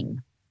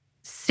thing.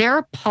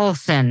 Sarah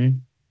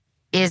Paulson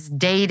is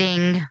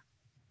dating,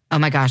 oh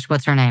my gosh,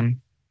 what's her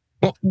name?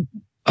 Well,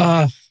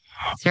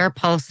 Sarah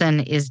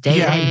Paulson is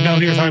dating. Yeah, I know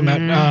who you're talking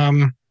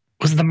about.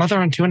 Was it the mother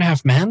on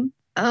 2.5 Men?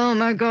 Oh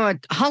my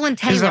God. Holland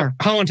Taylor.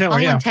 Holland Taylor,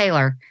 Holland yeah.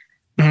 Taylor.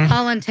 Mm-hmm.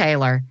 Holland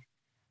Taylor.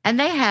 And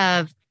they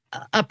have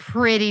a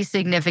pretty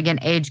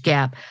significant age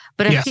gap.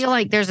 But I feel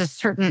like there's a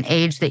certain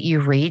age that you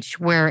reach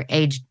where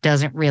age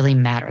doesn't really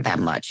matter that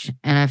much.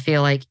 And I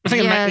feel like I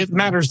think it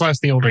matters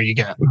less the older you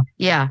get.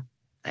 Yeah.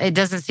 It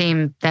doesn't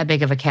seem that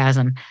big of a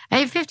chasm. I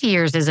mean, 50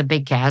 years is a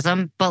big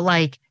chasm, but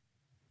like,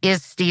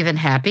 is Stephen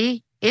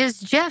happy? Is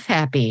Jeff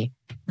happy?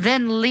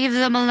 Then leave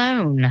them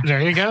alone. There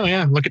you go.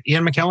 Yeah. Look at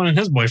Ian McKellen and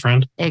his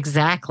boyfriend.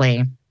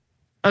 Exactly.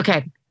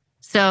 Okay.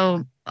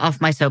 So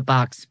off my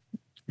soapbox.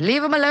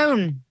 Leave him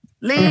alone.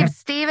 Leave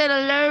Stephen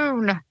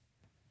alone.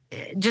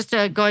 Just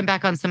going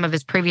back on some of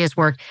his previous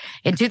work.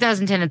 In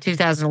 2010 and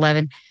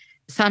 2011,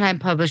 Sondheim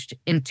published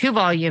in 2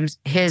 volumes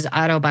his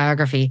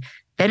autobiography,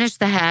 Finish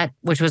the Hat,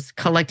 which was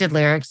collected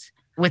lyrics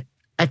with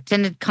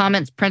attended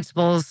comments,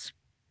 principles,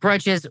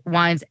 grudges,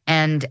 wines,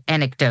 and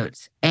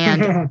anecdotes.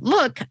 And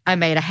look, I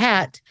made a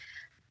hat,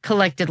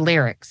 collected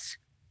lyrics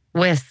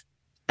with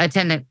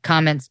attendant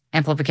comments,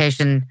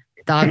 amplification,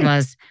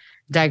 dogmas,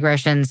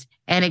 digressions,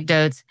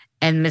 anecdotes,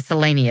 and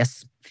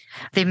miscellaneous.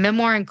 The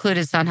memoir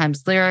included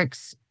Sondheim's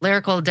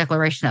lyrical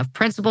declaration of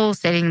principles,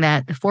 stating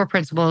that the 4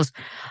 principles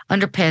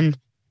underpinned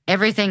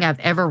everything I've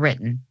ever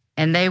written,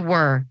 And they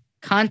were: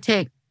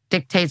 content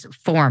dictates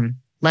form,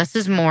 less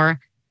is more,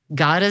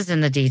 God is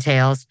in the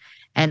details,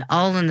 and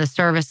all in the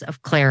service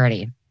of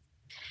clarity.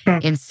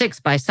 In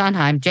Six by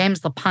Sondheim,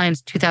 James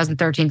Lapine's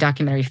 2013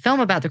 documentary film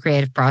about the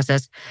creative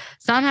process,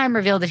 Sondheim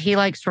revealed that he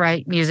likes to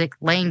write music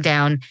laying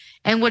down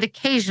and would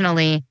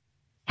occasionally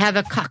have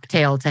a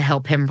cocktail to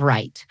help him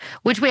write,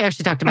 which we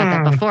actually talked about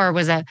that before,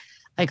 was that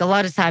like a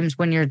lot of times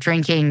when you're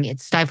drinking, it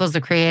stifles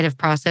the creative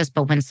process.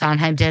 But when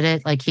Sondheim did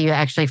it, like he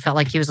actually felt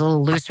like he was a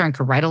little looser and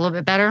could write a little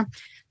bit better.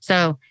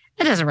 So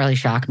it doesn't really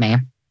shock me.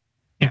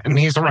 Yeah, and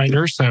he's a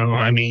writer. So,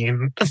 I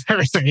mean,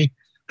 there's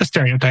a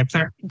stereotype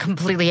there.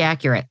 Completely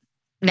accurate.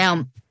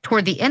 Now,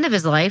 toward the end of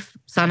his life,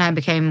 Sondheim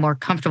became more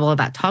comfortable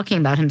about talking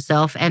about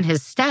himself and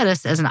his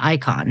status as an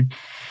icon.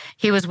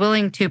 He was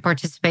willing to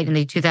participate in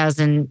the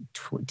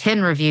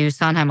 2010 review,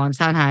 Sondheim on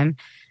Sondheim,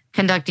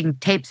 conducting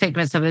tape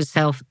segments of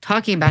himself,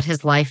 talking about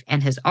his life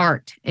and his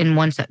art. In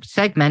one such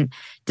segment,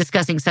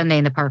 discussing Sunday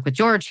in the Park with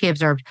George, he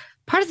observed,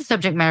 part of the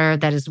subject matter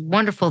that is a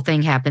wonderful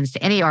thing happens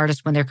to any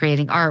artist when they're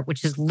creating art,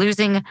 which is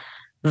losing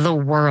the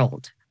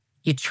world.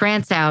 You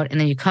trance out and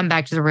then you come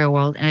back to the real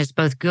world, and it's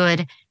both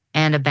good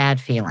and a bad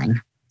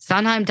feeling.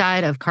 Sondheim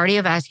died of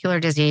cardiovascular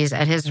disease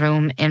at his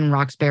home in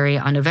Roxbury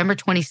on November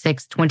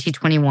 26,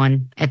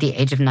 2021, at the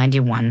age of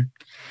 91.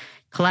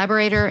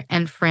 Collaborator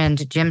and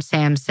friend Jim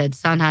Sams said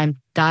Sondheim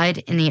died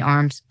in the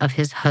arms of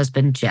his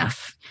husband,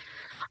 Jeff.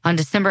 On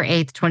December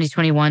 8th,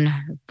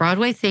 2021,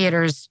 Broadway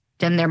theaters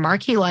dimmed their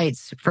marquee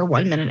lights for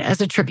 1 minute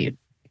as a tribute.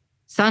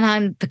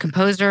 Sondheim, the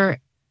composer,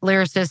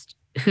 lyricist,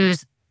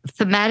 whose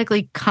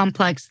thematically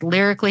complex,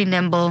 lyrically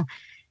nimble,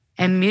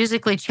 and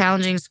musically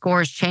challenging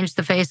scores changed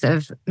the face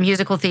of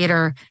musical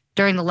theater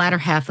during the latter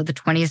half of the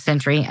 20th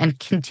century and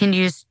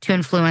continues to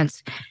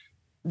influence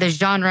the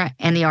genre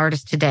and the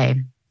artist today.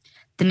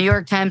 The New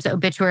York Times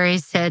obituary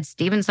said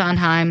Stephen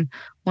Sondheim,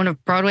 one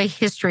of Broadway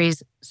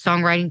history's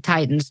songwriting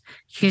titans,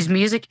 whose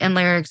music and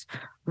lyrics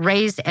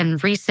raised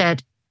and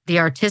reset the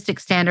artistic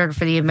standard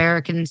for the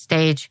American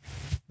stage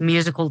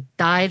musical,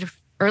 died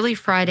early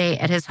Friday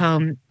at his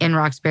home in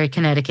Roxbury,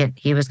 Connecticut.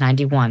 He was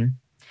 91.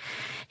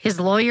 His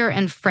lawyer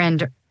and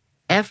friend,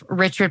 F.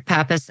 Richard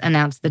Pappas,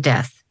 announced the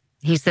death.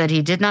 He said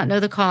he did not know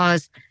the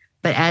cause,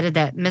 but added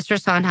that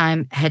Mr.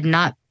 Sondheim had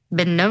not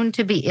been known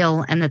to be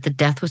ill and that the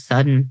death was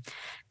sudden.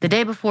 The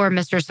day before,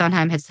 Mr.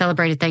 Sondheim had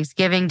celebrated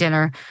Thanksgiving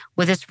dinner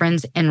with his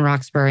friends in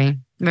Roxbury.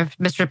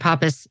 Mr.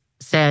 Pappas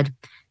said,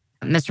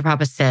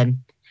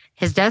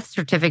 his death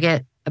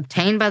certificate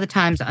obtained by the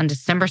Times on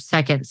December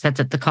 2nd said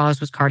that the cause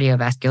was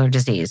cardiovascular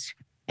disease.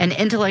 An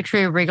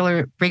intellectually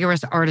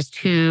rigorous artist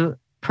who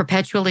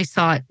perpetually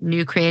sought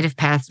new creative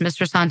paths,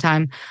 Mr.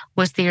 Sondheim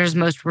was theater's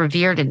most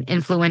revered and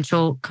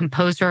influential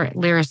composer,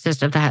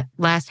 lyricist of the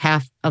last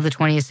half of the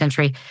 20th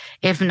century,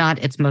 if not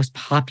its most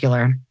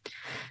popular.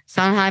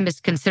 Sondheim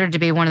is considered to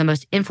be one of the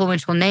most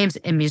influential names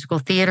in musical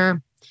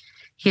theater.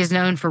 He is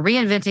known for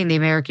reinventing the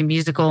American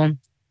musical,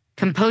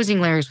 composing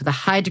lyrics with a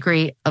high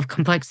degree of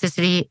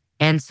complexity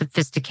and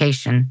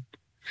sophistication.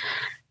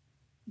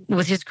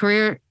 With his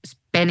career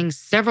spanning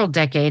several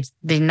decades,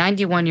 the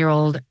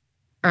 91-year-old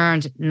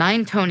earned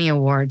 9 Tony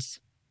Awards,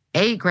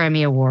 8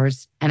 Grammy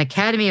Awards, an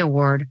Academy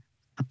Award,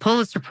 a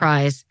Pulitzer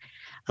Prize,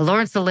 a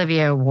Laurence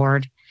Olivier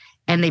Award,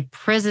 and the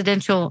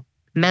Presidential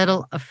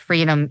Medal of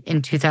Freedom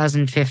in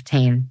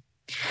 2015.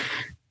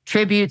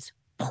 Tributes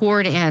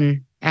poured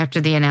in after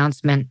the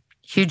announcement.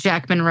 Hugh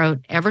Jackman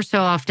wrote, "Ever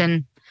so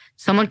often,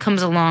 someone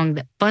comes along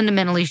that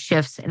fundamentally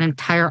shifts an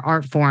entire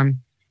art form.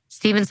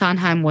 Stephen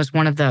Sondheim was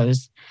one of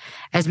those.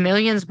 As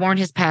millions mourn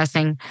his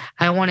passing,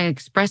 I want to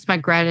express my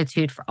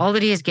gratitude for all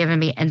that he has given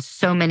me and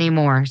so many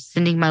more,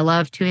 sending my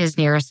love to his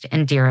nearest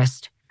and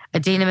dearest."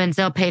 Idina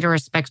Menzel paid her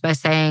respects by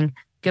saying,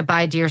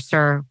 "Goodbye, dear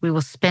sir. We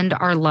will spend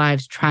our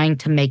lives trying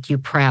to make you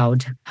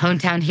proud."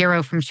 Hometown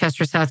hero from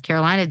Chester, South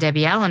Carolina,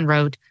 Debbie Allen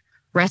wrote,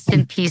 "Rest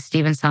in peace,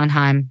 Stephen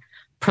Sondheim.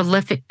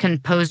 Prolific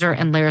composer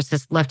and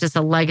lyricist, left us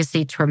a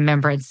legacy to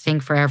remember and sing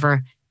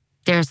forever.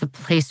 There's a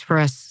place for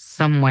us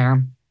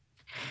somewhere."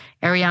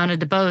 Ariana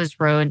DeBose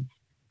wrote,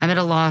 "I'm at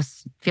a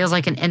loss. Feels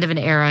like an end of an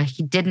era.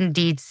 He did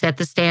indeed set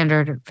the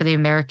standard for the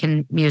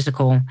American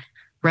musical.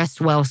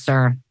 Rest well,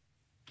 sir."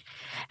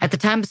 At the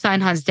time of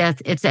Sondheim's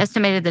death, it's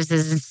estimated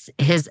that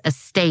his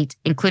estate,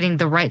 including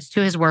the rights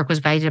to his work, was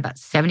valued at about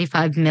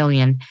 $75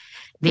 million,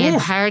 the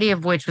entirety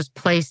of which was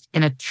placed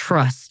in a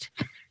trust.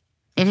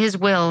 In his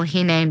will,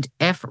 he named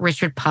F.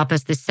 Richard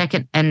Pappas, the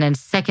second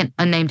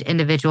unnamed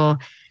individual,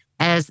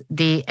 as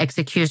the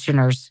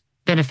executioners.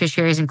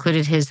 Beneficiaries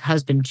included his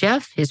husband,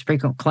 Jeff, his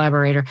frequent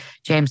collaborator,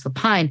 James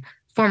Lapine,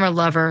 former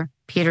lover,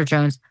 Peter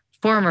Jones,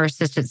 former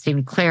assistant,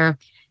 Stephen Clare,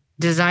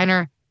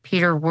 designer,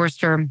 Peter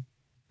Worcester,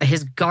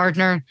 his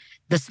gardener,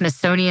 the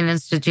Smithsonian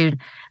Institute,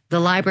 the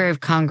Library of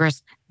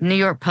Congress, New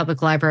York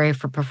Public Library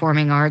for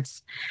Performing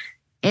Arts.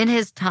 In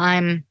his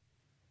time,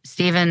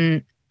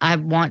 Stephen, I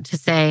want to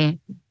say,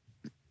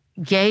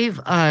 gave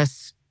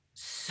us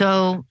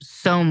so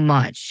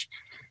much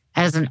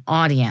as an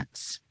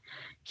audience.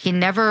 He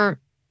never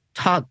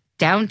talked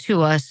down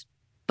to us,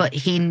 but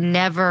he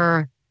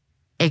never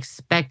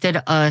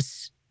expected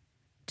us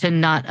to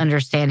not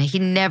understand. He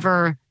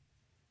never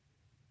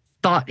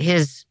thought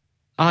his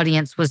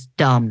audience was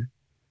dumb.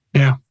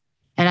 Yeah.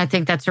 And I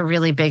think that's a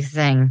really big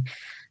thing.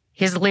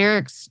 His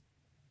lyrics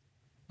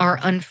are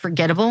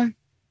unforgettable.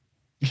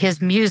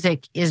 His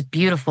music is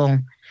beautiful.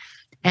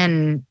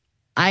 And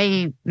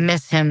I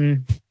miss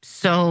him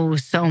so,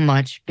 so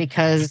much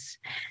because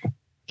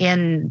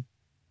in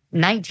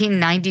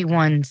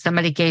 1991,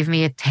 somebody gave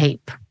me a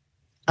tape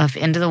of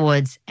Into the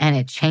Woods and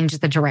it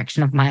changed the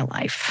direction of my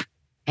life.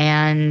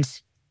 And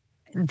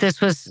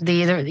this was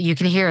you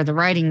can hear the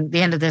writing,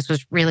 the end of this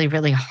was really,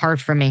 really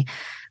hard for me.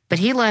 But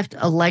he left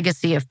a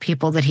legacy of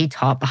people that he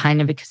taught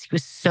behind him because he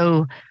was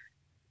so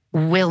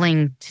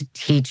willing to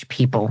teach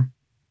people.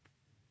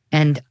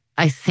 And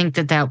I think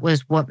that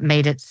was what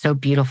made it so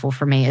beautiful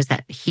for me, is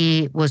that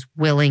he was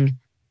willing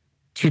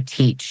to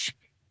teach.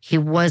 He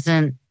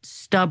wasn't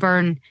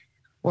stubborn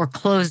or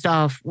closed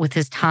off with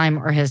his time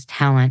or his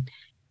talent.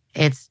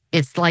 It's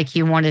like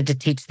he wanted to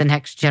teach the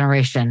next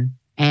generation.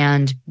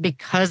 And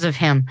because of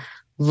him,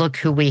 look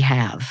who we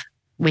have.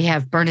 We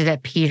have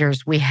Bernadette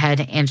Peters. We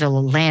had Angela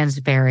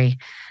Lansbury.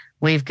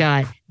 We've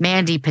got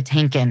Mandy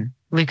Patinkin.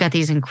 We've got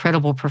these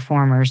incredible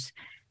performers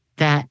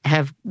that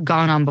have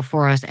gone on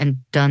before us and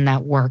done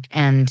that work.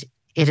 And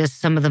it is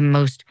some of the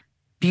most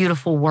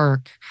beautiful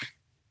work.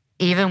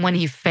 Even when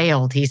he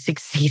failed, he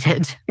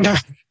succeeded.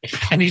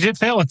 And he did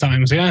fail at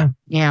times, yeah.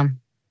 Yeah.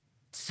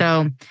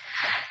 So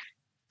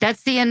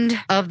that's the end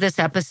of this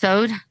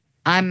episode.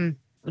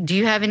 Do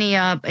you have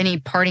any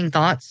parting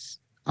thoughts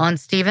on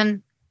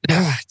Stephen?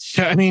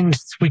 I mean,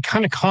 we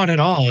kind of caught it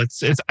all.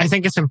 I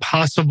think it's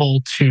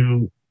impossible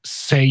to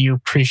say you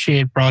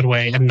appreciate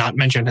Broadway and not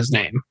mention his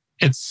name.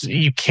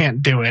 You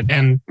can't do it.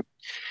 And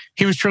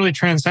he was truly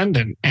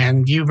transcendent.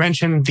 And you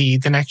mentioned the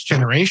next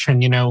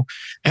generation, and all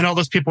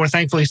those people are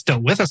thankfully still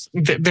with us.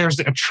 There's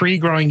a tree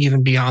growing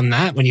even beyond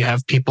that when you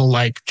have people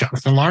like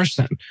Jonathan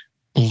Larson,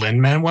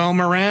 Lin-Manuel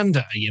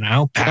Miranda,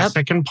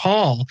 Pasek and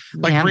Paul.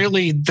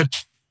 Really, the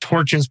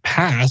torch is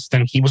passed.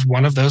 And he was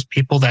one of those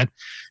people that,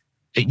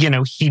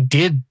 he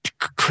did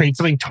create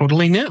something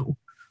totally new.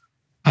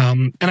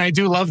 And I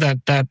do love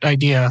that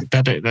idea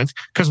that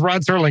because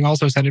Rod Serling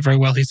also said it very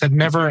well. He said,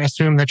 never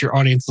assume that your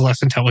audience is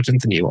less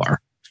intelligent than you are.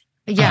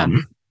 Yeah.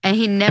 And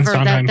he never,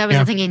 that was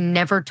the thing. He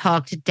never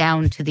talked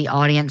down to the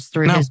audience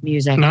through his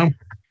music. No.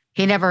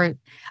 He never,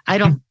 I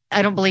don't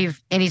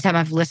believe anytime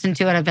I've listened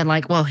to it, I've been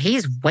like, well,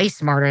 he's way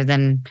smarter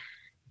than,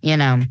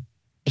 I've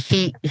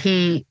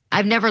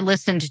never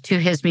listened to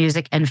his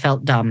music and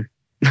felt dumb.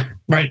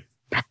 Right.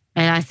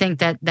 And I think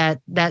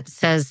that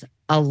says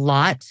a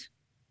lot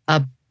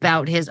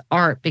about his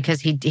art,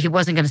 because he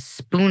wasn't going to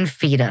spoon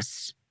feed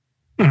us.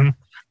 Mm-hmm.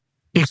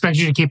 He expects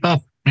you to keep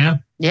up. Yeah.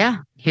 Yeah.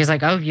 He was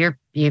like, oh,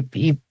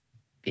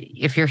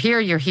 if you're here,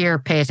 you're here.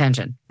 Pay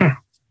attention.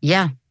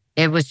 Yeah.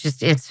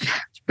 It's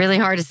really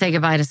hard to say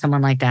goodbye to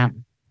someone like that.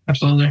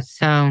 Absolutely.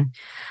 So,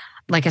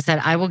 like I said,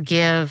 I will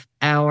give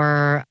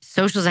our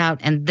socials out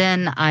and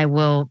then I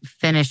will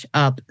finish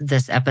up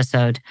this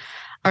episode.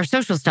 Our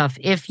social stuff,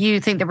 if you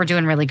think that we're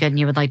doing really good and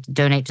you would like to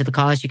donate to the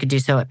cause, you could do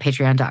so at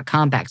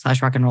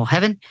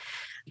patreon.com/rockandrollheaven.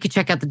 You can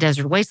check out the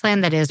Desert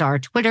Wasteland. That is our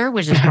Twitter,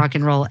 which is Rock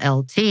and Roll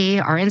LT.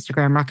 Our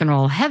Instagram, Rock and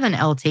Roll Heaven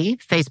LT.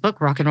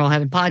 Facebook, Rock and Roll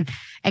Heaven Pod.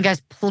 And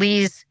guys,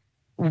 please,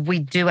 we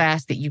do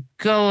ask that you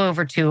go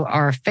over to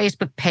our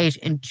Facebook page,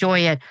 enjoy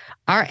it.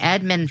 Our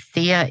admin,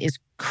 Thea, is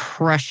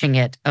crushing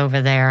it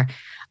over there.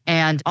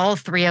 And all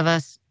three of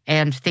us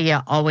and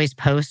Thea always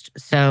post.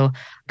 So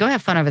go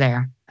have fun over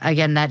there.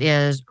 Again, that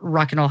is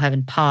Rock and Roll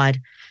Heaven Pod.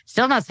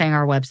 Still not saying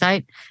our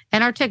website.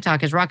 And our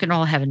TikTok is Rock and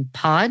Roll Heaven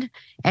Pod.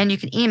 And you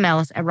can email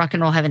us at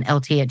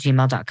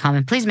rockandrollheavenlt@gmail.com.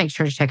 And please make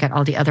sure to check out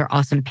all the other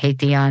awesome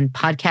Pantheon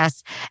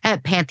podcasts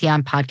at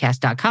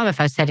pantheonpodcast.com. If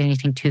I said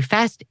anything too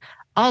fast,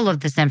 all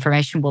of this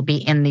information will be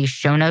in the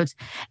show notes.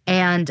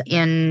 And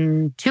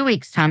in 2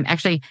 weeks' time,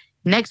 actually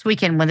next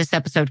weekend when this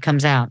episode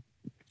comes out,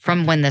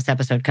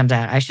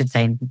 I should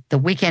say, the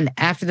weekend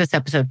after this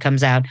episode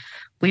comes out,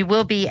 we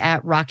will be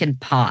at Rockin'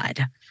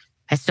 Pod.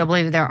 I still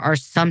believe there are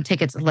some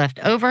tickets left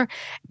over,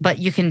 but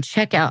you can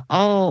check out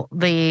all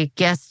the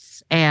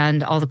guests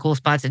and all the cool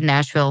spots in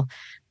Nashville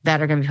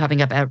that are going to be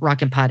popping up at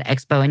Rockin' Pod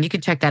Expo. And you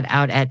can check that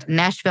out at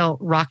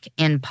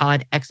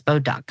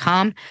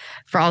NashvilleRockinPodExpo.com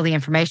for all the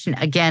information.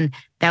 Again,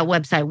 that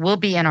website will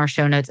be in our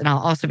show notes, and I'll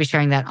also be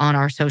sharing that on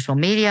our social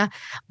media.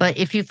 But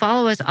if you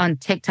follow us on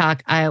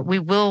TikTok, we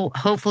will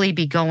hopefully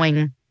be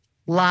going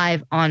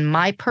live on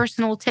my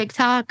personal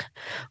TikTok,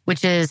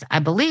 which is, I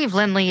believe,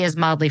 Lindley is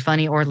Mildly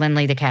Funny, or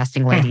Lindley the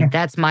Casting Lady.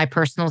 That's my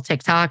personal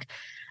TikTok.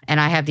 And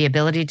I have the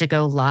ability to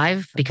go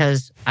live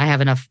because I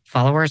have enough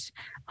followers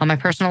on my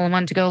personal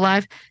one to go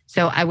live.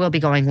 So I will be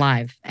going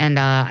live, and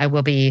I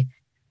will be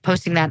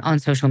posting that on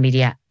social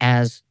media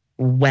as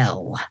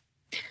well.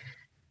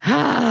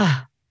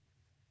 I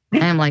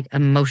am like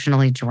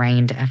emotionally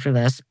drained after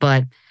this,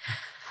 but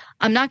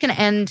I'm not going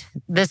to end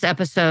this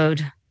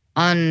episode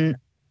on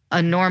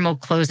a normal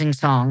closing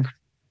song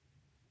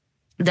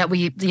that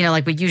we,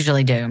 like we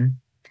usually do.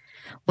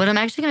 What I'm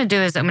actually going to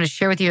do is I'm going to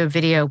share with you a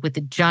video with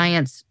the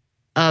Giants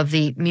of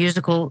the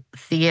musical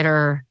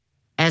theater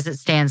as it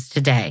stands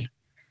today,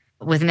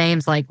 with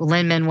names like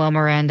Lin-Manuel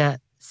Miranda,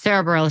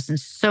 Sarah Bareilles, and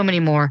so many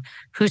more,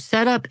 who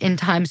set up in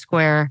Times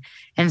Square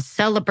and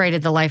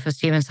celebrated the life of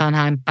Stephen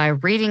Sondheim by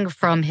reading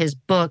from his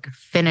book,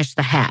 Finish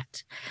the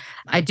Hat.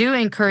 I do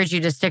encourage you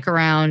to stick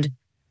around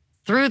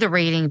through the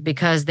reading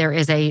because there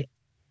is a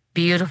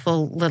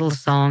beautiful little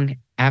song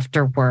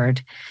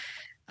afterward.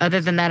 Other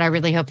than that, I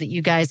really hope that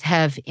you guys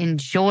have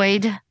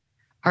enjoyed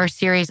our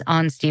series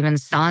on Stephen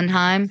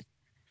Sondheim.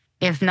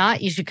 If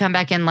not, you should come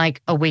back in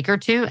like a week or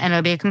two and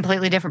it'll be a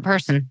completely different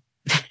person.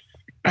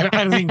 I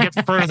don't think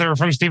get further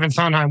from Stephen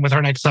Sondheim with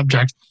our next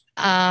subject.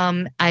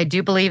 I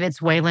do believe it's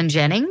Waylon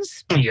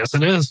Jennings. Yes,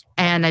 it is.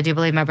 And I do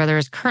believe my brother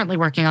is currently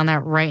working on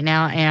that right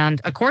now. And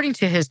according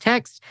to his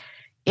text,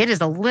 it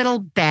is a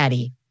little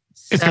baddie.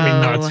 It's going to be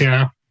nuts,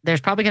 yeah.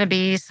 There's probably going to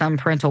be some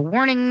parental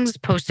warnings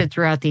posted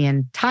throughout the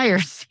entire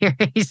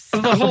series.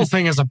 The whole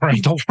thing is a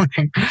parental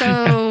warning.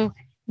 So,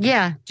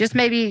 yeah, just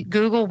maybe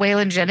Google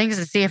Waylon Jennings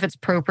and see if it's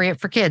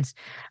appropriate for kids.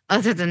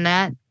 Other than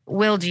that,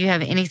 Will, do you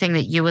have anything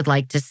that you would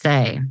like to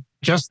say?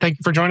 Just thank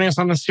you for joining us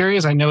on this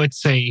series. I know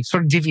it's a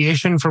sort of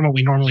deviation from what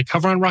we normally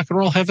cover on Rock and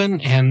Roll Heaven,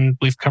 and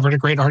we've covered a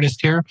great artist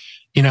here.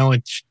 You know,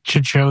 it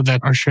should show that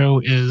our show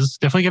is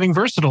definitely getting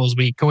versatile as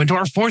we go into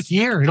our 4th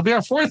year. It'll be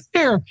our 4th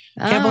year.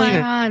 Can't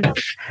believe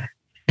it.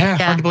 Yeah,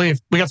 hard to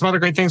believe. We got some other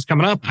great things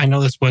coming up. I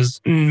know this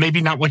was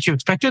maybe not what you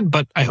expected,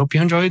 but I hope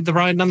you enjoyed the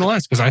ride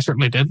nonetheless, because I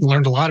certainly did.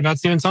 Learned a lot about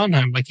Stephen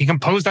Sondheim. Like, he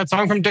composed that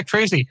song from Dick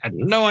Tracy. I had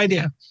no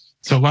idea.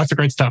 So lots of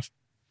great stuff.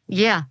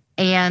 Yeah.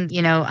 And,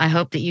 you know, I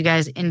hope that you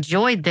guys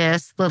enjoyed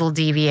this little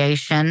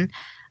deviation.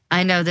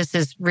 I know this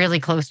is really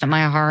close to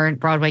my heart.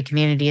 Broadway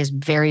community is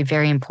very,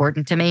 very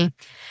important to me.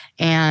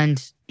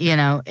 And, you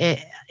know,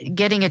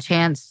 getting a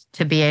chance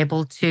to be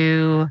able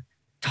to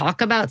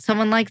talk about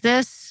someone like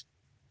this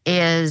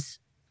is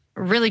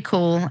really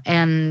cool.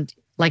 And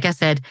like I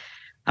said,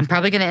 I'm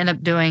probably going to end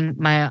up doing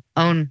my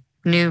own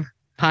new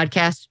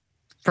podcast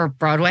for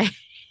Broadway.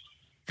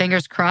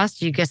 Fingers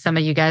crossed, some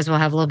of you guys will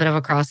have a little bit of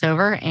a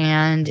crossover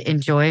and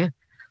enjoy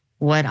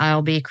what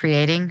I'll be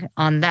creating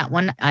on that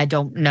one. I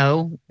don't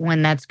know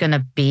when that's going to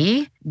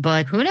be,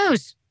 but who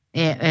knows?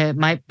 It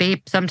might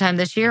be sometime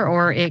this year,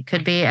 or it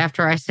could be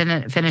after I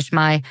finish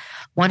my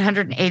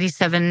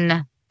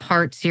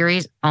 187-part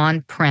series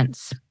on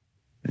Prince.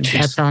 Jeez.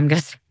 That's all I'm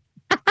going to say.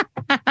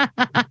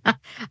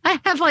 I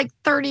have like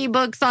 30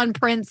 books on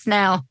Prince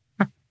now.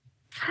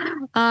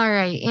 All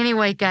right.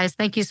 Anyway, guys,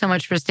 thank you so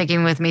much for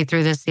sticking with me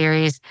through this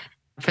series,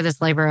 for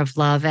this labor of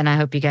love. And I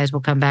hope you guys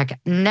will come back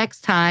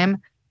next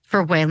time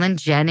for Waylon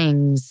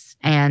Jennings.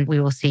 And we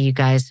will see you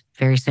guys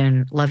very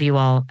soon. Love you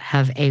all.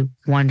 Have a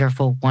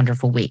wonderful,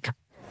 wonderful week.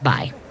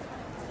 Bye.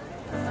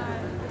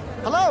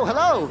 Hello,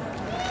 hello.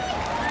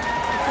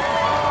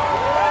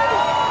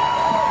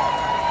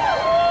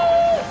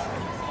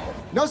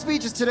 No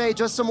speeches today,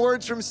 just some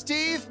words from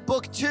Steve,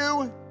 Book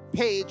 2,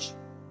 page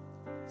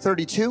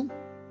 32.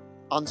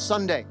 On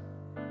Sunday.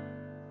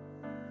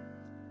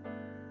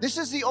 This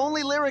is the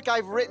only lyric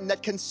I've written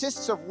that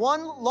consists of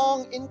one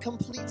long,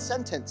 incomplete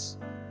sentence.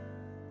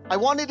 I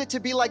wanted it to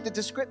be like the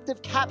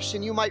descriptive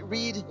caption you might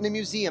read in a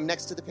museum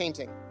next to the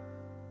painting.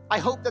 I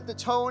hope that the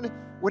tone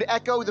would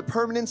echo the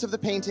permanence of the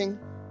painting,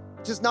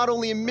 which is not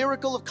only a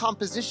miracle of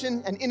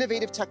composition and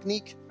innovative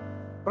technique,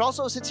 but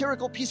also a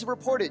satirical piece of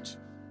reportage,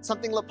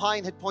 something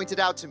Lapine had pointed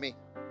out to me.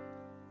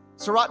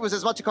 Seurat was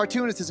as much a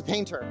cartoonist as a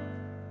painter.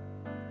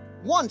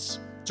 Once,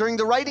 during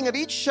the writing of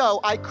each show,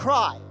 I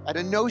cry at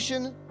a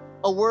notion,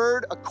 a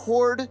word, a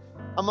chord,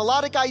 a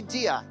melodic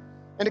idea,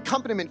 an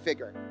accompaniment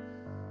figure.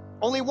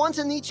 Only once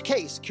in each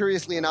case,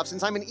 curiously enough,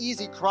 since I'm an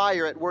easy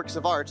crier at works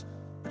of art,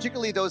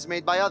 particularly those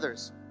made by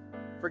others.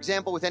 For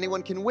example, with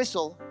Anyone Can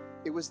Whistle,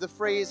 it was the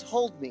phrase,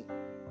 hold me,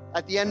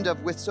 at the end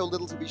of With So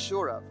Little to Be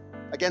Sure Of,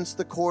 against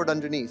the chord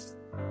underneath.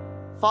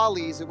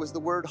 Follies, it was the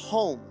word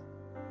home,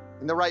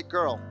 in The Right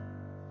Girl.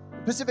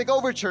 The Pacific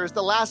Overtures,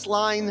 the last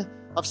line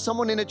of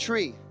Someone in a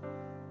Tree.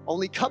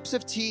 Only cups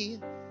of tea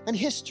and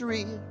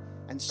history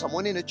and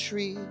someone in a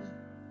tree.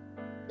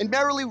 In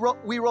Merrily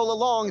We Roll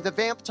Along, the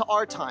vamp to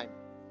our time.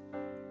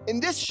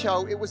 In this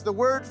show, it was the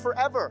word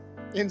forever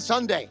in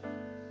Sunday.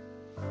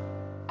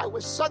 I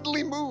was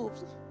suddenly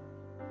moved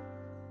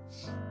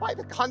by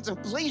the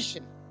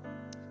contemplation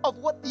of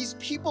what these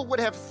people would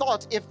have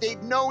thought if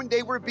they'd known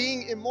they were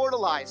being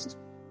immortalized.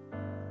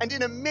 And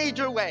in a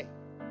major way,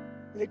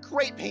 in a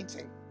great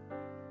painting.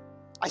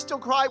 I still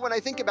cry when I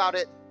think about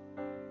it.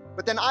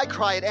 But then I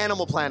cry at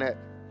Animal Planet.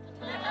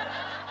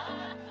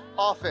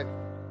 Often.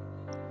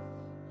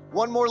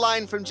 One more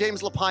line from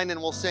James Lapine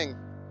and we'll sing.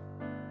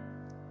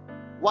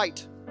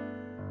 White.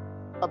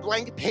 A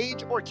blank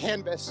page or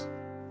canvas.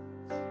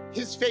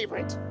 His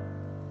favorite.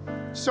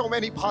 So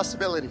many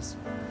possibilities.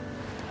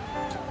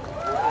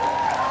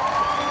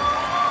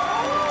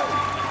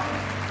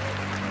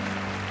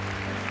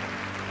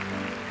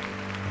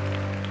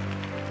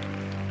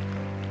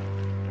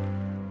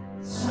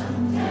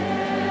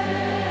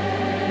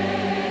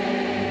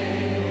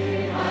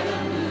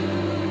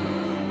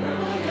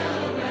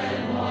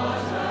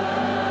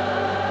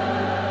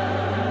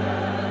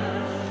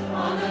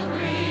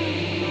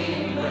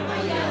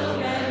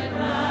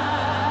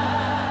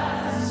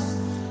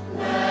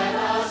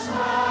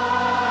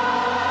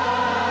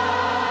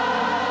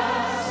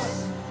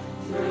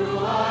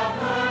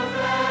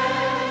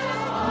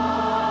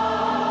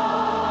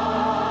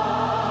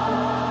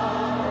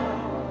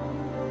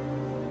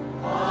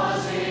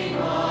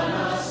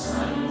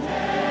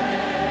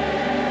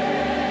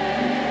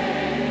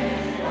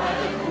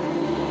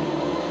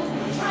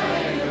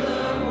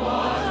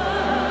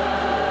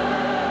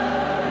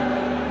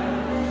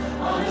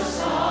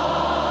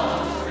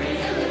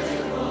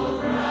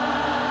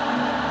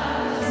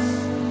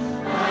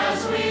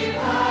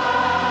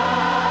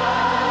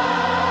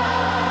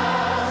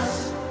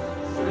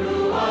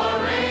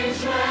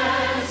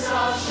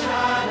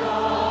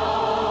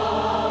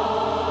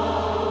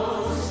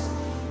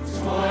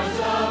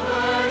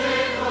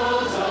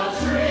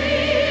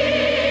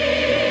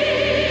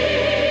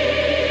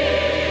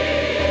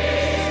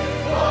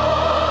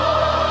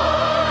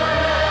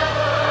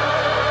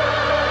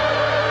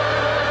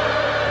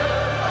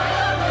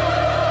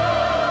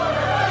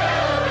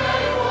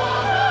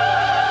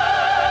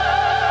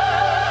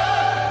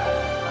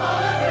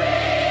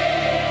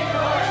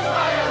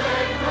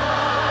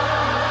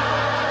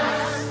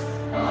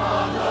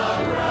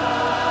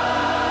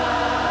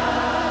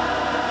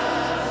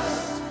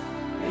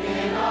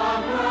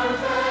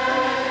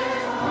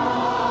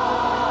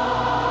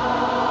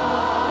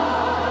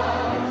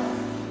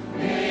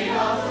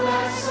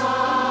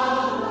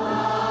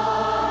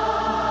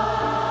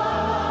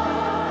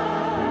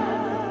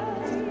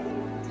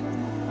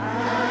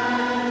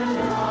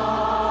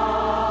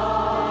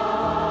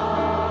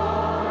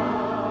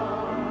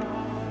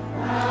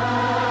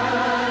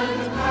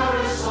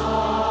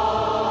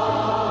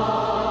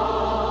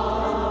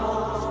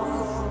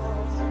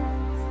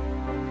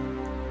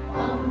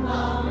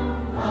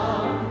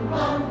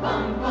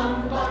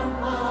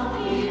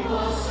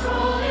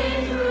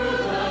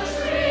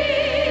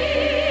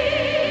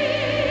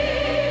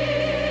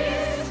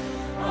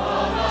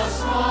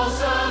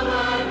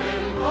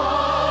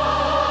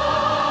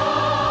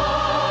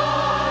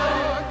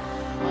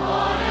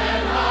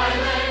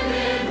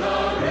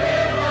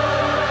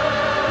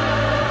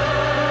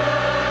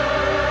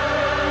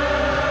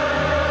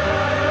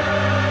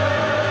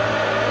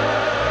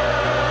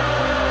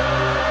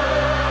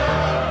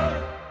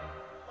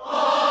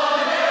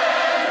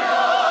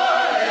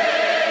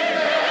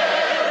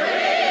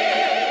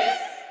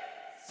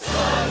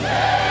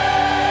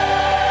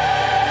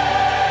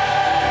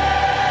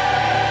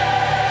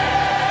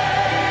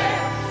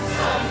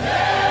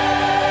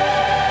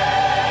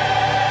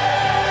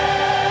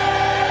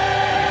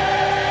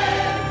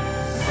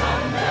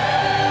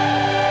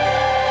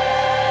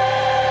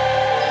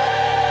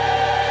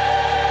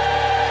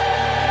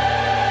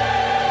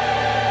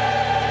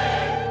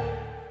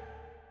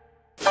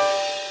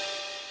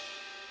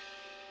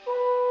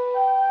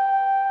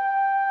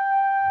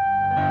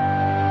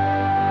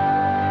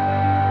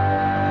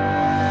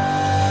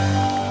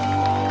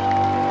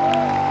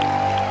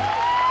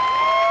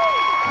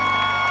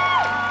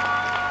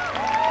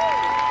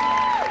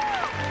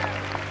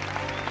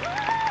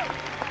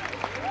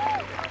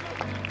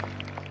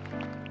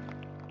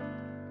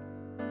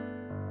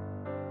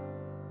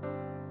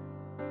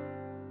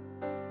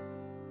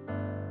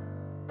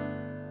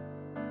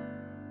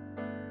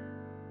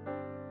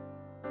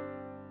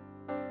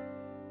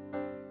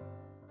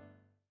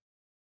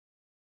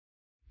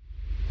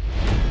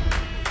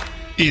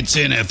 It's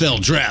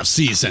NFL draft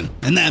season,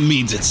 and that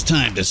means it's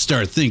time to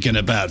start thinking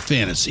about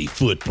fantasy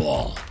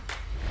football.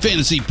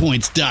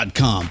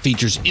 FantasyPoints.com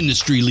features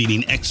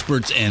industry-leading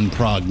experts and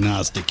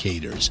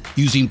prognosticators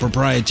using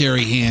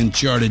proprietary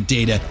hand-charted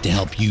data to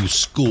help you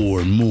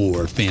score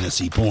more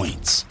fantasy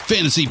points.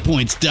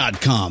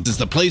 FantasyPoints.com is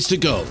the place to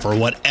go for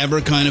whatever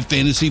kind of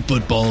fantasy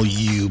football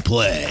you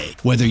play.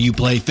 Whether you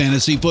play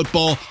fantasy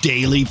football,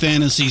 daily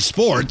fantasy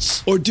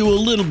sports, or do a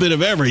little bit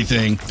of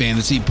everything,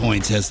 Fantasy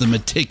Points has the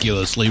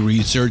meticulously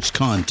researched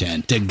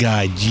content to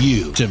guide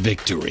you to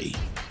victory.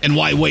 And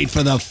why wait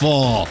for the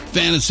fall?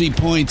 Fantasy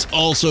Points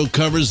also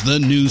covers the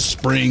new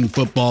spring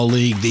football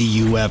league, the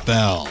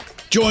UFL.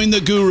 Join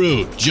the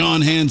guru,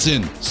 John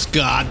Hansen,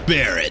 Scott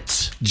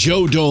Barrett,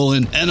 Joe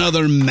Dolan, and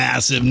other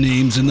massive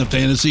names in the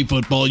fantasy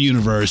football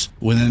universe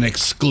with an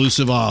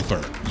exclusive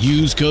offer.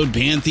 Use code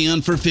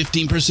Pantheon for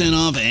 15%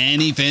 off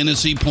any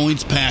Fantasy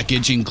Points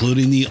package,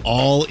 including the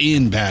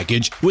all-in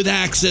package, with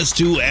access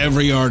to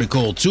every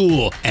article,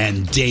 tool,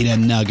 and data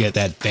nugget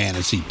that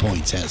Fantasy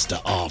Points has to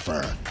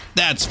offer.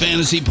 That's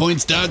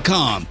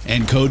FantasyPoints.com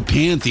and code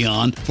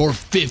Pantheon for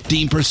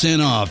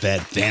 15% off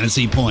at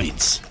Fantasy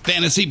Points.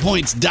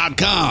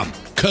 FantasyPoints.com,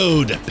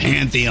 code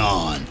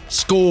Pantheon.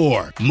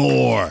 Score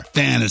more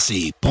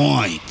fantasy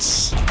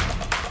points.